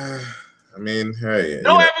 I mean, hey.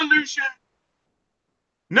 No evolution.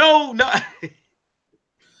 No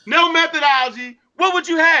methodology. What would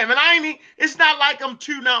you have? And I ain't. It's not like I'm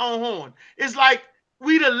tooting our own horn. It's like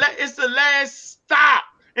it's the last stop,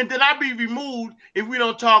 and then I be removed if we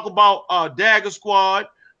don't talk about Dagger Squad.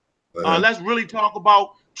 Let's really talk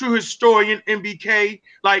about True Historian, MBK.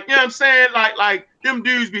 Like, you know what I'm saying? Like them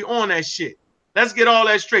dudes be on that shit. Let's get all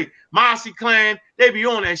that straight. Mossy Clan, they be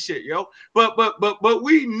on that shit, yo. But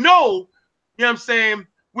we know, you know what I'm saying,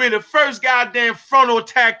 where the first goddamn frontal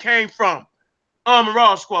attack came from.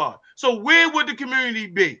 Raw Squad. So where would the community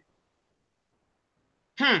be?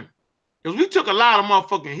 Because we took a lot of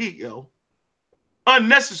motherfucking heat, yo.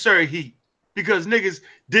 Unnecessary heat. Because niggas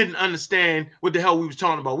didn't understand what the hell we was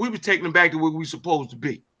talking about. We was taking them back to where we supposed to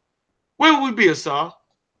be. Where would we be, Asar?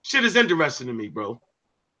 Shit is interesting to me, bro.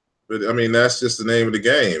 But I mean, that's just the name of the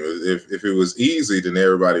game. If it was easy, then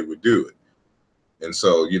everybody would do it. And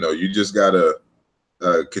so, you know, you just gotta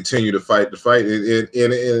continue to fight the fight.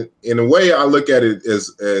 In a way, I look at it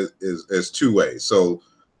as two ways. So,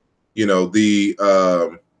 you know, we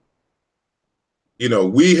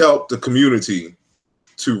help the community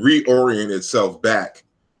to reorient itself back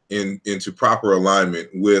into proper alignment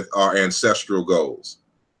with our ancestral goals.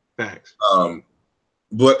 Facts.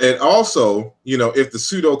 But and also, you know, if the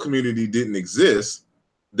pseudo community didn't exist,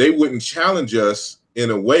 they wouldn't challenge us in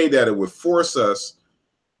a way that it would force us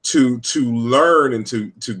to learn and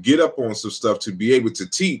to get up on some stuff, to be able to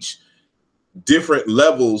teach different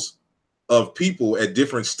levels of people at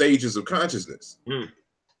different stages of consciousness.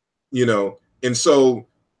 You know, and so,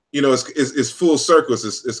 you know, it's full circle.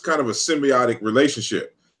 It's kind of a symbiotic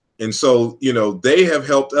relationship. And so, you know, they have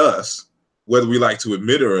helped us, whether we like to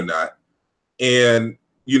admit it or not. And,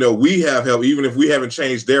 you know, we have helped, even if we haven't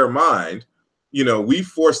changed their mind, you know, we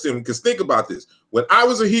forced them, because think about this. When I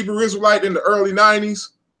was a Hebrew Israelite in the early 90s,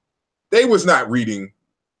 they was not reading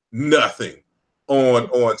nothing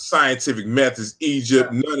on scientific methods,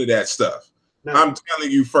 Egypt, none of that stuff. No. I'm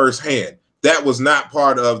telling you firsthand, that was not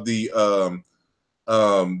part of the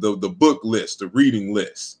book list, the reading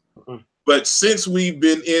list. But since we've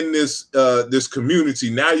been in this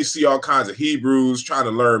community, now you see all kinds of Hebrews trying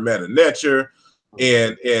to learn Meta Nature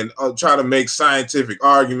and trying to make scientific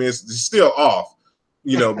arguments. They're still off,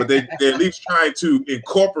 you know, but they're at least trying to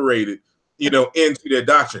incorporate it, you know, into their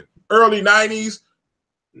doctrine. Early 90s,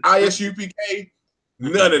 ISUPK,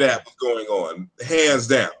 none of that was going on, hands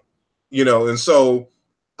down, you know. And so,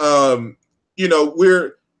 you know,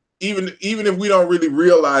 we're even if we don't really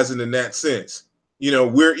realize it in that sense, you know,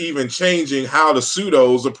 we're even changing how the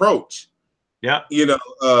pseudos approach. Yeah. You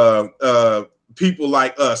know, people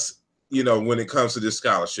like us, you know, when it comes to this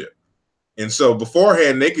scholarship. And so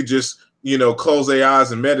beforehand, they could just, you know, close their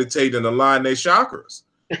eyes and meditate and align their chakras,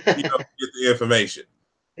 you know, to get the information.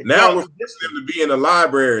 Now we're forcing them to be in the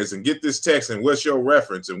libraries and get this text and what's your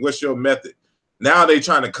reference and what's your method. Now they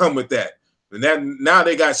trying to come with that. And now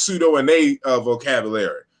they got pseudo in their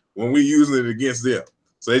vocabulary when we're using it against them.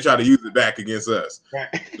 So they try to use it back against us. Right.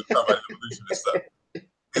 To talk about evolution and stuff.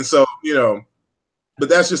 And so, you know, but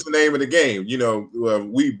that's just the name of the game. You know,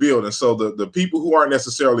 we build. And so the people who aren't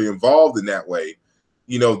necessarily involved in that way,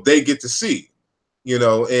 you know, they get to see, you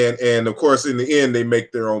know, and of course, in the end, they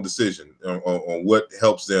make their own decision on what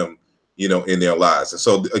helps them, you know, in their lives. And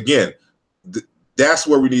so, again, that's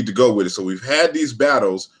where we need to go with it. So we've had these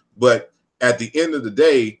battles, but at the end of the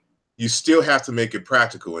day, you still have to make it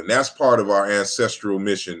practical. And that's part of our ancestral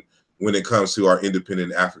mission when it comes to our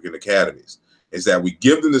independent African academies, is that we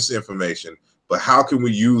give them this information, but how can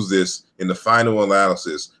we use this in the final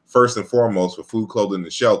analysis, first and foremost, for food, clothing,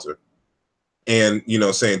 and shelter? And, you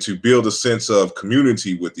know, saying to build a sense of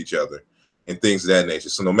community with each other and things of that nature.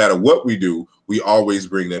 So no matter what we do, we always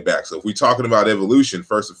bring that back. So if we're talking about evolution,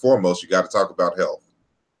 first and foremost, you got to talk about health.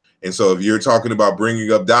 And so if you're talking about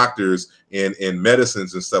bringing up doctors and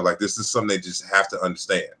medicines and stuff like this, is something they just have to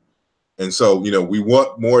understand. And so, you know, we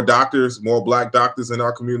want more doctors, more Black doctors in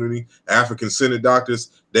our community, African-centered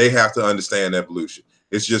doctors. They have to understand evolution.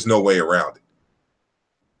 It's just no way around it.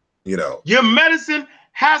 You know, your medicine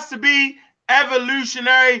has to be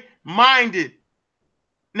evolutionary minded.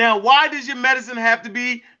 Now, why does your medicine have to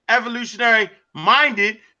be evolutionary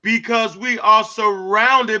minded? Because we are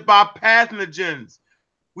surrounded by pathogens.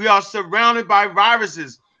 We are surrounded by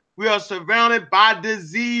viruses. We are surrounded by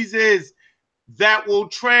diseases that will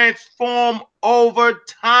transform over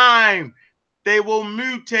time. They will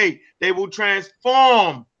mutate. They will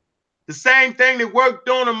transform. The same thing that worked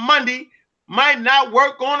on a Monday might not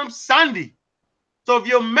work on a Sunday. So if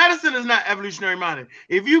your medicine is not evolutionary minded,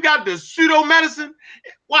 if you got the pseudo medicine,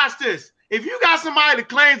 watch this. If you got somebody that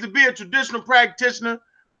claims to be a traditional practitioner,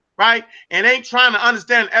 right, and ain't trying to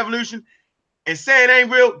understand evolution and say it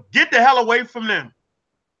ain't real, get the hell away from them.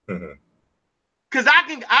 Because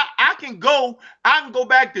I can go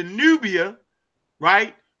back to Nubia,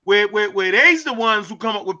 right? Where they's the ones who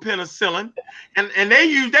come up with penicillin, and they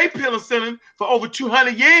use their penicillin for over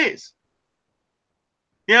 200 years.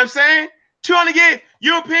 You know what I'm saying? 200 years.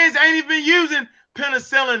 Europeans ain't even been using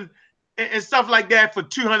penicillin and stuff like that for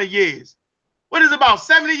 200 years. What is it, about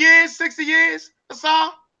 70 years, 60 years? That's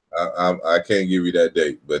all. I can't give you that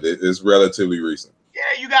date, but it's relatively recent.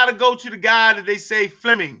 Yeah, you got to go to the guy that they say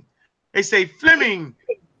Fleming. They say Fleming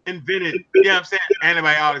invented, you know what I'm saying,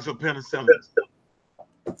 antibiotics or penicillin.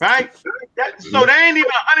 Right? So they ain't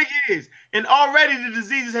even 100 years. And already the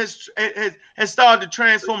diseases has started to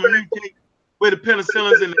transform and mutate where the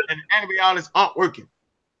penicillins and antibiotics aren't working.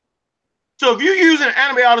 So if you're using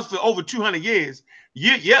antibiotics for over 200 years,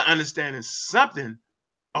 you're understanding something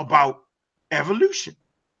about evolution.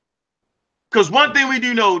 Because one thing we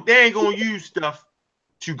do know, they ain't going to use stuff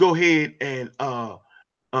to go ahead and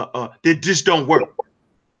that just don't work.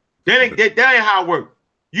 That ain't how it works.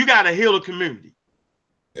 You got to heal the community.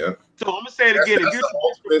 Yeah. So I'm gonna say it again. That's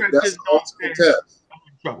the ultimate test.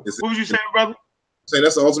 What was you saying, brother? Saying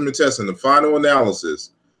that's the ultimate test. In the final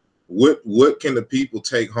analysis, what can the people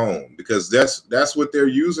take home? Because that's what they're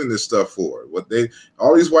using this stuff for.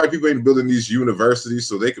 All these white people ain't building these universities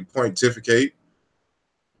so they can pontificate.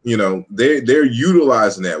 You know, they're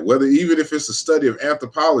utilizing that. Even if it's a study of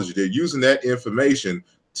anthropology, they're using that information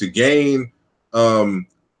to gain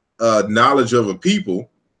knowledge of a people,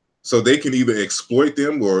 so they can either exploit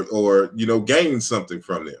them or gain something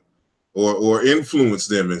from them, or influence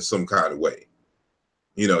them in some kind of way.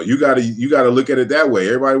 You know, you gotta look at it that way.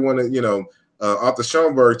 Everybody want to, Arthur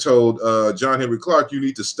Schoenberg told John Henry Clark, you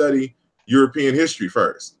need to study European history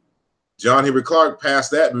first. John Henry Clark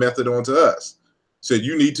passed that method on to us. Said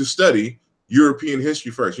you need to study European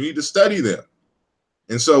history first. You need to study them.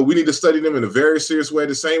 And so we need to study them in a very serious way,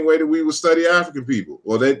 the same way that we would study African people,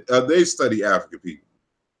 or they study African people.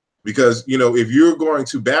 Because, if you're going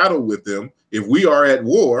to battle with them, if we are at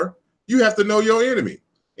war, you have to know your enemy.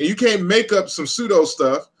 And you can't make up some pseudo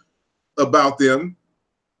stuff about them,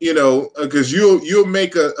 because you'll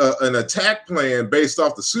make an attack plan based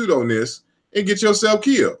off the pseudo-ness and get yourself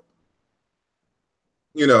killed.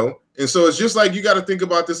 And so it's just like, you got to think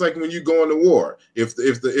about this like when you go into war. If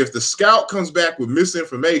the scout comes back with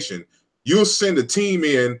misinformation, you'll send a team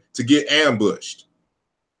in to get ambushed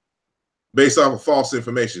based off of false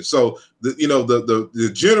information. So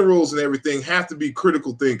the generals and everything have to be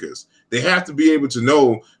critical thinkers. They have to be able to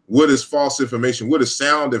know what is false information, what is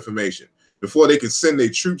sound information, before they can send their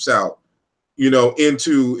troops out,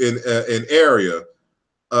 into an area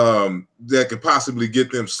that could possibly get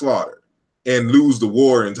them slaughtered and lose the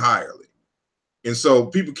war entirely. And so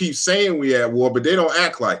people keep saying we at war, but they don't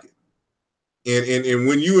act like it. And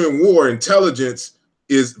when you're in war, intelligence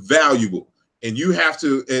is valuable. And you have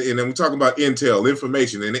to, and I'm talking about intel,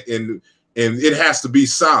 information, and it has to be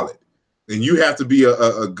solid. And you have to be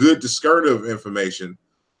a good discerner of information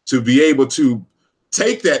to be able to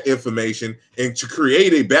take that information and to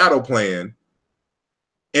create a battle plan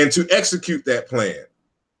and to execute that plan,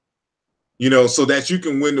 so that you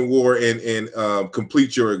can win the war and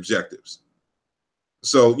complete your objectives.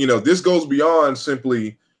 So, this goes beyond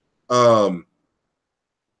simply,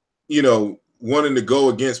 wanting to go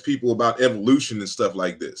against people about evolution and stuff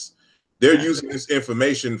like this. They're using this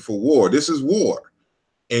information for war. This is war.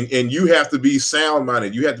 And you have to be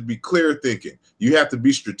sound-minded. You have to be clear thinking. You have to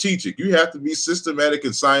be strategic. You have to be systematic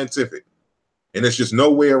and scientific. And there's just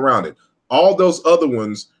no way around it. All those other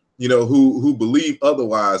ones, who believe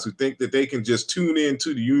otherwise, who think that they can just tune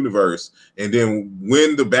into the universe and then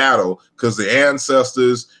win the battle because the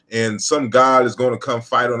ancestors and some God is going to come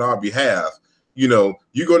fight on our behalf, you're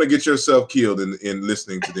going to get yourself killed in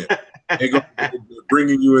listening to them. They're going to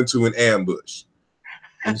bringing you into an ambush.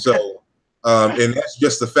 And so, and that's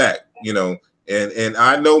just a fact, and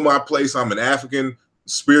I know my place. I'm an African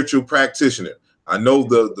spiritual practitioner. I know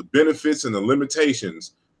the benefits and the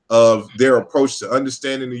limitations of their approach to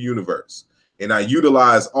understanding the universe. And I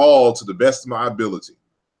utilize all to the best of my ability.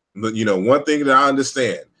 But, one thing that I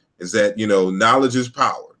understand is that, knowledge is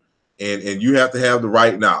power, and you have to have the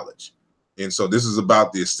right knowledge. And so this is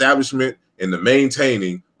about the establishment and the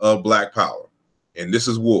maintaining of Black power. And this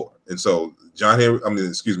is war. And so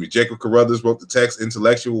Jacob Carruthers wrote the text,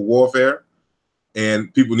 Intellectual Warfare.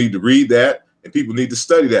 And people need to read that, and people need to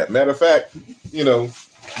study that. Matter of fact,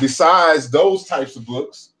 besides those types of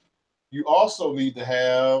books, you also need to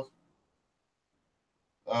have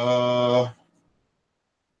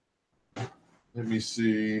let me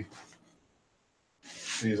see.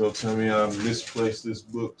 Please don't tell me I misplaced this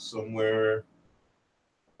book somewhere.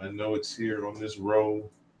 I know it's here on this row.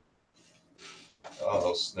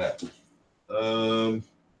 Oh snap. Dang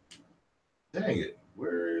it.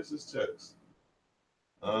 Where is this text?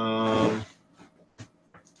 I'm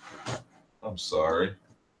sorry.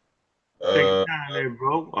 Take your time there,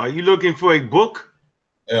 bro. Are you looking for a book?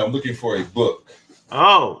 Yeah, I'm looking for a book.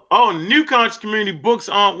 Oh, New Conscious Community books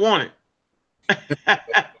aren't wanted.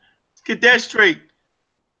 Let's get that straight.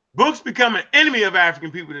 Books become an enemy of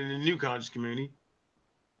African people in the New Conscious Community.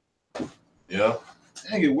 Yeah.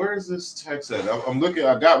 Dang it, where is this text at? I'm looking.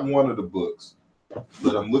 I got one of the books,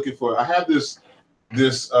 but I'm looking for. I have this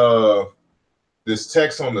text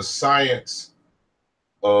on the science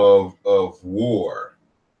of war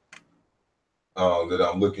that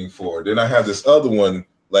I'm looking for. Then I have this other one,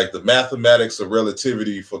 like the mathematics of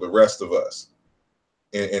relativity for the rest of us,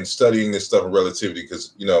 and studying this stuff of relativity,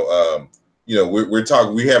 because we're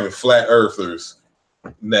talking. We having flat earthers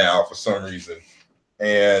now for some reason,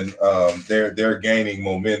 and they're gaining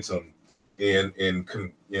momentum in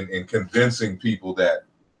convincing people that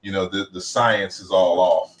the science is all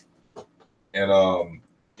off, and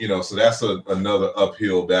so that's another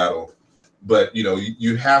uphill battle. But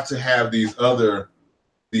you have to have these other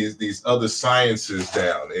sciences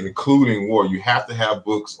down, including war. You have to have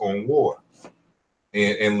books on war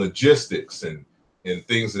and logistics and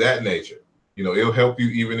things of that nature. It'll help you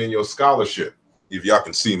even in your scholarship. If y'all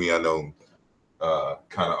can see me, I know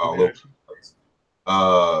kind of all over the place.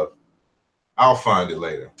 I'll find it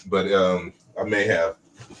later, but I may have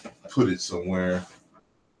put it somewhere.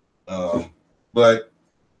 But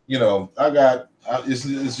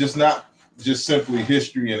it's just not just simply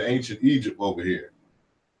history in ancient Egypt over here.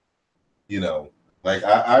 Like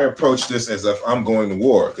I approach this as if I'm going to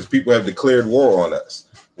war, because people have declared war on us,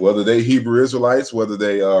 whether they Hebrew Israelites, whether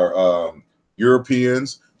they are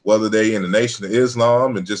Europeans, whether they in the Nation of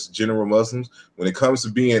Islam and just general Muslims. When it comes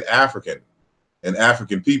to being African and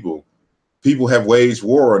African people have waged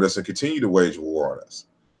war on us and continue to wage war on us.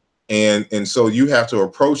 And so you have to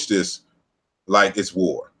approach this like it's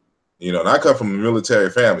war. And I come from a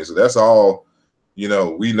military family, so that's all, we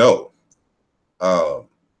know.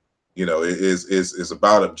 It is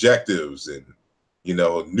about objectives and,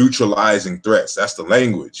 neutralizing threats. That's the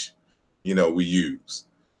language, we use.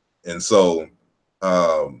 And so,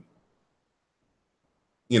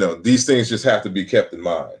 these things just have to be kept in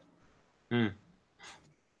mind.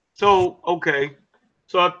 So, okay.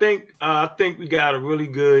 So I think we got a really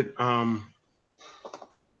good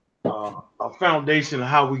a foundation of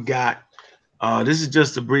how we got. This is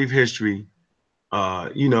just a brief history,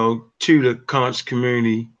 to the conscious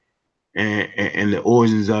community and the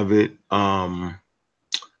origins of it. I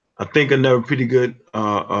think another pretty good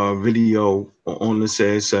video on the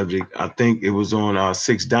said subject. I think it was on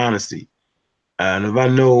Sixth Dynasty, and if I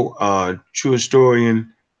know true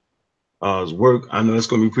historian work, I know it's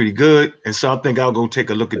going to be pretty good, and so I think I'll go take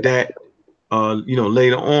a look at that,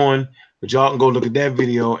 later on. But y'all can go look at that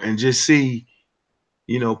video and just see,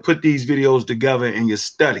 put these videos together in your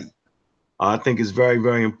study. I think it's very,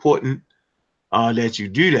 very important that you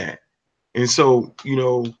do that. And so,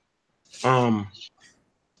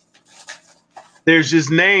 there's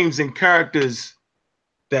just names and characters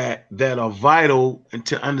that are vital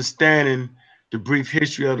into understanding the brief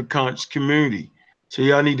history of the conscious community. So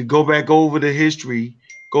y'all need to go back over the history,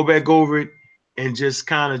 go back over it, and just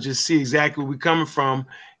kind of just see exactly where we're coming from.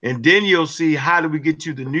 And then you'll see how do we get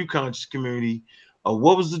to the new conscious community.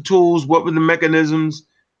 What was the tools? What were the mechanisms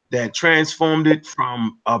that transformed it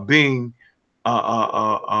from being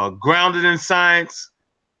grounded in science,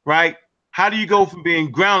 right? How do you go from being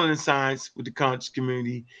grounded in science with the conscious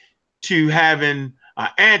community to having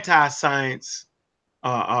anti-science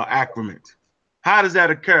accrement? How does that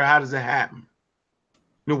occur? How does that happen?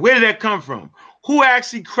 Where did that come from? Who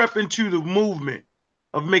actually crept into the movement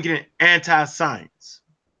of making it anti-science?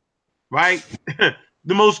 Right?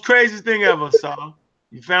 The most craziest thing ever, Saul.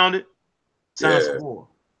 You found it? Science of war.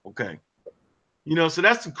 Okay. So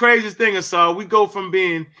that's the craziest thing I saw. We go from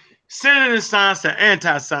being centered in science to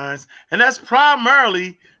anti-science, and that's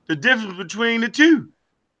primarily the difference between the two.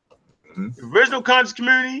 The original conscious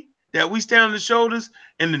community that we stand on the shoulders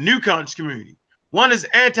and the new conscious community. One is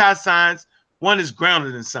anti-science, one is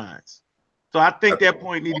grounded in science. So I think that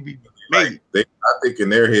point needs to be made. I think in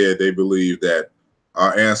their head, they believe that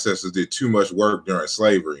our ancestors did too much work during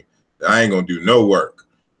slavery. I ain't going to do no work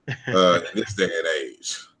in this day and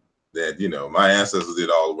age. That, my ancestors did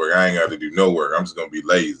all the work. I ain't got to do no work. I'm just going to be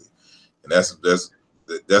lazy. And that's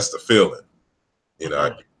the feeling.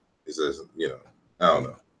 It's just, I don't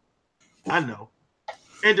know. I know.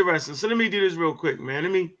 Interesting. So let me do this real quick, man.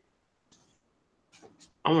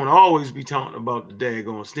 I want to always be talking about the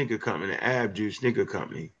daggone sneaker company, the Ab Juice sneaker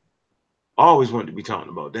company. Always wanted to be talking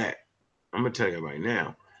about that. I'm gonna tell you right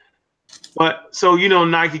now. But so you know,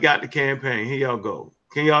 Nike got the campaign. Here y'all go.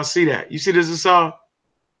 Can y'all see that? You see this, Asar?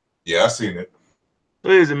 Yeah, I seen it.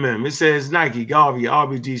 What is it, man? It says Nike, Garvey,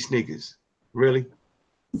 RBG sneakers. Really?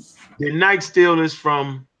 Did Nike steal this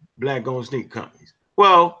from black-owned sneaker companies?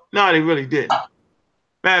 Well, no, they really didn't.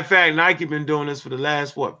 Matter of fact, Nike been doing this for the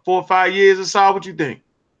last, what, 4 or 5 years or so? What you think?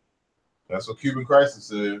 That's what Cuban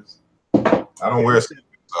Crisis is. I don't wear sneakers,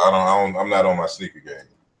 so I'm not on my sneaker game.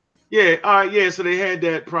 Yeah, all right, yeah, so they had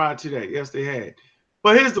that prior to that. Yes, they had.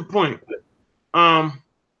 But here's the point. The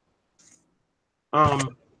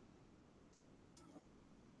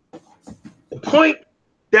point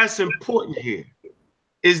that's important here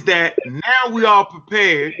is that now we are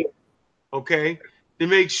prepared, okay, to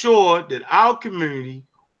make sure that our community,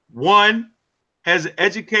 one, has an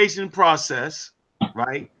education process,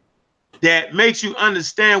 right, that makes you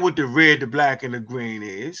understand what the red, the black, and the green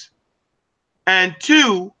is. And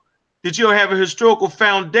two, that you'll have a historical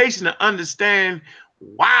foundation to understand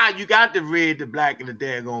why you got the red, the black, and the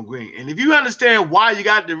daggone green. And if you understand why you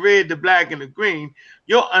got the red, the black, and the green,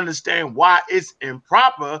 you'll understand why it's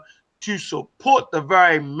improper to support the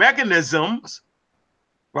very mechanisms,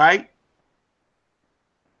 right,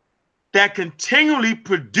 that continually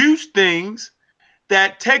produce things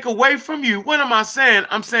that take away from you. What am I saying?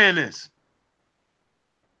 I'm saying this.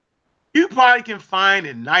 You probably can find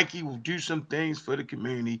that Nike will do some things for the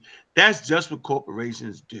community. That's just what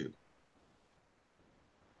corporations do.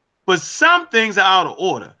 But some things are out of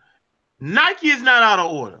order. Nike is not out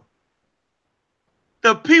of order.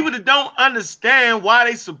 The people that don't understand why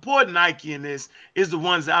they support Nike in this is the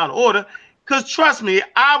ones out of order. Because trust me,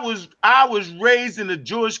 I was raised in the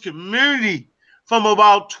Jewish community from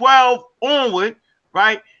about 12 onward,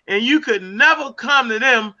 right? And you could never come to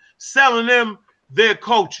them selling them their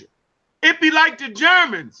culture. It'd be like the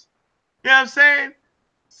Germans, you know what I'm saying?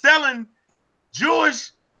 Selling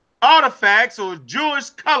Jewish artifacts or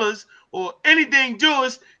Jewish colors or anything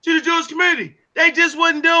Jewish to the Jewish community. They just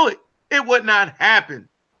wouldn't do it. It would not happen.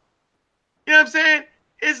 You know what I'm saying?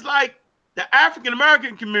 It's like the African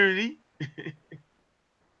American community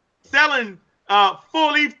selling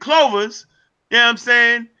four-leaf clovers, you know what I'm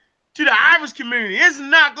saying, to the Irish community. It's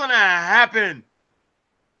not going to happen.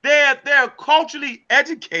 They're culturally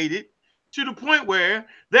educated to the point where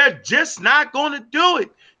they're just not going to do it.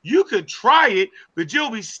 You could try it, but you'll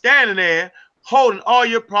be standing there holding all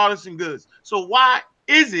your products and goods. So why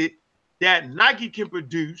is it that Nike can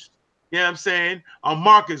produce, you know what I'm saying, a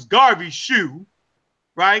Marcus Garvey shoe,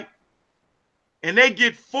 right? And they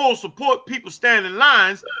get full support, people stand in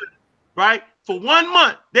lines, right? For 1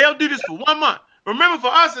 month. They'll do this for 1 month. Remember, for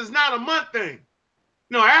us, it's not a month thing.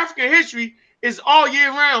 You know, African history is all year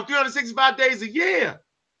round, 365 days a year.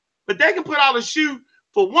 But they can put out a shoe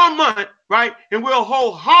for 1 month, right? And we'll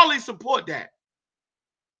wholeheartedly support that.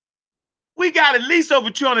 We got at least over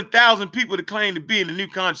 200,000 people that claim to be in the new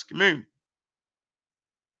conscious community.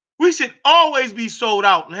 We should always be sold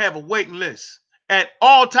out and have a waiting list at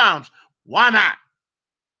all times. Why not?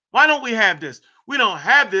 Why don't we have this? We don't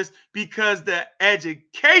have this because the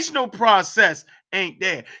educational process ain't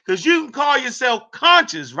there. Because you can call yourself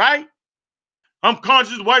conscious, right? I'm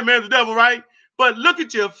conscious, the white man's the devil, right? But look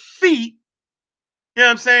at your feet, you know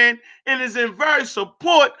what I'm saying? And it's in very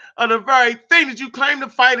support of the very thing that you claim to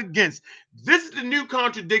fight against. This is the new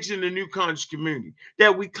contradiction in the new conscious community,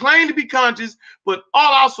 that we claim to be conscious, but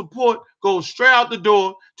all our support goes straight out the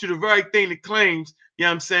door to the very thing that claims, you know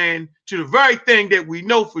what I'm saying, to the very thing that we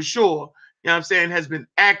know for sure, you know what I'm saying, has been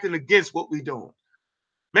acting against what we're doing.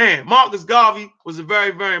 Man, Marcus Garvey was a very,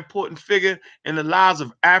 very important figure in the lives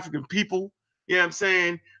of African people. You know what I'm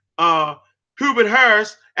saying? Hubert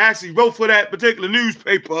Harris actually wrote for that particular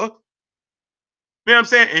newspaper. You know what I'm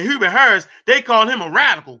saying? And Hubert Harris, they called him a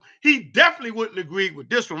radical. He definitely wouldn't agree with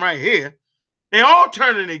this one right here. They all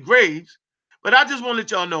turned in their graves. But I just want to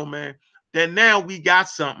let y'all know, man, that now we got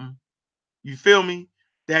something, you feel me,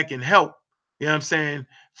 that can help, you know what I'm saying,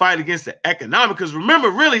 fight against the economic. Because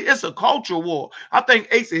remember, really, it's a cultural war. I think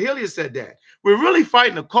Asa Hilliard said that. We're really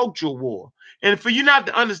fighting a cultural war. And for you not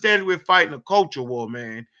to understand we're fighting a cultural war,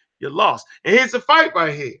 man, you're lost. And here's the fight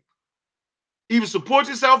right here. Either support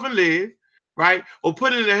yourself and live, right? Or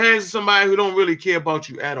put it in the hands of somebody who don't really care about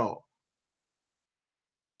you at all.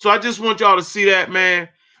 So I just want y'all to see that, man.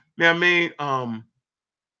 You know what I mean?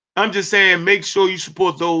 I'm just saying, make sure you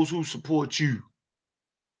support those who support you.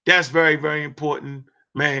 That's very, very important,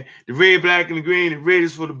 man. The red, black, and the green. The red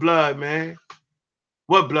is for the blood, man.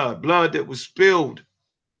 What blood? Blood that was spilled.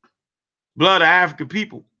 Blood of African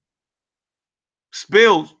people.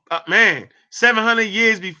 Spilled, man, 700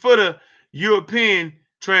 years before the European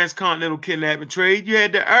transcontinental kidnapping trade. You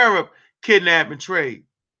had the Arab kidnapping trade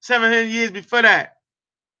 700 years before that.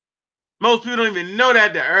 Most people don't even know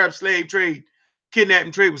that the Arab slave trade,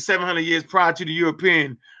 kidnapping trade was 700 years prior to the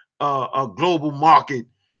European global market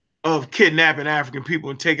of kidnapping African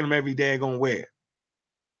people and taking them every daggone where.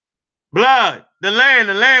 Blood, the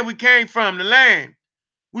land we came from, the land.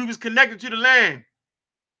 We was connected to the land.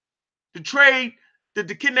 The trade, the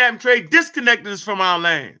kidnapping trade disconnected us from our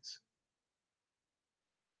lands.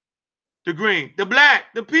 The green, the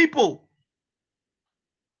black, the people.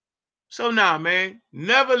 So now, man,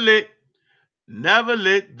 never let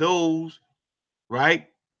those, right,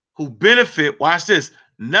 who benefit, watch this,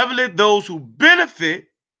 never let those who benefit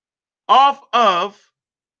off of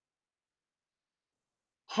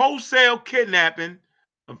wholesale kidnapping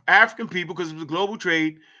of African people, because it was a global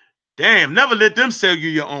trade, damn, never let them sell you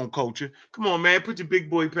your own culture. Come on, man, put your big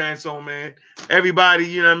boy pants on, man. Everybody,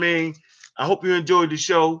 you know what I mean? I hope you enjoyed the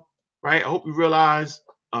show, right? I hope you realize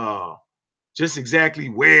just exactly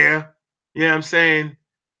where, you know what I'm saying,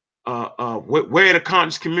 where the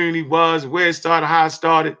conscious community was, where it started, how it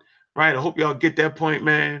started, right? I hope y'all get that point,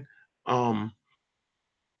 man.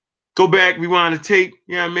 Go back, rewind the tape,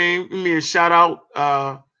 you know what I mean? Give me a shout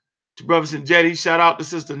out to Brothers and Jetty. Shout out to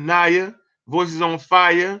Sister Naya, Voices on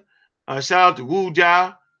Fire. Shout out to Wu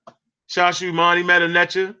Jia. Shout out to Monty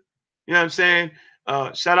Metanecha. You know what I'm saying?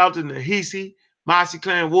 Shout out to Nahisi, Mossy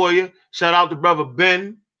Clan Warrior. Shout out to Brother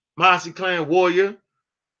Ben, Mossy Clan Warrior.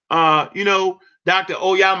 You know, Dr.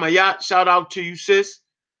 Oya Mayat, shout out to you, sis.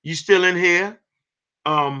 You still in here.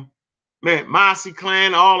 Man, Mossy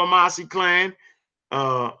Clan, all of Mossy Clan.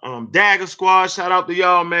 Dagger Squad, shout out to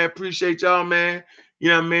y'all, man. Appreciate y'all, man. You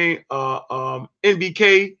know what I mean?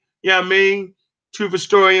 NBK, you know what I mean? Truth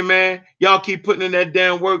Historian, man. Y'all keep putting in that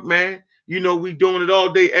damn work, man. You know, we doing it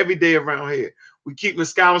all day, every day around here. We keeping the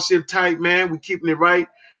scholarship tight, man. We keeping it right.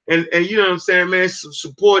 And you know what I'm saying, man?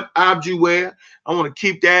 Support Abjuware. I want to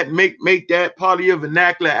keep that, make that part of your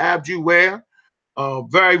vernacular, Abjuware.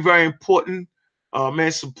 Very, very important.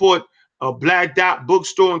 Man, support Black Dot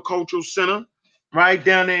Bookstore and Cultural Center, right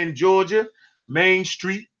down there in Georgia, Main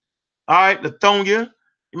Street. All right, Lithonia.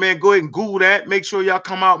 Man, go ahead and Google that. Make sure y'all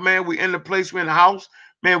come out, man. We in the place, we in the house.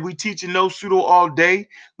 Man, we teaching no pseudo all day.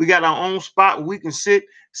 We got our own spot where we can sit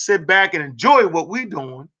back and enjoy what we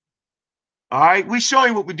doing. All right, we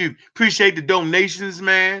showing what we do. Appreciate the donations,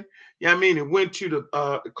 man. You know what I mean? It went to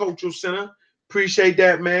the Cultural Center. Appreciate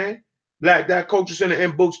that, man. Black Dot Cultural Center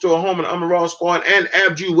and Bookstore, home of the Amaral Squad and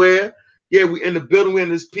Abjuware. Yeah, we in the building. We in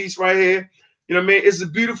this piece right here. You know what I mean? It's a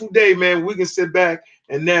beautiful day, man. We can sit back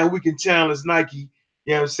and now we can challenge Nike.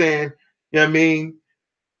 You know what I'm saying? You know what I mean?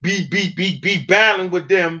 Be battling with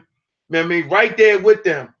them. You know what I mean? Right there with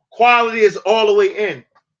them. Quality is all the way in.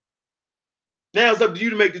 Now it's up to you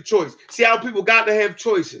to make the choice. See how people got to have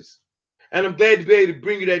choices. And I'm glad to be able to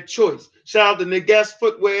bring you that choice. Shout out to Negas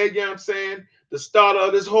Footwear, you know what I'm saying? The starter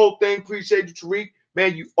of this whole thing. Appreciate you, Tariq.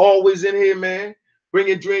 Man, you always in here, man.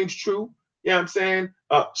 Bringing dreams true. You know what I'm saying?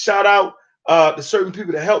 Shout out to certain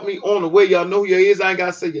people that help me on the way. Y'all know who you is. I ain't got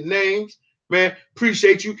to say your names. Man,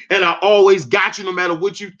 appreciate you. And I always got you no matter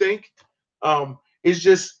what you think. It's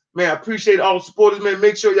just, man, I appreciate all the supporters, man.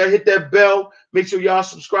 Make sure y'all hit that bell. Make sure y'all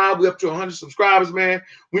subscribe. We're up to 100 subscribers, man.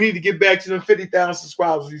 We need to get back to them 50,000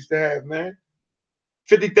 subscribers we used to have, man.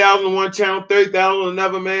 50,000 on one channel, 30,000 on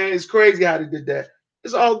another, man. It's crazy how they did that.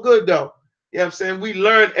 It's all good, though. You know what I'm saying? We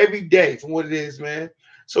learn every day from what it is, man.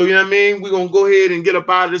 So, you know what I mean? We're going to go ahead and get up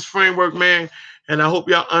out of this framework, man. And I hope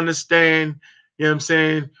y'all understand, you know what I'm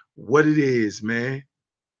saying, what it is, man.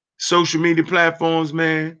 Social media platforms,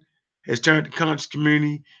 man, has turned the conscious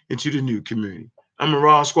community into the new community. I'm a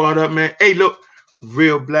Raw Squad up, man. Hey, look,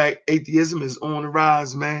 real black atheism is on the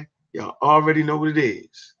rise, man. Y'all already know what it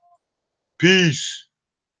is. Peace.